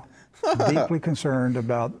now deeply concerned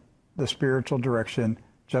about the spiritual direction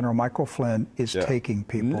General Michael Flynn is taking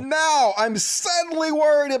people. Now I'm suddenly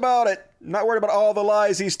worried about it. Not worried about all the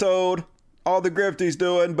lies he's told, all the grift he's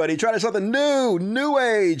doing, but he tried something new, new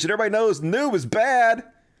age, and everybody knows new is bad.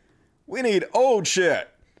 We need old shit.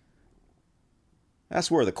 That's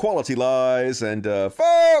where the quality lies. And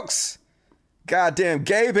folks, goddamn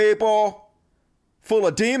gay people, full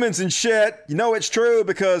of demons and shit. You know it's true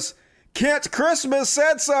because Kent Christmas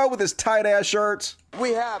said so with his tight ass shirts.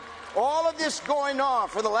 We have all of this going on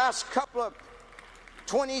for the last couple of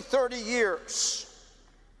 20, 30 years.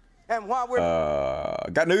 And while we're...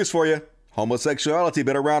 got news for you. Homosexuality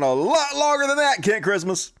been around a lot longer than that, Kent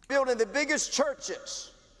Christmas. Building the biggest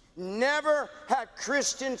churches. Never have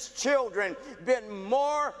Christians' children been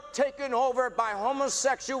more taken over by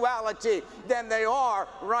homosexuality than they are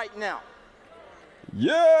right now.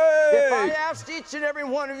 Yay! If I asked each and every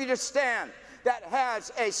one of you to stand that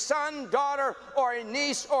has a son, daughter, or a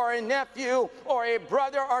niece, or a nephew, or a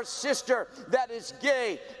brother or sister that is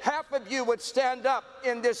gay, half of you would stand up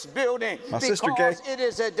in this building because it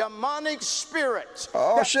is a demonic spirit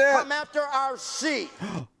that's come after our seed.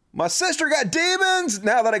 My sister got demons?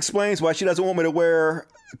 Now that explains why she doesn't want me to wear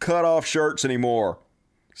cut-off shirts anymore.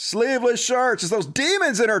 Sleeveless shirts. It's those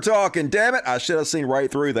demons in her talking, damn it. I should have seen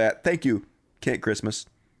right through that. Thank you, Kent Christmas,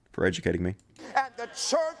 for educating me. And the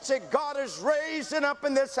church that God is raising up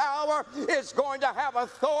in this hour is going to have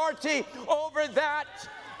authority over that.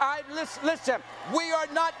 Listen, we are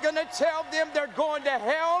not going to tell them they're going to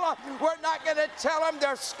hell. We're not going to tell them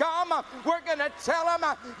they're scum. We're going to tell them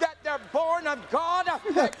that they're born of God.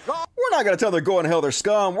 We're not going to tell them they're going to hell, they're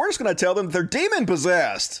scum. We're just going to tell them they're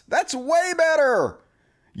demon-possessed. That's way better.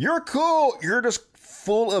 You're cool. You're just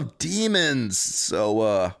full of demons.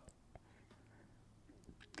 So,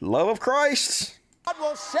 love of Christ. God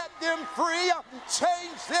will set them free,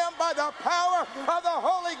 change them by the power of the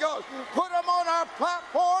Holy Ghost. Put them on our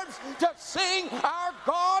platforms to sing our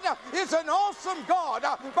God is an awesome God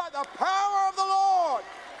by the power of the Lord.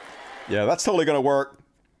 Yeah, that's totally going to work.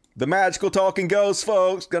 The magical talking ghost,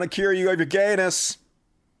 folks, going to cure you of your gayness.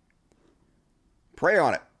 Pray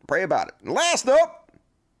on it. Pray about it. Last up,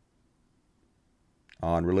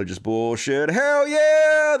 on religious bullshit. Hell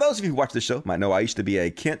yeah! Those of you who watch this show might know I used to be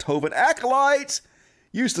a Kent Hovind acolyte.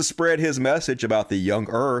 Used to spread his message about the young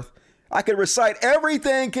earth. I could recite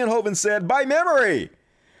everything Kent Hovind said by memory.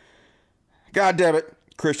 God damn it.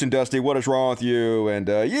 Christian Dusty, what is wrong with you? And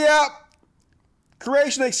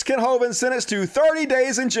creationist Kent Hovind sentenced to 30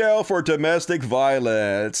 days in jail for domestic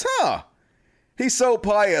violence. Huh. He's so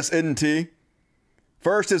pious, isn't he?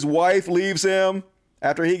 First, his wife leaves him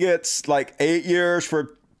after he gets like 8 years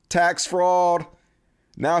for tax fraud.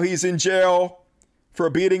 Now he's in jail for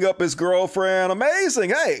beating up his girlfriend.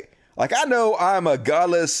 Amazing. Hey, like I know I'm a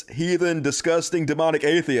godless, heathen, disgusting, demonic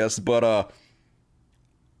atheist, but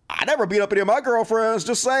I never beat up any of my girlfriends.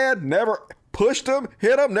 Just saying. Never pushed them,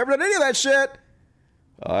 hit them, never done any of that shit.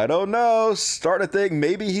 I don't know. Starting to think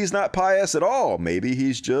maybe he's not pious at all. Maybe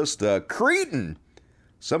he's just a cretin.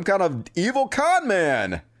 Some kind of evil con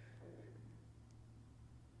man.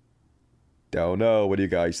 Don't know. What do you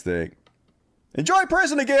guys think? Enjoy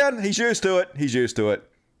prison again. He's used to it. He's used to it.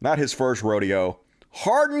 Not his first rodeo.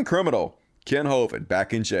 Hardened criminal. Kent Hovind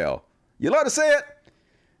back in jail. You love to see it.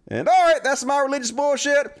 And all right, that's my religious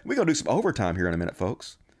bullshit. We're going to do some overtime here in a minute,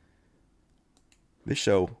 folks. This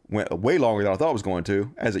show went way longer than I thought it was going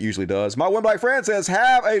to, as it usually does. My one black friend says,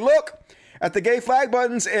 have a look at the gay flag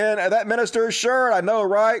buttons in that minister's shirt. I know,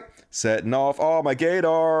 right? Setting off all my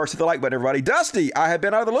gaydars. Hit the like button, everybody. Dusty, I have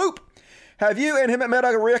been out of the loop. Have you and him at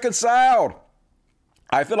Meta reconciled?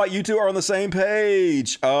 I feel like you two are on the same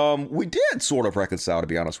page. We did sort of reconcile, to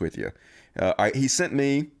be honest with you. He sent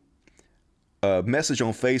me a message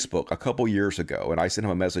on Facebook a couple years ago, and I sent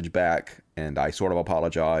him a message back, and I sort of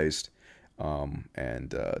apologized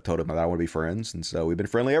and told him that I want to be friends, and so we've been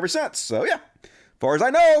friendly ever since. So yeah, as far as I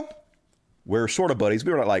know, we're sort of buddies.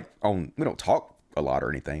 We don't talk a lot or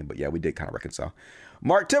anything, but yeah, we did kind of reconcile.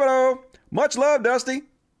 Mark Thibodeau, much love, Dusty.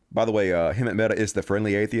 By the way, him at Meta is The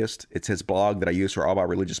Friendly Atheist. It's his blog that I use for all my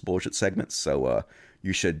religious bullshit segments. So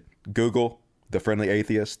you should Google The Friendly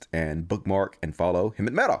Atheist and bookmark and follow him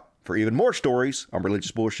at Meta for even more stories on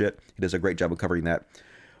religious bullshit. He does a great job of covering that.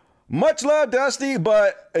 Much love, Dusty,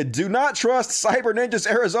 but do not trust Cyber Ninja's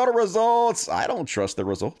Arizona results. I don't trust the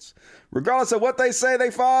results. Regardless of what they say they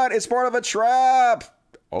find, it's part of a trap.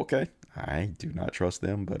 Okay, I do not trust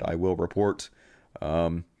them, but I will report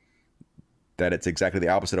that it's exactly the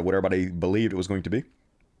opposite of what everybody believed it was going to be.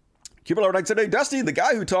 Cuba today, Dusty, the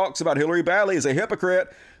guy who talks about Hillary badly is a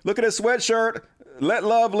hypocrite. Look at his sweatshirt. Let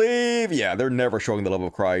love leave. Yeah, they're never showing the love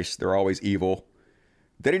of Christ. They're always evil.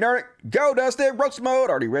 Did he know it? Go, Dusty. Roast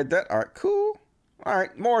mode. Already read that. All right, cool. All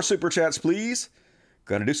right, more super chats, please.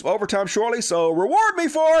 Gonna do some overtime shortly, so reward me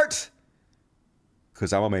for it.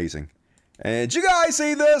 Because I'm amazing. And did you guys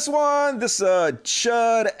see this one? This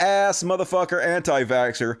chud-ass motherfucker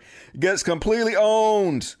anti-vaxxer gets completely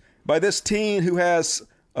owned by this teen who has,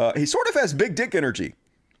 he sort of has big dick energy.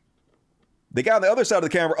 The guy on the other side of the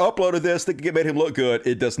camera uploaded this thinking it made him look good.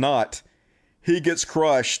 It does not. He gets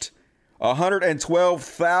crushed.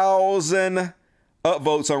 112,000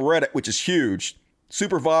 upvotes on Reddit, which is huge.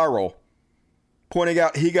 Super viral. Pointing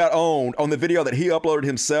out he got owned on the video that he uploaded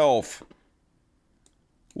himself.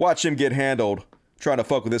 Watch him get handled trying to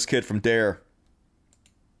fuck with this kid from Dare.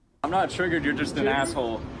 I'm not triggered, you're just an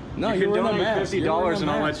asshole. No, you can wearing donate a mask. $50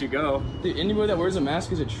 and I'll let you go. Dude, anybody that wears a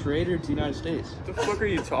mask is a traitor to the United States. What the fuck are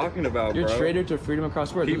you talking about, You're bro? a traitor to freedom across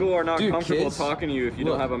the world. People are not Dude, comfortable kids, talking to you if you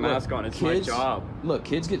don't have a mask on. It's kids, my job. Look,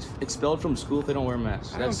 kids get expelled from school if they don't wear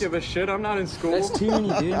masks. I don't give a shit. I'm not in school. That's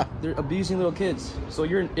tyranny, dude. They're abusing little kids. So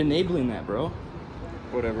you're enabling that, bro.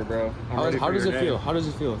 Whatever, bro. How does it feel? How does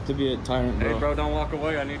it feel to be a tyrant, bro? Hey, bro, don't walk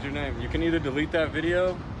away. I need your name. You can either delete that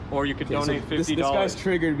video or you can donate $50. This guy's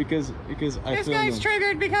triggered because I This filmed guy's him.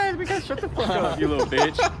 triggered because shut the fuck up, you little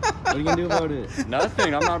bitch. What are you gonna do about it?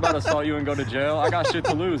 Nothing. I'm not about to assault you and go to jail. I got shit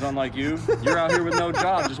to lose, unlike you. You're out here with no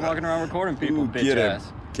job, just walking around recording people, bitch Get him.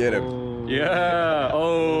 ass. Get him. Oh. Yeah.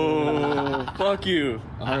 Oh, fuck you.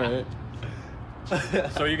 All right.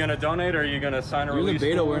 So you're gonna donate or are you gonna sign a You're the release?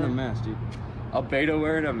 beta wearing a mask, dude. A beta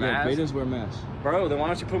wearing a mask? Yeah, betas wear masks. Bro, then why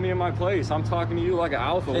don't you put me in my place? I'm talking to you like an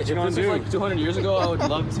alpha. What you gonna if do? this was like 200 years ago, I would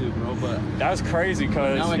love to, bro, but... That's crazy,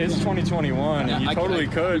 because it's 2021, and you totally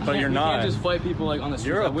could, but you're not. We can't just fight people like on the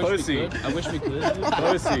street. You're a I wish pussy. We could. I wish we could, dude.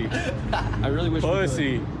 Pussy. I really wish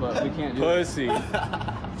Pussy. we could, but we can't do Pussy. it.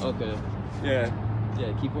 Okay. Yeah.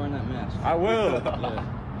 Yeah, keep wearing that mask. I will. Yeah.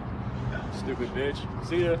 Stupid bitch.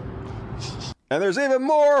 See ya. And there's even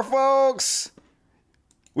more, folks.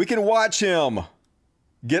 We can watch him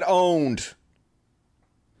get owned.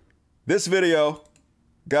 This video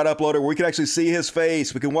got uploaded where we can actually see his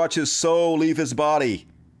face. We can watch his soul leave his body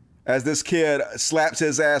as this kid slaps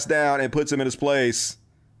his ass down and puts him in his place.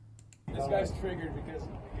 This guy's triggered because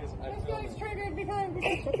I filmed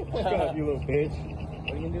him. Shut the fuck up, you little bitch.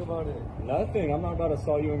 What are you gonna do about it? Nothing. I'm not about to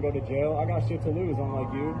assault you and go to jail. I got shit to lose,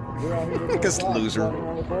 unlike you. You're out here with Look at this loser.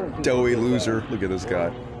 Doughy loser. Look at this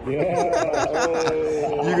guy. Yeah.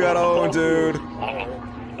 Oh. You got owned, dude.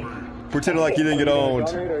 Pretending like you didn't get owned.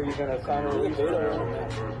 Are you gonna sign a release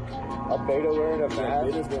a beta wearing a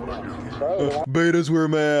mask? Bro, Betas wear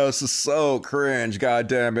masks. It's so cringe, god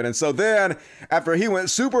damn it. And so then, after he went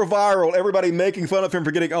super viral, everybody making fun of him for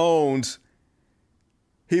getting owned,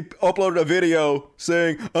 he uploaded a video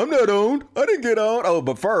saying, I'm not owned. I didn't get owned. Oh,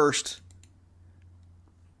 but first,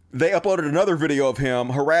 they uploaded another video of him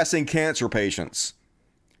harassing cancer patients.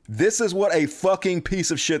 This is what a fucking piece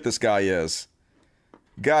of shit this guy is.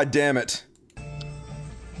 God damn it.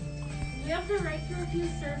 You have the right to refuse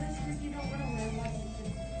service if you don't want to wear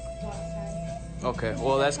one. Okay,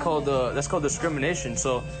 well that's called discrimination.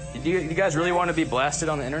 So, do you guys really want to be blasted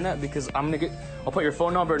on the internet? Because I'll put your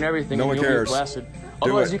phone number and everything. No and one you'll cares. Be blasted. Do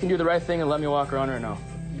Otherwise, it. you can do the right thing and let me walk around or no.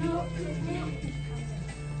 No.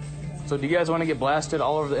 So, do you guys want to get blasted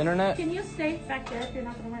all over the internet? Can you stay back there if you're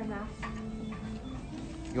not going to wear a mask?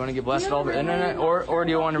 You want to get blasted all over the internet, or do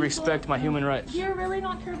you want to respect my human rights? Do you really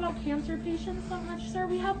not care about cancer patients so much, sir?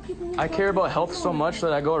 We have people who I care about health so much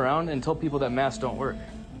that I go around and tell people that masks don't work.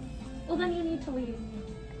 Well, then you need to leave.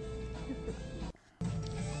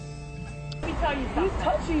 Let me tell you something. He's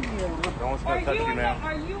touching you. No one's gonna touch you, ma'am.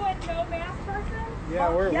 Are you a no mask person?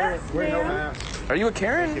 Yeah, we're no ma'am. mask. Are you a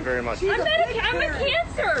Karen? Thank you very much. I'm a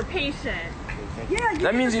cancer patient. Yeah,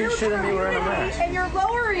 That means you shouldn't be wearing a mask. And you're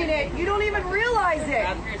lowering it. You don't even realize it.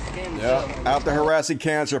 Yeah, out there harassing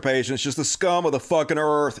cancer patients. Just the scum of the fucking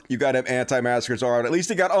earth. You got him anti-maskers are. At least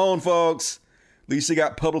he got owned, folks. At least he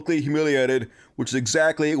got publicly humiliated, which is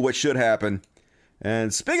exactly what should happen.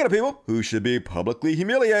 And speaking of people who should be publicly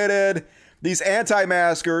humiliated, these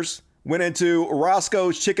anti-maskers went into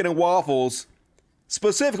Roscoe's Chicken and Waffles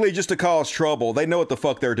specifically just to cause trouble. They know what the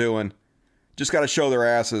fuck they're doing. Just got to show their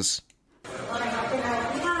asses.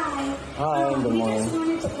 Hi, good morning.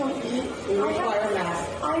 We require a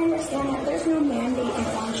mask. I understand that there's no mandate in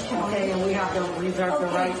Orange County. Okay, and we have to reserve the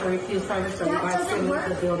right to refuse service, so you guys can leave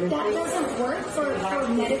the building. That doesn't work for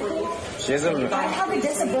medical. She has a... I have a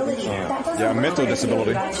disability. That doesn't Yeah, work. mental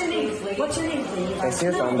disability. What's your name? What's your name? That's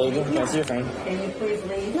your phone, baby. That's your phone. Can you please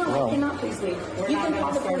leave? No, I cannot please leave. You can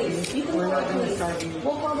call the police. You can call the police.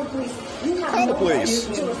 We'll call the police. You have Call the no police.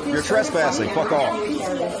 right to refuse You're service. trespassing. Fuck off.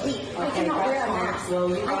 I cannot wear a mask.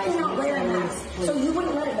 I cannot wear a mask. So you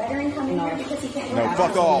wouldn't let a veteran come in here because he can't wear a No, mask?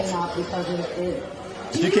 fuck off.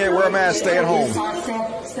 If you can't wear a mask, stay at home.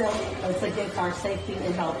 It's against our safety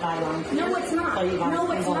and health guidelines. No, it's not. So you guys No,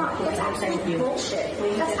 can it's go not. quickly. That's Thank absolute you. bullshit.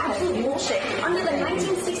 Please. That's absolute bullshit. Under the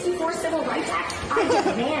 1964 Civil Rights Act, I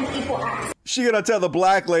demand equal access. She gonna tell the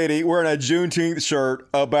black lady wearing a Juneteenth shirt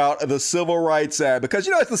about the Civil Rights Act because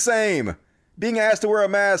you know it's the same. Being asked to wear a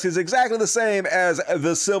mask is exactly the same as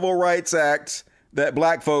the Civil Rights Act that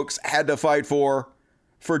black folks had to fight for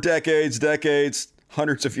decades,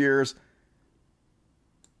 hundreds of years.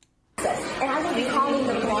 And I will be calling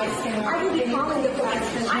the police. I will be calling the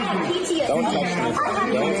police. I have PTSD. Don't touch me. I have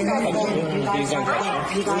PTSD. Please don't touch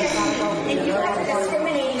me. And you guys are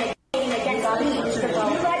discriminating against me. You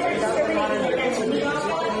guys are discriminating against me.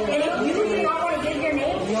 And if you do not want to give your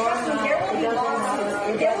name, trust me, there will be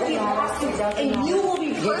lawsuits. There will be lawsuits. And you will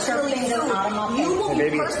be personally sued. You will be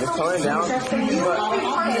Baby, let's calm personally down. sued. You will be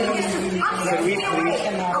personally sued. I'm 6 feet away.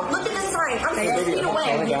 Look at the sign. I'm 6 feet away.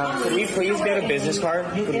 Could we please get a business card?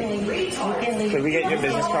 Could we get your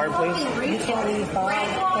business card, please? You can leave.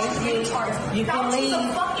 You can leave.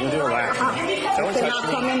 You do laugh. Don't touch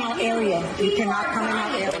me. Come in our area. You cannot come in our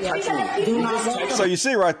area. Do not. So you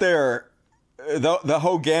see right there, the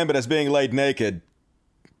whole gambit is being laid naked.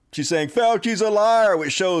 She's saying Fauci's a liar,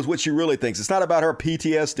 which shows what she really thinks. It's not about her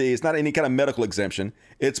PTSD. It's not any kind of medical exemption.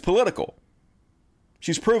 It's political.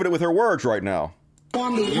 She's proven it with her words right now.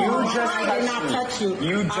 You just touched me.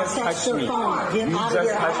 You just touched me. You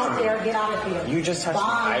just touched me. Get out of here. You just touched me.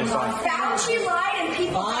 I saw. Fauci lied and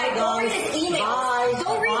people lied. Go read his emails.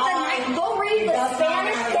 Go read the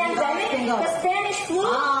Spanish pandemic, the Spanish flu.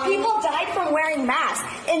 People died from wearing masks,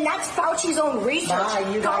 and that's Fauci's own research. Go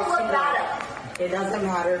look that up. It doesn't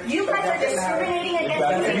matter. You guys are discriminating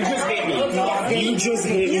against me. You just hit me. You just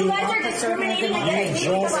hit me. You guys are discriminating against me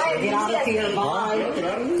because I have Get out of here.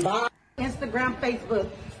 PTSD. Bye. Instagram, Facebook.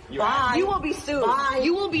 Bye. You will be sued. Bye.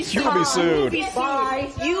 You will be sued. You will be sued.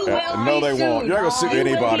 Bye. You will be No, they won't. You're not going to sue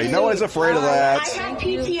anybody. No one's afraid of that. I have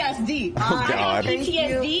PTSD. Oh, God. I have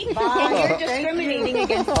PTSD, and you're discriminating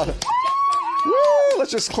against me. Woo!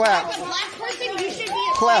 Let's just clap. As a black person, you should be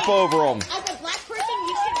ashamed. Clap over them. As a black person,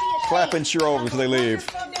 you should be ashamed. Clap and cheer over until they leave.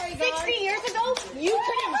 60 years ago, you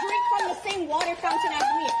couldn't drink from the same water fountain as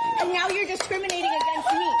me, and now you're discriminating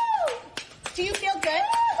against me. Do you feel good?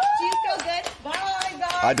 Do you feel good? Bye,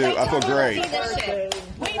 guys. I do. I feel great.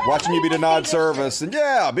 Watching you be denied service. And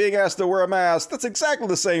yeah, being asked to wear a mask, that's exactly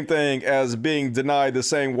the same thing as being denied the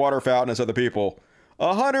same water fountain as other people.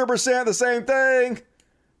 100% the same thing,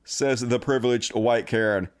 says the privileged white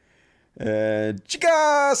Karen. And you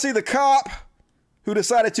guys see the cop who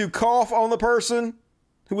decided to cough on the person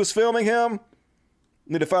who was filming him?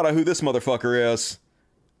 Need to find out who this motherfucker is.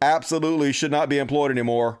 Absolutely should not be employed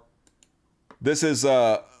anymore. This is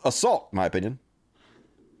assault, in my opinion.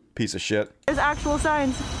 Piece of shit. There's actual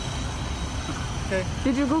signs. Okay.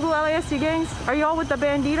 Did you Google LASD gangs? Are you all with the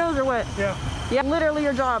banditos or what? Yeah. Yeah, literally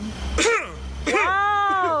your job.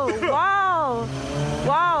 Wow! Wow!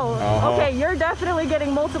 Wow. Okay, you're definitely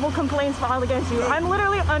getting multiple complaints filed against you. I'm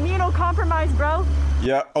literally immunocompromised, bro.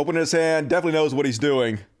 Yeah, opening his hand, definitely knows what he's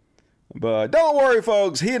doing. But don't worry,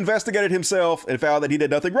 folks. He investigated himself and found that he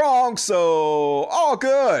did nothing wrong, so all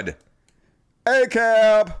good.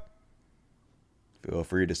 ACAB. Feel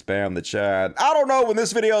free to spam the chat. I don't know when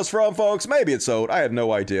this video is from, folks. Maybe it's old. I have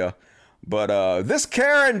no idea. But this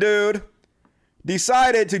Karen dude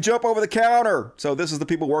decided to jump over the counter. So this is the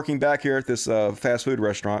people working back here at this fast food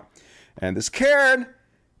restaurant. And this Karen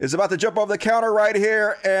is about to jump over the counter right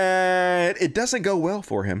here. And it doesn't go well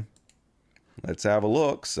for him. Let's have a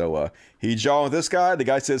look. So he jawing with this guy. The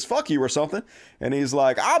guy says, fuck you or something. And he's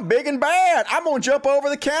like, I'm big and bad. I'm going to jump over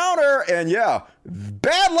the counter. And yeah,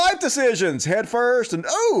 bad life decisions. Head first. And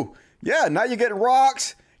oh, yeah, now you're getting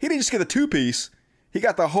rocked. He didn't just get the 2-piece. He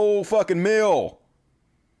got the whole fucking meal.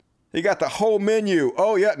 He got the whole menu.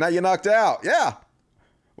 Oh, yeah, now you're knocked out. Yeah.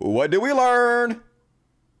 What did we learn?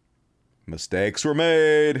 Mistakes were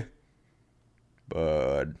made.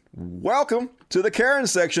 But welcome to the Karen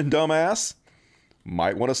section, dumbass.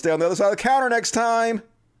 Might want to stay on the other side of the counter next time.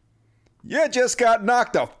 You just got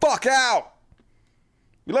knocked the fuck out.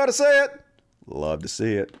 You love to see it? Love to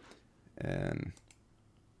see it. And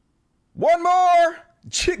one more,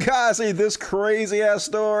 Did you guys see this crazy ass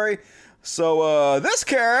story? So this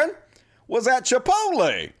Karen was at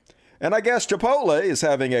Chipotle. And I guess Chipotle is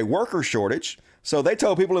having a worker shortage. So they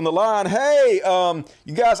told people in the line, hey,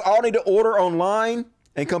 you guys all need to order online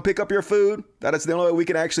and come pick up your food. That is the only way we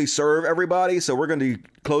can actually serve everybody. So we're going to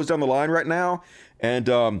close down the line right now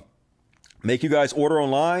and make you guys order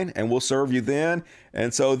online and we'll serve you then.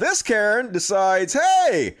 And so this Karen decides,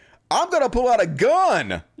 hey, I'm going to pull out a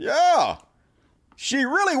gun. Yeah. She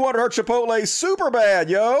really wanted her Chipotle super bad,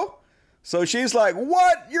 yo. So she's like,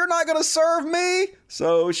 what? You're not going to serve me?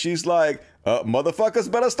 So she's like,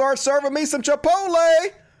 motherfuckers better start serving me some Chipotle.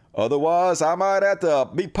 Otherwise, I might have to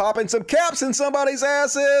be popping some caps in somebody's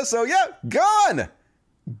asses. So yeah, gun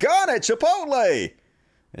at Chipotle.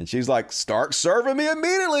 And she's like, start serving me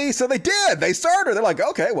immediately. So they did. They served her. They're like,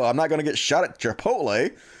 okay, well, I'm not going to get shot at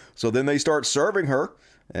Chipotle. So then they start serving her.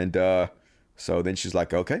 And so then she's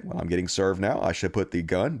like, okay, well, I'm getting served now. I should put the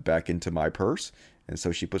gun back into my purse. And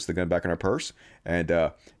so she puts the gun back in her purse. And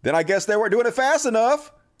then I guess they weren't doing it fast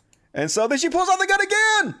enough. And so then she pulls out the gun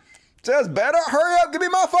again. Says, better hurry up, give me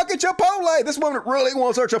my fucking Chipotle. This woman really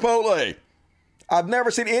wants her Chipotle. I've never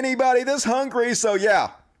seen anybody this hungry. So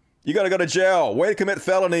yeah, you gotta go to jail. Way to commit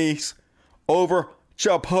felonies over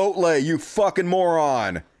Chipotle, you fucking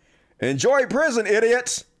moron. Enjoy prison,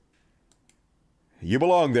 idiots. You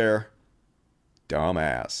belong there,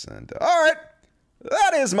 dumbass. And all right,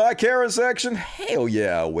 that is my Karen section. Hell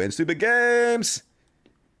yeah, win stupid games.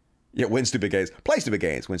 Yeah, win stupid games. Play stupid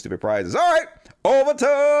games. Win stupid prizes. All right.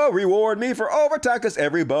 Overtime. Reward me for overtime because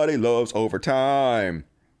everybody loves overtime.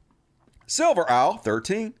 Silver Owl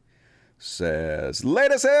 13 says,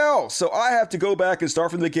 late as hell. So I have to go back and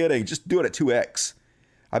start from the beginning. Just do it at 2x.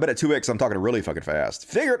 I bet at 2x I'm talking really fucking fast.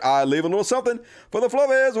 Figured I'd leave a little something for the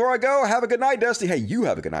Flubheads where I go. Have a good night, Dusty. Hey, you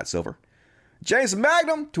have a good night, Silver. James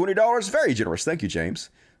Magnum, $20. Very generous. Thank you,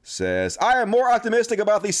 James. Says, I am more optimistic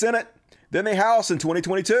about the Senate than the House in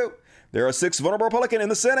 2022. There are 6 vulnerable Republicans in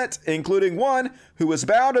the Senate, including one who is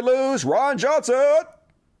bound to lose, Ron Johnson.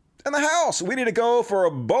 In the House, we need to go for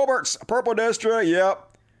a Boebert's Purple District.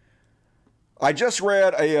 Yep. I just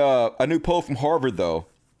read a new poll from Harvard, though,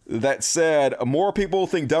 that said more people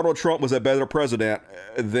think Donald Trump was a better president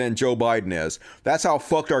than Joe Biden is. That's how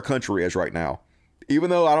fucked our country is right now. Even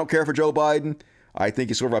though I don't care for Joe Biden, I think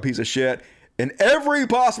he's sort of a piece of shit. In every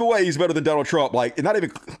possible way, he's better than Donald Trump. Like, not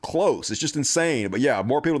even close. It's just insane. But yeah,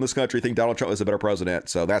 more people in this country think Donald Trump is a better president.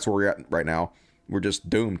 So that's where we're at right now. We're just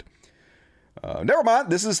doomed. Never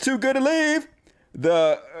mind. This is too good to leave.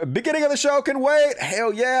 The beginning of the show can wait.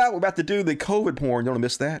 Hell yeah. We're about to do the COVID porn. You don't want to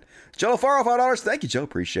miss that. Joe Farrell, $5. Thank you, Joe.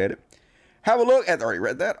 Appreciate it. Have a look at. Already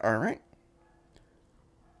read that. All right.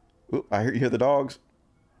 Ooh, I hear the dogs.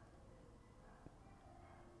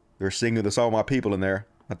 They're singing the song "My People" in there.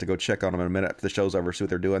 I'll have to go check on them in a minute after the show's over, see what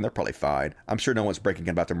they're doing. They're probably fine. I'm sure no one's breaking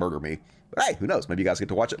in about to murder me. But hey, who knows? Maybe you guys get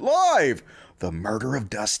to watch it live. The Murder of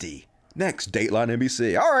Dusty. Next, Dateline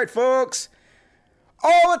NBC. All right, folks.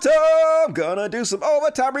 Overtime. Gonna do some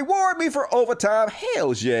overtime. Reward me for overtime.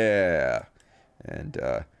 Hells yeah. And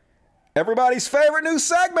everybody's favorite new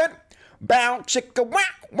segment. Bow chicka wow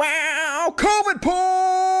wow. COVID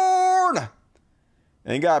porn.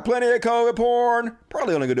 And got plenty of COVID porn.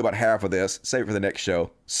 Probably only gonna do about half of this. Save it for the next show.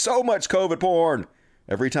 So much COVID porn.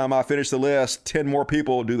 Every time I finish the list, 10 more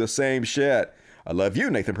people do the same shit. I love you,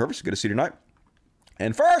 Nathan Purvis. Good to see you tonight.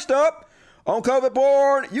 And first up on COVID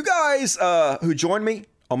porn, you guys who joined me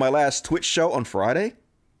on my last Twitch show on Friday,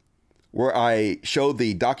 where I showed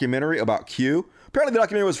the documentary about Q. Apparently the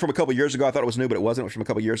documentary was from a couple years ago. I thought it was new, but it wasn't. It was from a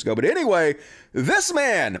couple years ago. But anyway, this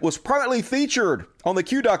man was prominently featured on the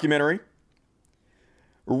Q documentary.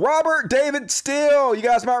 Robert David Steele. You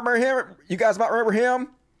guys might remember him.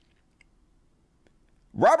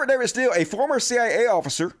 Robert David Steele, a former CIA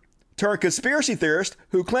officer turned conspiracy theorist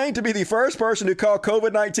who claimed to be the first person to call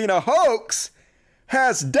COVID-19 a hoax,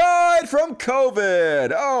 has died from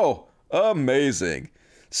COVID. Oh, amazing.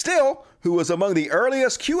 Steele, who was among the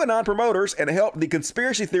earliest QAnon promoters and helped the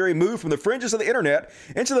conspiracy theory move from the fringes of the internet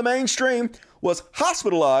into the mainstream, was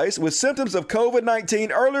hospitalized with symptoms of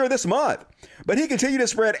COVID-19 earlier this month. But he continued to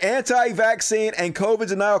spread anti-vaccine and COVID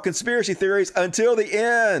denial conspiracy theories until the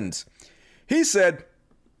end. He said,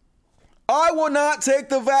 I will not take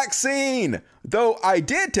the vaccine, though I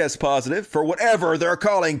did test positive for whatever they're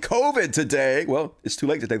calling COVID today. Well, it's too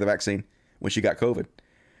late to take the vaccine when she got COVID.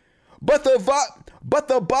 But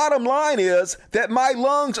the bottom line is that my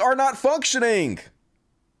lungs are not functioning.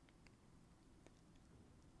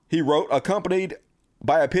 He wrote, accompanied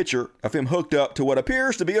by a picture of him hooked up to what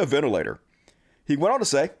appears to be a ventilator. He went on to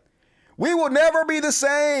say, we will never be the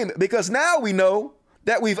same because now we know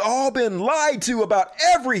that we've all been lied to about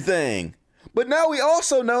everything. But now we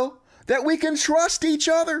also know that we can trust each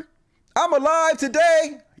other. I'm alive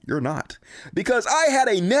today. You're not. Because I had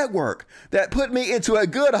a network that put me into a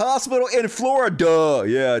good hospital in Florida.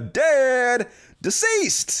 Yeah, dead,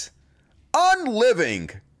 deceased, unliving,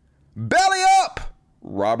 belly up,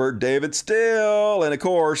 Robert David Steele. And of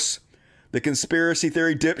course, the conspiracy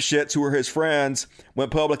theory dipshits who were his friends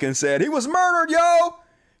went public and said, he was murdered, yo.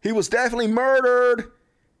 He was definitely murdered.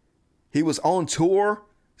 He was on tour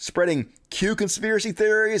spreading Q conspiracy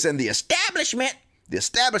theories, and the establishment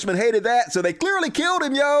hated that, so they clearly killed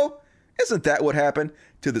him, yo. Isn't that what happened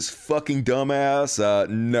to this fucking dumbass?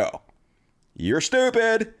 No. You're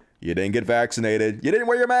stupid. You didn't get vaccinated. You didn't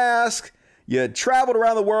wear your mask. You traveled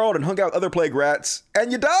around the world and hung out with other plague rats,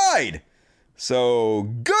 and you died. So,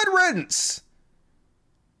 good riddance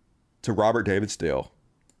to Robert David Steele.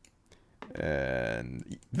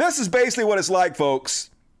 And this is basically what it's like,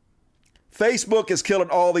 folks. Facebook is killing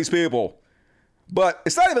all these people. But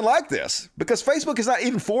it's not even like this, because Facebook is not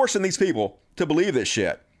even forcing these people to believe this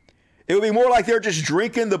shit. It would be more like they're just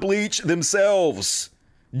drinking the bleach themselves,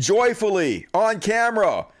 joyfully, on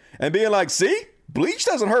camera, and being like, see, bleach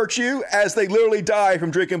doesn't hurt you, as they literally die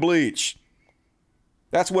from drinking bleach.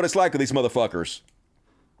 That's what it's like with these motherfuckers.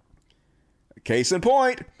 Case in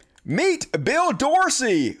point, meet Bill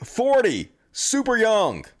Dorsey, 40, super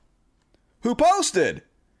young, who posted,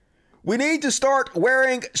 we need to start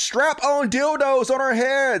wearing strap-on dildos on our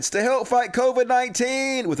heads to help fight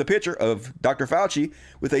COVID-19, with a picture of Dr. Fauci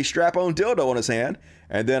with a strap-on dildo on his hand,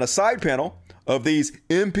 and then a side panel of these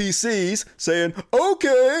NPCs saying,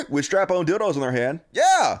 okay, with strap-on dildos on their hand.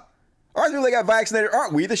 Yeah. Aren't they got vaccinated?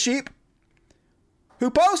 Aren't we the sheep? Who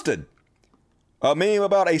posted a meme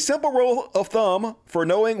about a simple rule of thumb for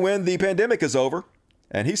knowing when the pandemic is over.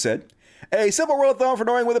 And he said, a simple rule of thumb for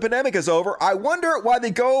knowing when the pandemic is over. I wonder why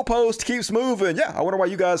the goalpost keeps moving. Yeah, I wonder why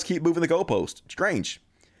you guys keep moving the goalpost. Strange.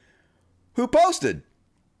 Who posted?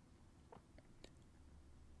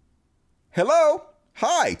 Hello?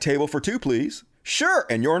 Hi, table for two, please. Sure,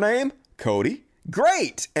 and your name? Cody.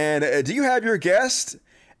 Great. And do you have your guest?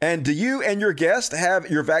 And do you and your guest have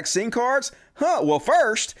your vaccine cards? Well,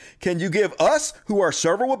 first, can you give us who our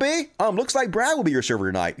server will be? Looks like Brad will be your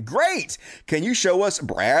server tonight. Great. Can you show us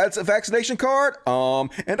Brad's vaccination card?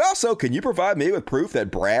 And also, can you provide me with proof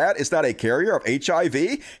that Brad is not a carrier of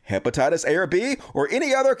HIV, hepatitis A or B, or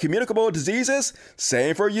any other communicable diseases?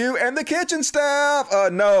 Same for you and the kitchen staff.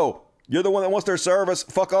 No, you're the one that wants their service.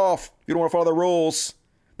 Fuck off. You don't want to follow the rules.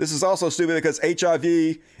 This is also stupid because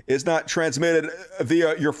HIV is not transmitted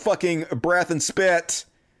via your fucking breath and spit.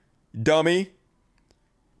 Dummy.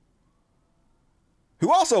 Who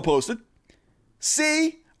also posted,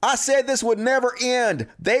 see, I said this would never end.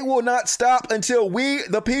 They will not stop until we,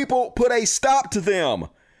 the people, put a stop to them.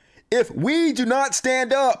 If we do not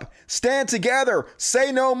stand up, stand together,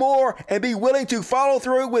 say no more, and be willing to follow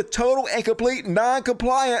through with total and complete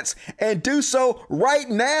non-compliance, and do so right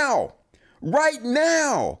now,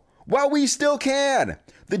 while we still can.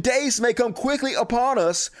 The days may come quickly upon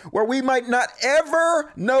us where we might not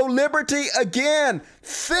ever know liberty again.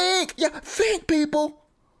 Think, people.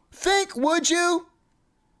 Think, would you?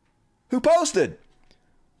 Who posted?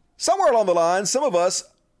 Somewhere along the line, some of us,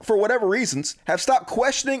 for whatever reasons, have stopped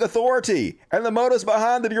questioning authority and the motives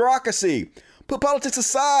behind the bureaucracy. Put politics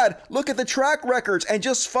aside, look at the track records, and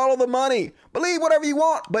just follow the money. Believe whatever you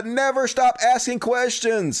want, but never stop asking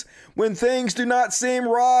questions when things do not seem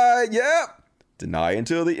right. Yep. Deny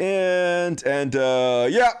until the end. And,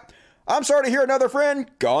 I'm sorry to hear another friend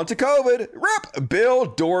gone to COVID. Rip Bill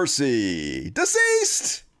Dorsey.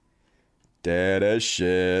 Deceased. Dead as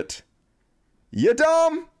shit. You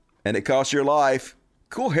dumb. And it cost your life.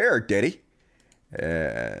 Cool hair, Daddy.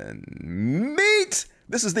 And meet.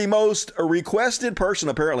 This is the most requested person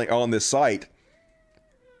apparently on this site.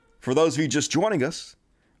 For those of you just joining us,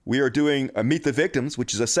 we are doing Meet the Victims,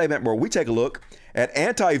 which is a segment where we take a look at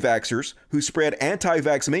anti-vaxxers who spread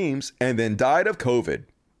anti-vax memes and then died of COVID.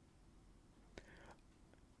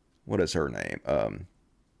 What is her name?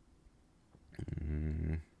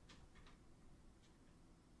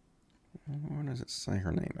 Where does it say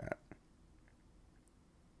her name at?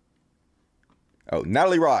 Oh,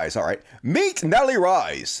 Natalie Rise. All right. Meet Natalie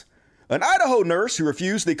Rise, an Idaho nurse who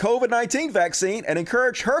refused the COVID-19 vaccine and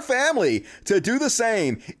encouraged her family to do the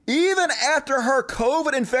same, even after her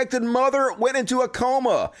COVID-infected mother went into a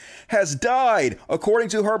coma, has died, according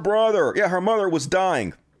to her brother. Yeah, her mother was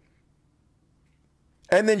dying.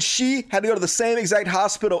 And then she had to go to the same exact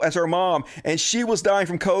hospital as her mom, and she was dying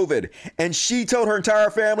from COVID. And she told her entire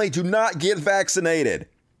family, do not get vaccinated.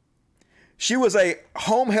 She was a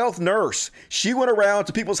home health nurse. She went around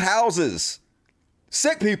to people's houses,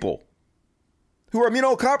 sick people who are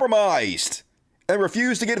immunocompromised, and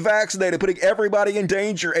refused to get vaccinated, putting everybody in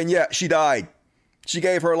danger. And yet she died. She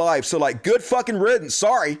gave her life. So like, good fucking riddance.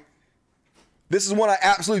 Sorry. This is one I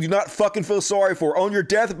absolutely do not fucking feel sorry for. On your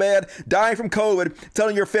deathbed, dying from COVID,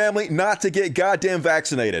 telling your family not to get goddamn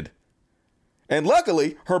vaccinated. And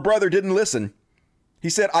luckily, her brother didn't listen. He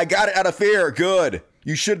said, I got it out of fear. Good.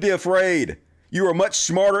 You should be afraid. You are much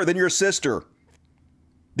smarter than your sister.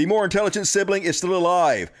 The more intelligent sibling is still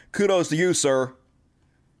alive. Kudos to you, sir.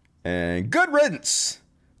 And good riddance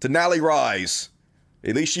to Nally Rise.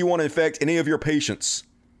 At least you won't infect any of your patients.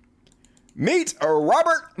 Meet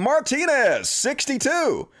Robert Martinez,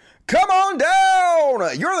 62. Come on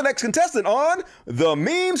down. You're the next contestant on The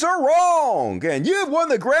Memes Are Wrong. And you've won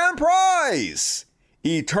the grand prize,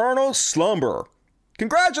 Eternal Slumber.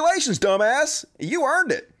 Congratulations, dumbass. You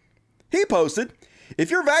earned it. He posted, if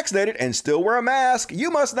you're vaccinated and still wear a mask, you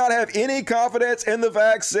must not have any confidence in the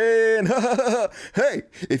vaccine. Hey,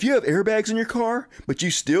 if you have airbags in your car, but you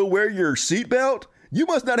still wear your seatbelt, you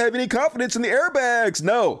must not have any confidence in the airbags.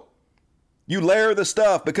 No. You layer the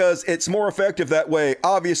stuff because it's more effective that way.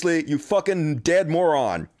 Obviously, you fucking dead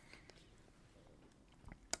moron.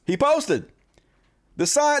 He posted, the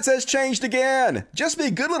science has changed again. Just be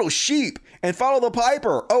good little sheep and follow the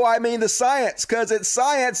piper. Oh, I mean the science, because it's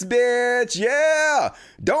science, bitch. Yeah.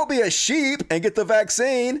 Don't be a sheep and get the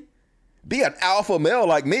vaccine. Be an alpha male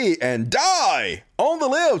like me and die on the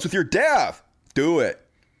libs with your death. Do it.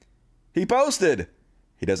 He posted,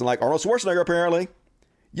 he doesn't like Arnold Schwarzenegger, apparently.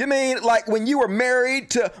 You mean like when you were married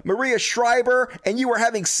to Maria Shriver and you were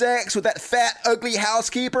having sex with that fat, ugly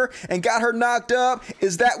housekeeper and got her knocked up?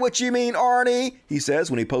 Is that what you mean, Arnie? He says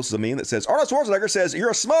when he posts a meme that says, Arnold Schwarzenegger says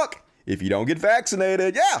you're a smuck if you don't get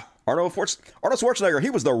vaccinated. Yeah, Arnold Schwarzenegger, he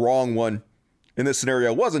was the wrong one in this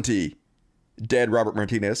scenario, wasn't he? Dead Robert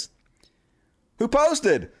Martinez. Who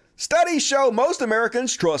posted, studies show most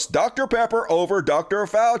Americans trust Dr. Pepper over Dr.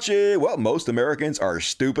 Fauci. Well, most Americans are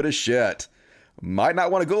stupid as shit. Might not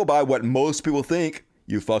want to go by what most people think,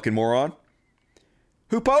 you fucking moron.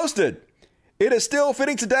 Who posted, it is still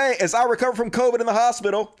fitting today as I recover from COVID in the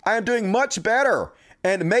hospital. I am doing much better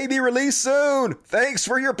and may be released soon. Thanks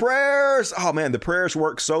for your prayers. Oh man, the prayers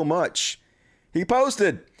work so much. He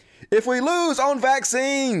posted, if we lose on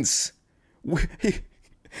vaccines,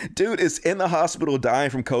 dude is in the hospital dying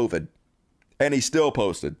from COVID. And he still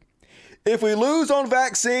posted, if we lose on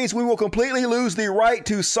vaccines, we will completely lose the right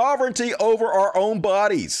to sovereignty over our own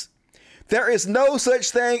bodies. There is no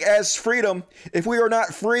such thing as freedom if we are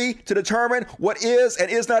not free to determine what is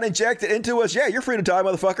and is not injected into us. Yeah, you're free to die,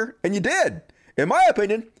 motherfucker. And you did. In my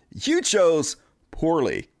opinion, you chose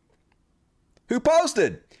poorly. Who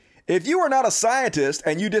posted, if you are not a scientist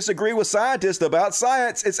and you disagree with scientists about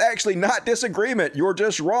science, it's actually not disagreement. You're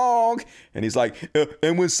just wrong. And he's like,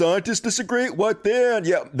 and when scientists disagree, what then?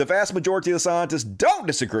 Yeah, the vast majority of scientists don't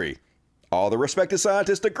disagree. All the respected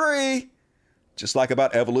scientists agree. Just like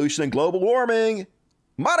about evolution and global warming.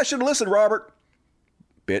 Might have should have listened, Robert.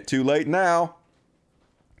 Bit too late now.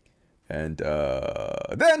 And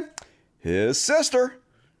then his sister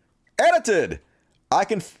edited.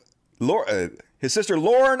 His sister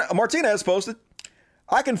Lauren Martinez posted,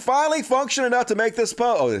 I can finally function enough to make this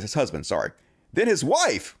post. Oh, his husband, sorry. Then his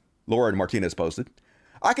wife, Lauren Martinez, posted,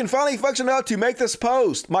 I can finally function enough to make this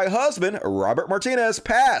post. My husband, Robert Martinez,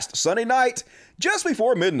 passed Sunday night just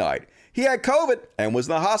before midnight. He had COVID and was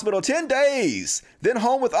in the hospital 10 days, then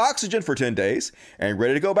home with oxygen for 10 days, and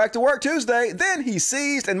ready to go back to work Tuesday. Then he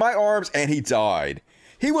seized in my arms and he died.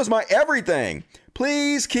 He was my everything.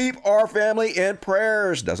 Please keep our family in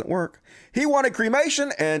prayers. Doesn't work. He wanted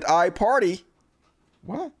cremation and I party.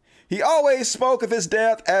 What? He always spoke of his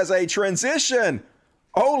death as a transition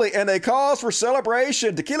only and a cause for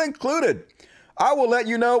celebration, tequila included. I will let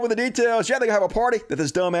you know when the details. Yeah, they're going to have a party that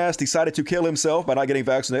this dumbass decided to kill himself by not getting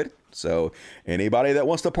vaccinated. So anybody that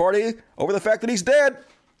wants to party over the fact that he's dead,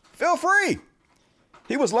 feel free.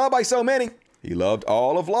 He was loved by so many. He loved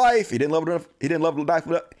all of life. He didn't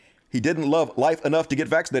love life enough to get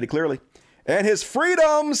vaccinated, clearly. And his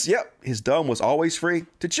freedoms, yep, his dumb was always free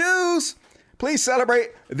to choose. Please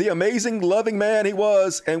celebrate the amazing, loving man he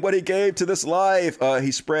was and what he gave to this life.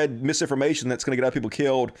 He spread misinformation that's going to get other people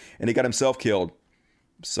killed, and he got himself killed.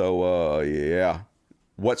 So, yeah,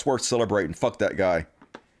 what's worth celebrating? Fuck that guy.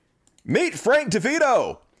 Meet Frank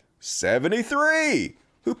DeVito, 73,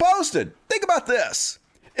 who posted, think about this.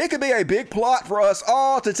 It could be a big plot for us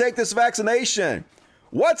all to take this vaccination.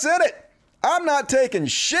 What's in it? I'm not taking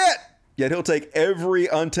shit. Yet he'll take every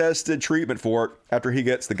untested treatment for it after he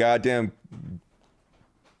gets the goddamn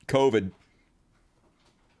COVID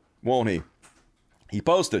won't he? He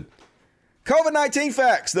posted, COVID-19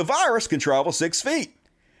 facts. The virus can travel 6 feet.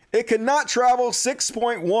 It cannot travel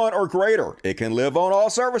 6.1 or greater. It can live on all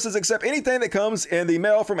surfaces except anything that comes in the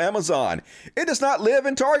mail from Amazon. It does not live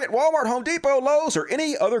in Target, Walmart, Home Depot, Lowe's, or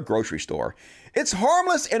any other grocery store. It's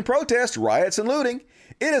harmless in protest, riots, and looting.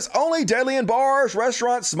 It is only deadly in bars,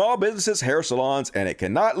 restaurants, small businesses, hair salons, and it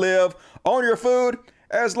cannot live on your food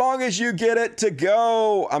as long as you get it to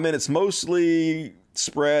go. I mean, it's mostly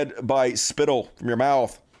spread by spittle from your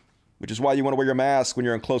mouth, which is why you want to wear your mask when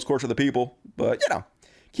you're in close quarters with the people. But, you know,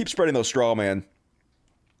 keep spreading those straw, man.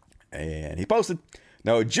 And he posted.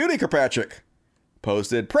 No, Judy Kirkpatrick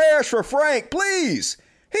posted, prayers for Frank, please.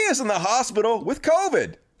 He is in the hospital with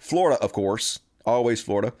COVID. Florida, of course. Always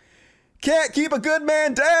Florida. Can't keep a good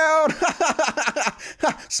man down.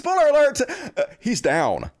 Spoiler alert. He's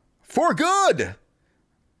down. For good.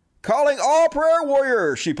 Calling all prayer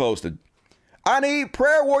warriors, she posted. I need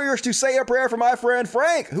prayer warriors to say a prayer for my friend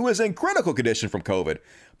Frank, who is in critical condition from COVID.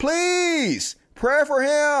 Please, pray for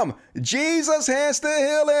him. Jesus has to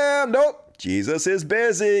heal him. Nope, Jesus is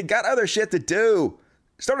busy. Got other shit to do.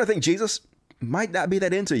 Starting to think Jesus might not be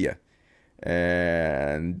that into you.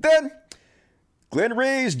 And then Glenn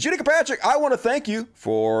Reeves, Judy Kirkpatrick, I want to thank you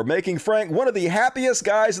for making Frank one of the happiest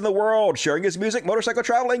guys in the world, sharing his music, motorcycle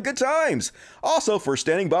travel, and good times. Also for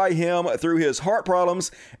standing by him through his heart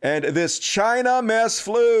problems and this China mess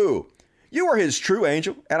flu. You are his true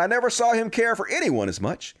angel, and I never saw him care for anyone as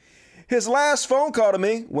much. His last phone call to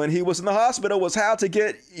me when he was in the hospital was how to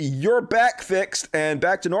get your back fixed and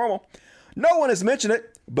back to normal. No one has mentioned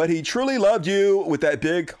it, but he truly loved you with that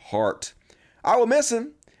big heart. I will miss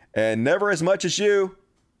him. And never as much as you.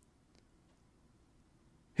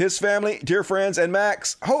 His family, dear friends, and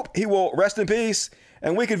Max, hope he will rest in peace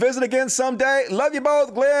and we can visit again someday. Love you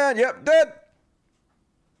both, Glenn. Yep, dead.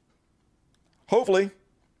 Hopefully,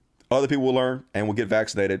 other people will learn and will get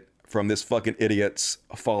vaccinated from this fucking idiot's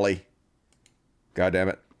folly. God damn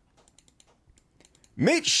it.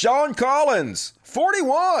 Meet Sean Collins,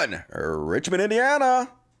 41, Richmond, Indiana,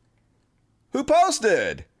 who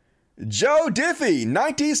posted, Joe Diffie,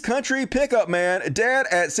 90s country pickup man, dead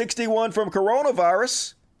at 61 from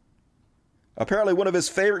coronavirus. Apparently one of his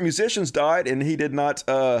favorite musicians died and he did not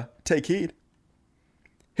take heed.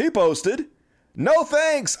 He posted, no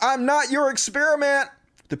thanks, I'm not your experiment.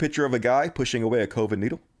 The picture of a guy pushing away a COVID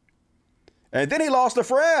needle. And then he lost a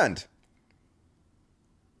friend.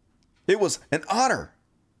 It was an honor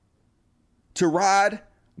to ride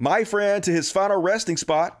my friend to his final resting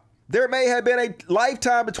spot. There may have been a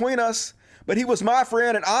lifetime between us, but he was my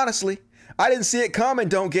friend, and honestly, I didn't see it coming,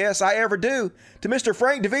 don't guess I ever do. To Mr.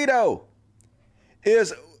 Frank DeVito,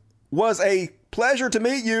 was a pleasure to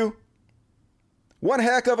meet you. One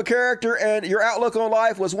heck of a character, and your outlook on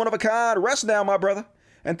life was one of a kind. Rest now, my brother,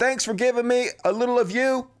 and thanks for giving me a little of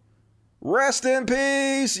you. Rest in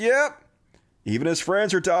peace, yep. Even his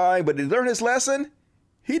friends are dying, but did he learn his lesson?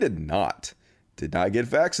 He did not. Did not get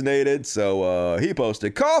vaccinated, so he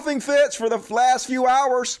posted coughing fits for the last few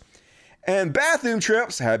hours, and bathroom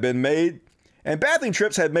trips had made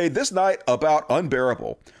this night about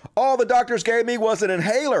unbearable. All the doctors gave me was an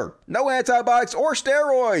inhaler, no antibiotics or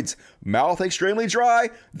steroids, mouth extremely dry.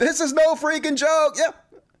 This is no freaking joke.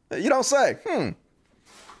 Yeah, you don't say.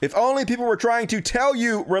 If only people were trying to tell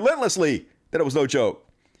you relentlessly that it was no joke.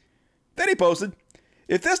 Then he posted,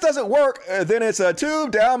 if this doesn't work, then it's a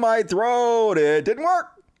tube down my throat. It didn't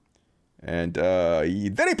work. And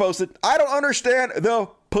then he posted, I don't understand the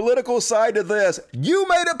political side of this. You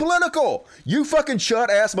made it political. You fucking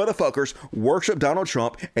chud-ass motherfuckers worship Donald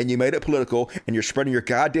Trump, and you made it political, and you're spreading your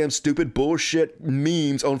goddamn stupid bullshit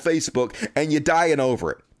memes on Facebook, and you're dying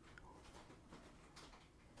over it.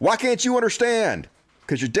 Why can't you understand?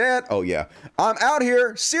 Because you're dead? Oh, yeah. I'm out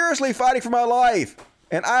here seriously fighting for my life.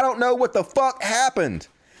 And I don't know what the fuck happened.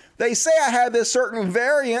 They say I have this certain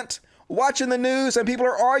variant. Watching the news and people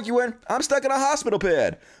are arguing. I'm stuck in a hospital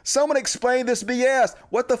bed. Someone explain this BS.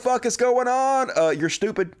 What the fuck is going on? You're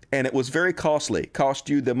stupid. And it was very costly. Cost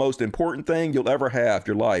you the most important thing you'll ever have,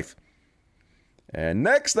 your life. And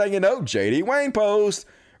next thing you know, JD Wayne posts,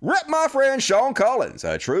 rip my friend Sean Collins,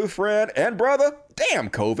 a true friend and brother. Damn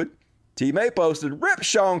COVID. Teammate posted, rip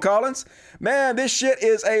Sean Collins. Man, this shit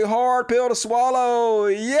is a hard pill to swallow.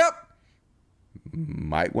 Yep.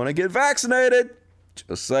 Might want to get vaccinated.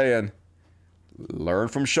 Just saying. Learn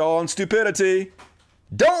from Sean's stupidity.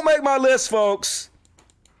 Don't make my list, folks.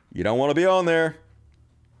 You don't want to be on there.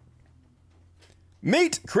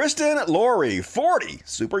 Meet Kristen Laurie, 40,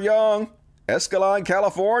 super young, Escalon,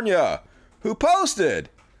 California, who posted,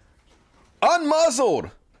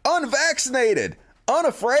 unmuzzled, unvaccinated,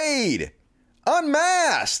 unafraid,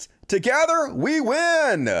 unmasked, Together, we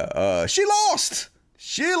win. She lost.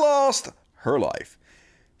 She lost her life.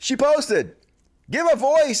 She posted, give a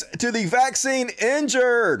voice to the vaccine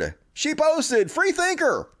injured. She posted, free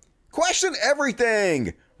thinker. Question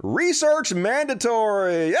everything. Research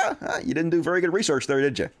mandatory. Yeah, you didn't do very good research there,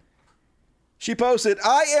 did you? She posted,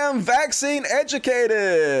 I am vaccine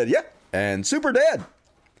educated. Yep, and super dead.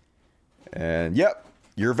 And yep,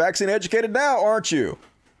 you're vaccine educated now, aren't you?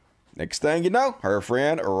 Next thing you know, her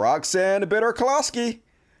friend Roxanne Bitter-Kolosky.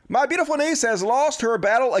 My beautiful niece has lost her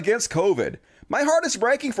battle against COVID. My heart is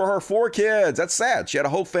breaking for her 4 kids. That's sad. She had a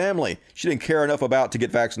whole family she didn't care enough about to get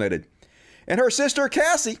vaccinated. And her sister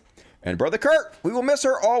Cassie and brother Kurt. We will miss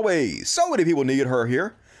her always. So many people need her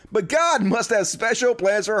here. But God must have special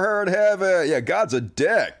plans for her in heaven. Yeah, God's a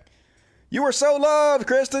dick. You were so loved,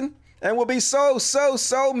 Kristen, and will be so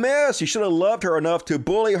missed. You should have loved her enough to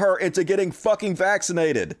bully her into getting fucking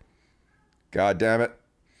vaccinated. God damn it.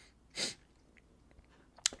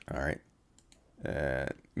 All right.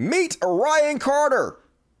 Meet Ryan Carter,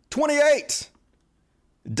 28.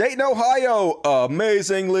 Dayton, Ohio,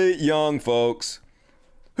 amazingly young folks,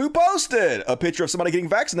 who posted a picture of somebody getting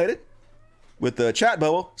vaccinated with the chat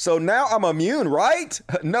bubble. So now I'm immune, right?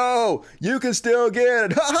 No, you can still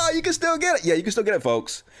get it. Haha, you can still get it. Yeah, you can still get it,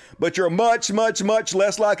 folks. But you're much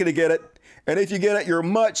less likely to get it. And if you get it, you're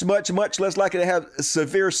much less likely to have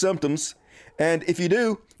severe symptoms. And if you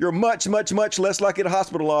do, you're much less likely to be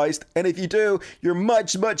hospitalized. And if you do, you're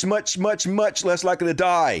much less likely to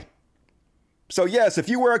die. So yes, if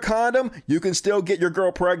you wear a condom, you can still get your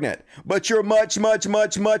girl pregnant. But you're much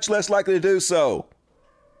less likely to do so.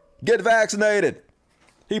 Get vaccinated.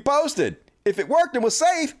 He posted, if it worked and was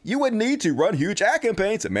safe, you wouldn't need to run huge ad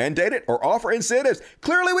campaigns and mandate it or offer incentives.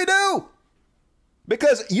 Clearly we do.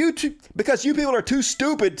 Because you people are too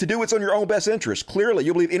stupid to do what's on your own best interest. Clearly,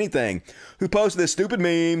 you'll believe anything. Who posted this stupid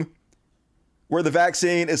meme where the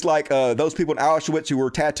vaccine is like those people in Auschwitz who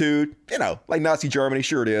were tattooed, you know, like Nazi Germany.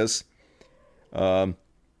 Sure it is. Then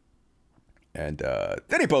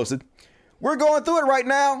he posted, we're going through it right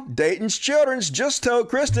now. Dayton's Children's just told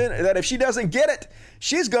Kristen that if she doesn't get it,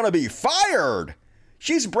 she's going to be fired.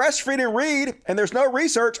 She's breastfeeding Reed, and there's no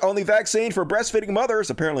research on the vaccine for breastfeeding mothers.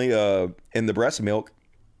 Apparently, in the breast milk,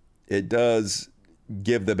 it does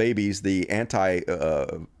give the babies the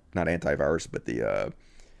not antivirus, but the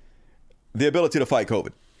ability to fight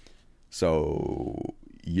COVID. So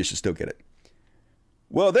you should still get it.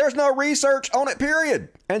 Well, there's no research on it, period.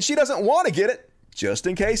 And she doesn't want to get it, just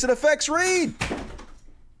in case it affects Reed.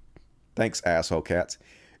 Thanks, asshole cats.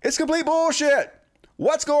 It's complete bullshit.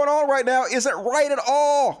 What's going on right now isn't right at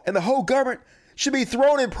all. And the whole government should be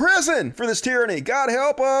thrown in prison for this tyranny. God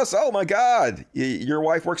help us. Oh my God. Your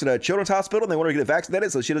wife works at a children's hospital and they want her to get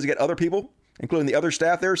vaccinated so she doesn't get other people, including the other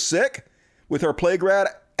staff there, sick with her playground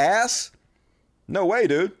ass? No way,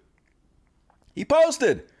 dude. He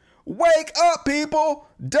posted, wake up, people.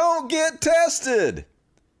 Don't get tested.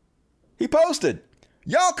 He posted,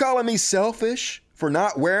 y'all calling me selfish for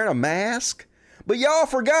not wearing a mask? But y'all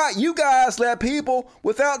forgot you guys let people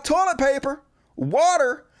without toilet paper,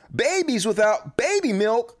 water, babies without baby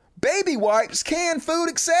milk, baby wipes, canned food,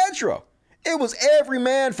 etc. It was every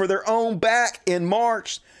man for their own back in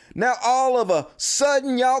March. Now all of a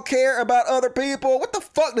sudden y'all care about other people? What the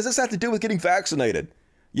fuck does this have to do with getting vaccinated?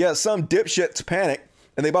 Yeah, some dipshits panicked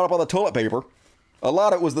and they bought up all the toilet paper. A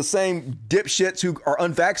lot of it was the same dipshits who are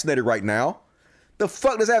unvaccinated right now. The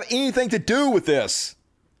fuck does that have anything to do with this?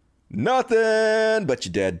 Nothing, but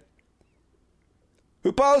you dead.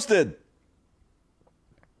 Who posted?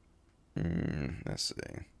 Let's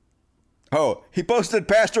see. Oh, he posted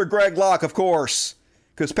Pastor Greg Locke, of course.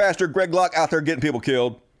 Because Pastor Greg Locke out there getting people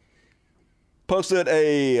killed. Posted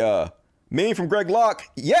a meme from Greg Locke.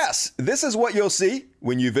 Yes, this is what you'll see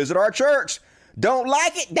when you visit our church. Don't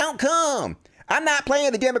like it? Don't come. I'm not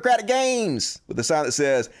playing the Democratic games. With a sign that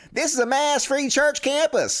says, this is a mask-free church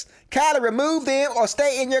campus. Kindly remove them or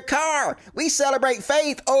stay in your car. We celebrate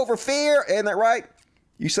faith over fear. Isn't that right?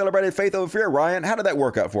 You celebrated faith over fear, Ryan. How did that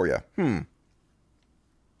work out for you?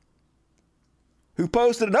 Who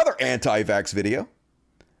posted another anti-vax video.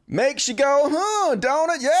 Makes you go, huh,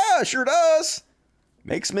 don't it? Yeah, sure does.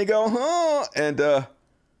 Makes me go, huh. And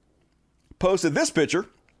posted this picture.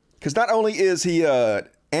 Because not only is he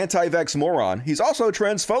anti-vax moron, he's also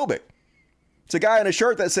transphobic. It's a guy in a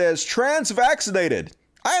shirt that says trans-vaccinated.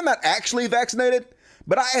 I am not actually vaccinated,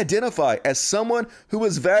 but I identify as someone who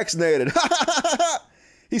is vaccinated.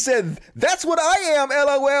 He said, that's what I am,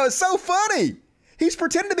 LOL. It's so funny. He's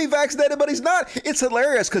pretending to be vaccinated, but he's not. It's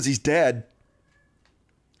hilarious because he's dead.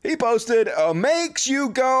 He posted, makes you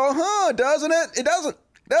go, huh, doesn't it? It doesn't.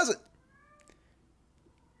 Does it?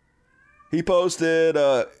 He posted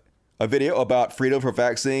a video about freedom for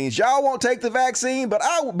vaccines. Y'all won't take the vaccine, but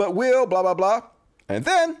will, blah, blah, blah. And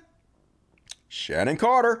then Shannon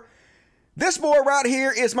Carter. This boy right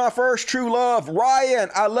here is my first true love. Ryan,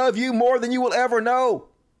 I love you more than you will ever know.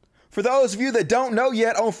 For those of you that don't know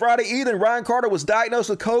yet, on Friday evening, Ryan Carter was diagnosed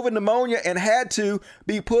with COVID pneumonia and had to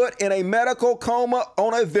be put in a medical coma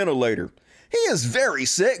on a ventilator. He is very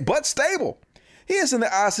sick, but stable. He is in the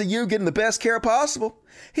ICU getting the best care possible.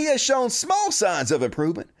 He has shown small signs of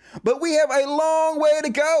improvement, but we have a long way to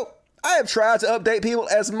go. I have tried to update people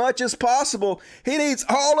as much as possible. He needs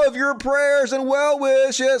all of your prayers and well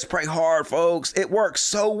wishes. Pray hard, folks. It works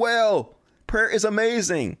so well. Prayer is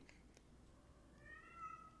amazing.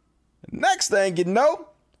 Next thing you know,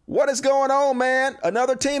 what is going on, man?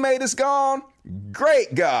 Another teammate is gone.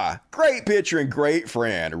 Great guy, great pitcher, and great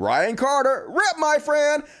friend. Ryan Carter, rip my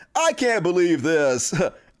friend. I can't believe this.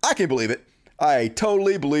 I can't believe it. I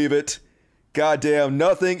totally believe it. Goddamn,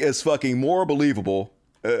 nothing is fucking more believable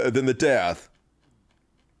than the death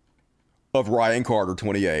of Ryan Carter,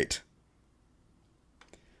 28.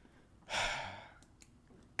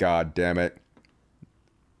 God damn it.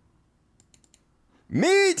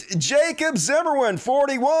 Meet Jacob Zimmerman,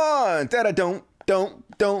 41. That don't.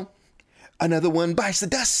 Another one bites the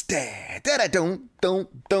dust. That don't.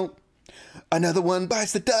 Another one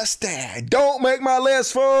bites the dust. Don't make my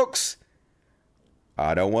list, folks.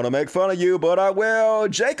 I don't want to make fun of you, but I will.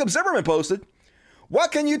 Jacob Zimmerman posted,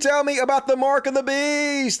 what can you tell me about the Mark of the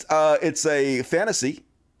Beast? It's a fantasy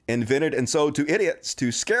invented and sold to idiots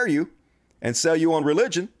to scare you and sell you on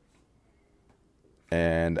religion.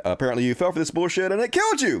 And apparently you fell for this bullshit and it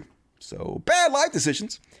killed you. So bad life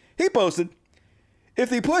decisions. He posted, if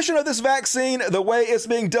the pushing of this vaccine the way it's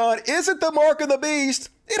being done isn't the mark of the beast,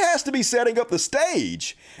 it has to be setting up the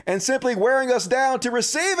stage and simply wearing us down to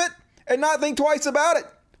receive it and not think twice about it.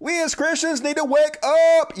 We as Christians need to wake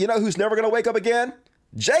up. You know who's never going to wake up again?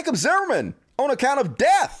 Jacob Zimmerman, on account of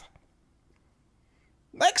death.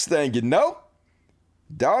 Next thing you know,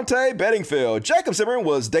 Dante Bedingfield. Jacob Zimmerman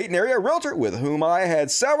was Dayton area realtor with whom I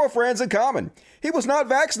had several friends in common. He was not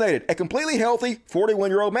vaccinated, a completely healthy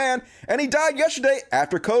 41-year-old man, and he died yesterday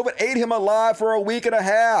after COVID ate him alive for a week and a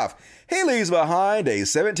half. He leaves behind a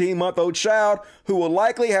 17-month-old child who will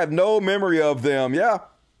likely have no memory of them. Yeah.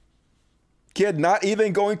 Kid not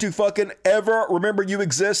even going to fucking ever remember you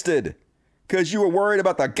existed because you were worried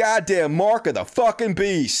about the goddamn mark of the fucking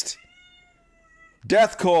beast.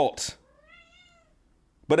 Death cult.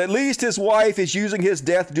 But at least his wife is using his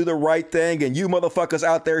death to do the right thing, and you motherfuckers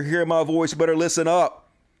out there hearing my voice better listen up.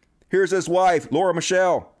 Here's his wife, Laura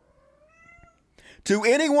Michelle. To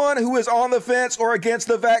anyone who is on the fence or against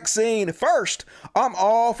the vaccine, first, I'm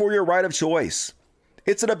all for your right of choice.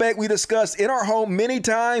 It's a debate we discussed in our home many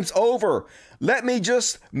times over. Let me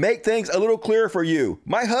just make things a little clearer for you.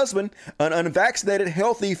 My husband, an unvaccinated,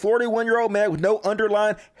 healthy 41-year-old man with no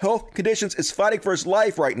underlying health conditions, is fighting for his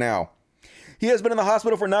life right now. He has been in the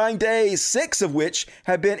hospital for 9 days, 6 of which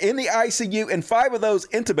have been in the ICU and 5 of those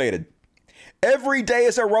intubated. Every day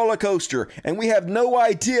is a roller coaster, and we have no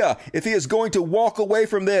idea if he is going to walk away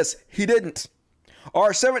from this. He didn't.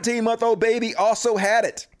 Our 17-month-old baby also had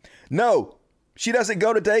it. No, she doesn't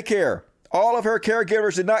go to daycare. All of her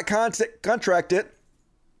caregivers did not contract it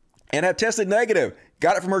and have tested negative.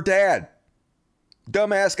 Got it from her dad.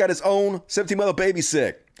 Dumbass got his own 17-month-old baby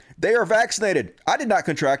sick. They are vaccinated. I did not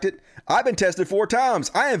contract it. I've been tested 4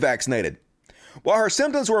 times. I am vaccinated. While her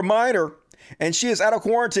symptoms were minor and she is out of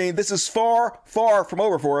quarantine, this is far, far from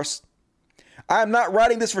over for us. I am not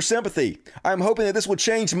writing this for sympathy. I am hoping that this will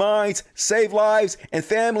change minds, save lives, and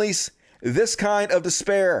families this kind of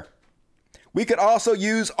despair. We could also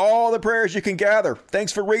use all the prayers you can gather.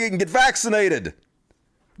 Thanks for reading. Get vaccinated.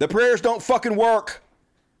 The prayers don't fucking work.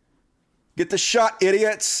 Get the shot,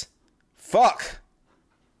 idiots. Fuck.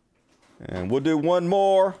 And we'll do one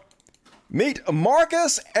more. Meet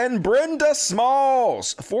Marcus and Brenda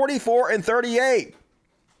Smalls, 44 and 38.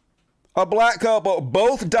 A black couple,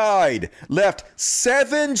 both died, left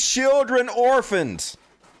 7 children orphaned.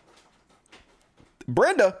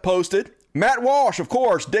 Brenda posted, Matt Walsh, of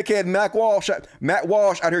course, dickhead Matt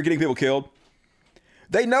Walsh out here getting people killed.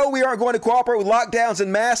 They know we aren't going to cooperate with lockdowns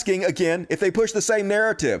and masking again if they push the same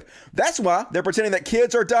narrative. That's why they're pretending that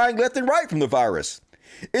kids are dying left and right from the virus.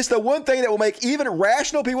 It's the one thing that will make even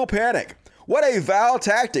rational people panic. What a vile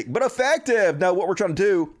tactic, but effective. Now, what we're trying to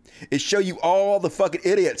do is show you all the fucking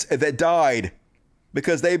idiots that died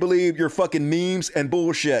because they believe your fucking memes and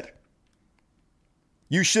bullshit.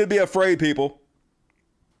 You should be afraid, people.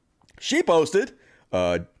 She posted,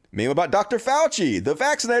 Meme about Dr. Fauci. The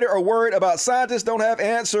vaccinated are worried about scientists don't have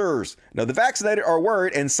answers. No, the vaccinated are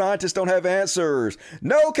worried and scientists don't have answers.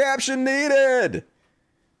 No caption needed.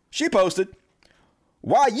 She posted,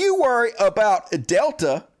 while you worry about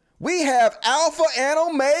Delta, we have Alpha and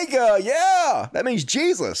Omega. Yeah, that means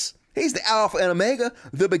Jesus. He's the Alpha and Omega,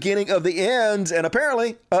 the beginning of the end, and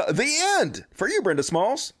apparently the end for you, Brenda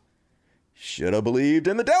Smalls. Should have believed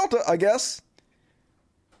in the Delta, I guess.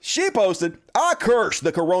 She posted, I curse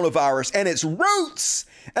the coronavirus and its roots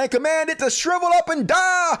and command it to shrivel up and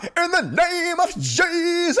die in the name of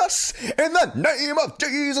Jesus. In the name of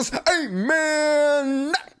Jesus,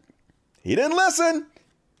 amen. He didn't listen.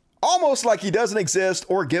 Almost like he doesn't exist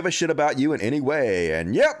or give a shit about you in any way.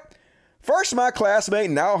 And yep, first my classmate,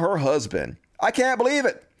 now her husband. I can't believe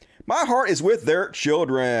it. My heart is with their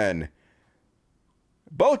children.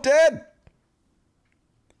 Both dead.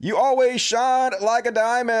 You always shine like a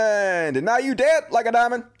diamond. And now you dead like a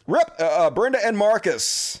diamond. Rip, Brenda and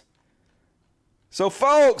Marcus. So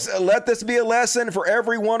folks, let this be a lesson for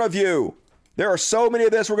every one of you. There are so many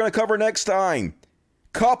of this we're going to cover next time.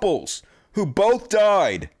 Couples who both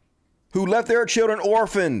died, who left their children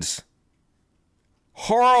orphans.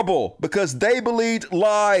 Horrible, because they believed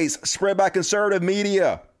lies spread by conservative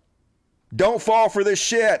media. Don't fall for this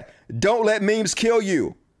shit. Don't let memes kill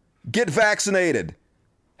you. Get vaccinated.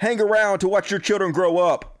 Hang around to watch your children grow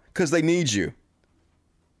up because they need you.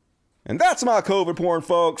 And that's my COVID porn,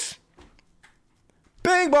 folks.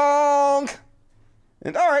 Bing bong.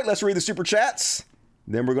 And all right, let's read the super chats.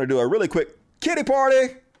 Then we're going to do a really quick kitty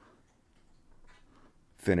party.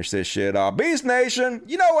 Finish this shit off. Beast Nation,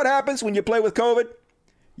 you know what happens when you play with COVID?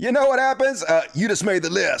 You know what happens? You just made the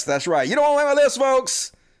list. That's right. You don't want my list,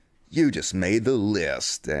 folks. You just made the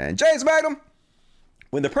list. And James Magnum,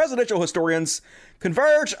 when the presidential historians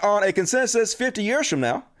converge on a consensus 50 years from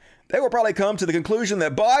now, they will probably come to the conclusion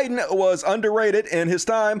that Biden was underrated in his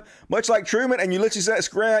time, much like Truman and Ulysses S.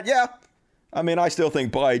 Grant. Yeah, I mean, I still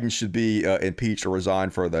think Biden should be impeached or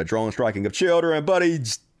resign for the drone striking of children, but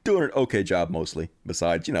he's doing an okay job mostly,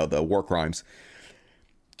 besides, you know, the war crimes.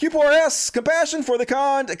 Q4S, compassion for the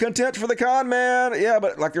con, contempt for the con man. Yeah,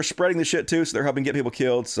 but like they're spreading the shit too, so they're helping get people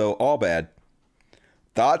killed, so all bad.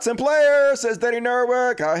 Thoughts and players, says Danny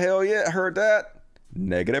Nerwick. Oh, hell yeah, heard that.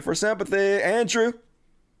 Negative for sympathy. Andrew,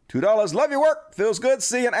 $2. Love your work. Feels good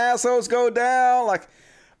seeing assholes go down. Like,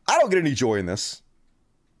 I don't get any joy in this.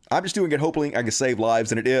 I'm just doing it hoping I can save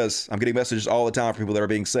lives, and it is. I'm getting messages all the time from people that are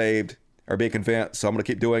being saved or being convinced, so I'm going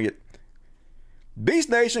to keep doing it. Beast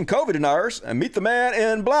Nation, COVID deniers, and meet the man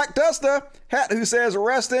in black duster hat who says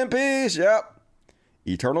rest in peace. Yep.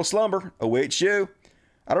 Eternal slumber awaits you.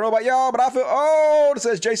 I don't know about y'all, but I feel old. It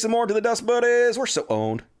says Jason Moore to the Dust Buddies. We're so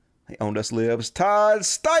owned. They owned us lives. Todd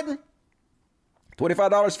Steiden,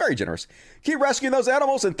 $25, very generous. Keep rescuing those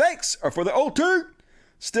animals, and thanks for the OT.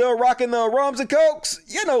 Still rocking the rums and cokes.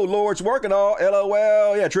 You know Lord's work and all.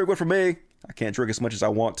 LOL. Yeah, drink one for me. I can't drink as much as I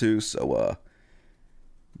want to, so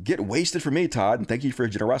get wasted for me, Todd, and thank you for your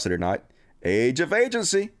generosity tonight. Age of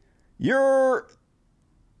Agency. Your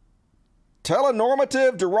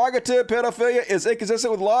telenormative, derogative pedophilia is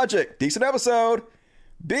inconsistent with logic. Decent episode.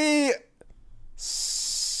 B.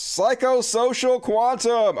 Psychosocial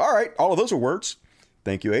quantum. All right, all of those are words.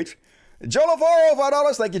 Thank you, H. Joe Lavaro,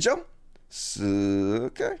 $5. Thank you, Joe.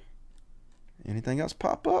 Okay. Anything else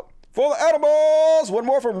pop up? For the edibles. One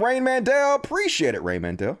more from Rain Mandel. Appreciate it, Rain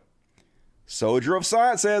Mandel. Soldier of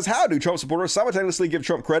Science says, how do Trump supporters simultaneously give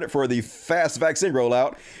Trump credit for the fast vaccine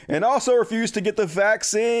rollout and also refuse to get the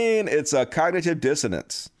vaccine? It's a cognitive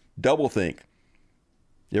dissonance. Doublethink.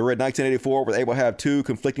 You ever read 1984 where they able to have two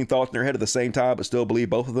conflicting thoughts in their head at the same time but still believe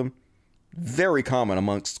both of them? Very common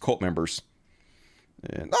amongst cult members.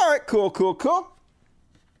 And all right, cool.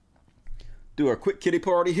 Do a quick kitty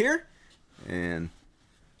party here. And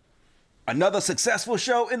another successful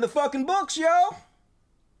show in the fucking books, yo.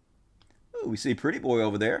 Ooh, we see Pretty Boy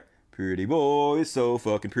over there. Pretty Boy, so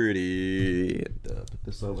fucking pretty. Put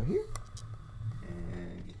this over here.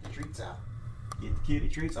 And get the treats out. Get the kitty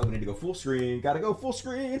treats. Oh, we need to go full screen. Gotta go full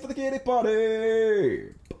screen for the kitty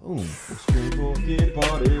party. Boom. Full screen for the kitty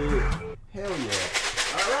party. Hell yeah.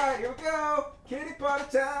 Alright, here we go. Kitty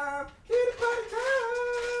party time. Kitty party time.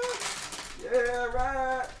 Yeah,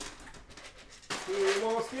 right. Who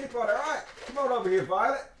wants kitty party? Alright, come on over here,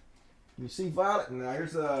 Violet. You see Violet? Now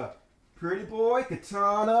here's a Pretty Boy,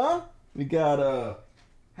 Katana. We got a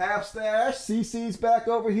Half Stash. CC's back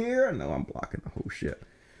over here. I know I'm blocking the whole shit.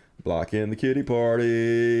 Blocking the kitty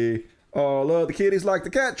party. All of the kitties like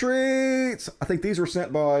the cat treats. I think these were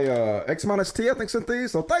sent by X-T, I think sent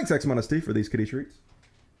these. So thanks, X-T, for these kitty treats.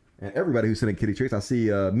 And everybody who's sending kitty treats. I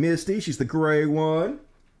see Misty. She's the gray one.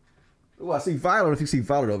 Oh, I see Violet. If you see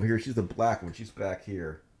Violet over here, she's the black one. She's back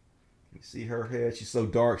here. You see her head? She's so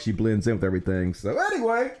dark, she blends in with everything. So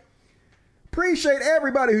anyway, appreciate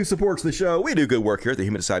everybody who supports the show. We do good work here at the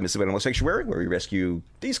Human Side Mississippi Animal Sanctuary, where we rescue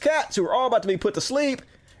these cats who are all about to be put to sleep.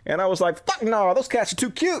 And I was like, fuck no, those cats are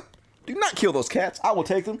too cute. Do not kill those cats. I will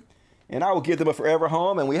take them, and I will give them a forever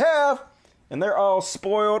home. And we have, and they're all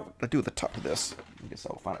spoiled. What do I do at the top of this? I guess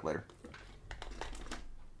I'll find it later.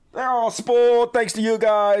 They're all spoiled thanks to you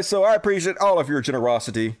guys, so I appreciate all of your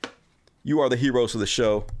generosity. You are the heroes of the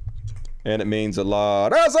show, and it means a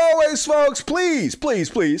lot. As always, folks, please, please,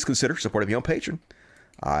 please consider supporting me on Patreon.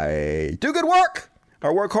 I do good work.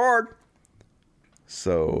 I work hard.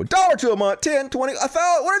 So, $1 a month, 10, 20,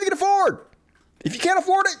 $1,000, whatever you can afford. If you can't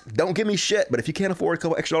afford it, don't give me shit. But if you can't afford a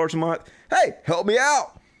couple extra dollars a month, hey, help me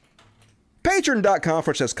out.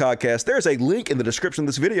 Patreon.com/Codcast. There's a link in the description of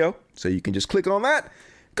this video, so you can just click on that.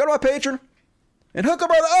 Go to my Patreon and hook a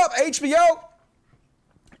brother up, HBO.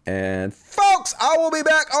 And folks, I will be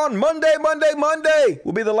back on Monday.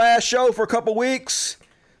 Will be the last show for a couple weeks.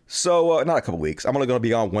 So, not a couple weeks. I'm only going to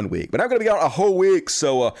be on 1 week, but I'm going to be on a whole week.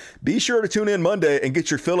 So, be sure to tune in Monday and get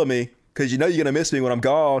your fill of me, because you know you're going to miss me when I'm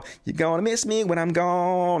gone. You're going to miss me when I'm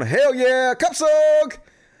gone. Hell yeah. Cupsug.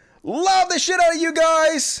 Love the shit out of you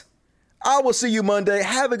guys. I will see you Monday.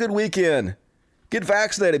 Have a good weekend. Get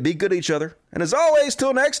vaccinated. Be good to each other. And as always,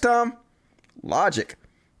 till next time, logic.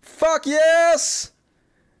 Fuck yes.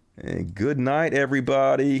 And good night,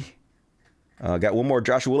 everybody. Got one more.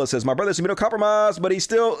 Joshua Willis says, my brother's immunocompromised, but he's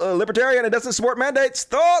still a libertarian and doesn't support mandates.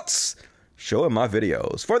 Thoughts? Show him my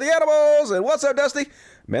videos. For the animals. And what's up, Dusty?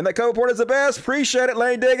 Man, that cover report is the best. Appreciate it,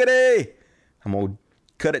 Lane Diggity. I'm going to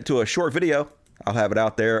cut it to a short video. I'll have it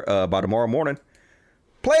out there by tomorrow morning.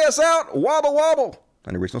 Play us out. Wobble Wobble.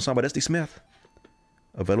 An original song by Dusty Smith.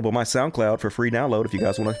 Available on my SoundCloud for free download if you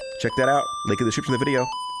guys want to check that out. Link in the description of the video.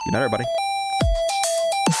 Good night, everybody.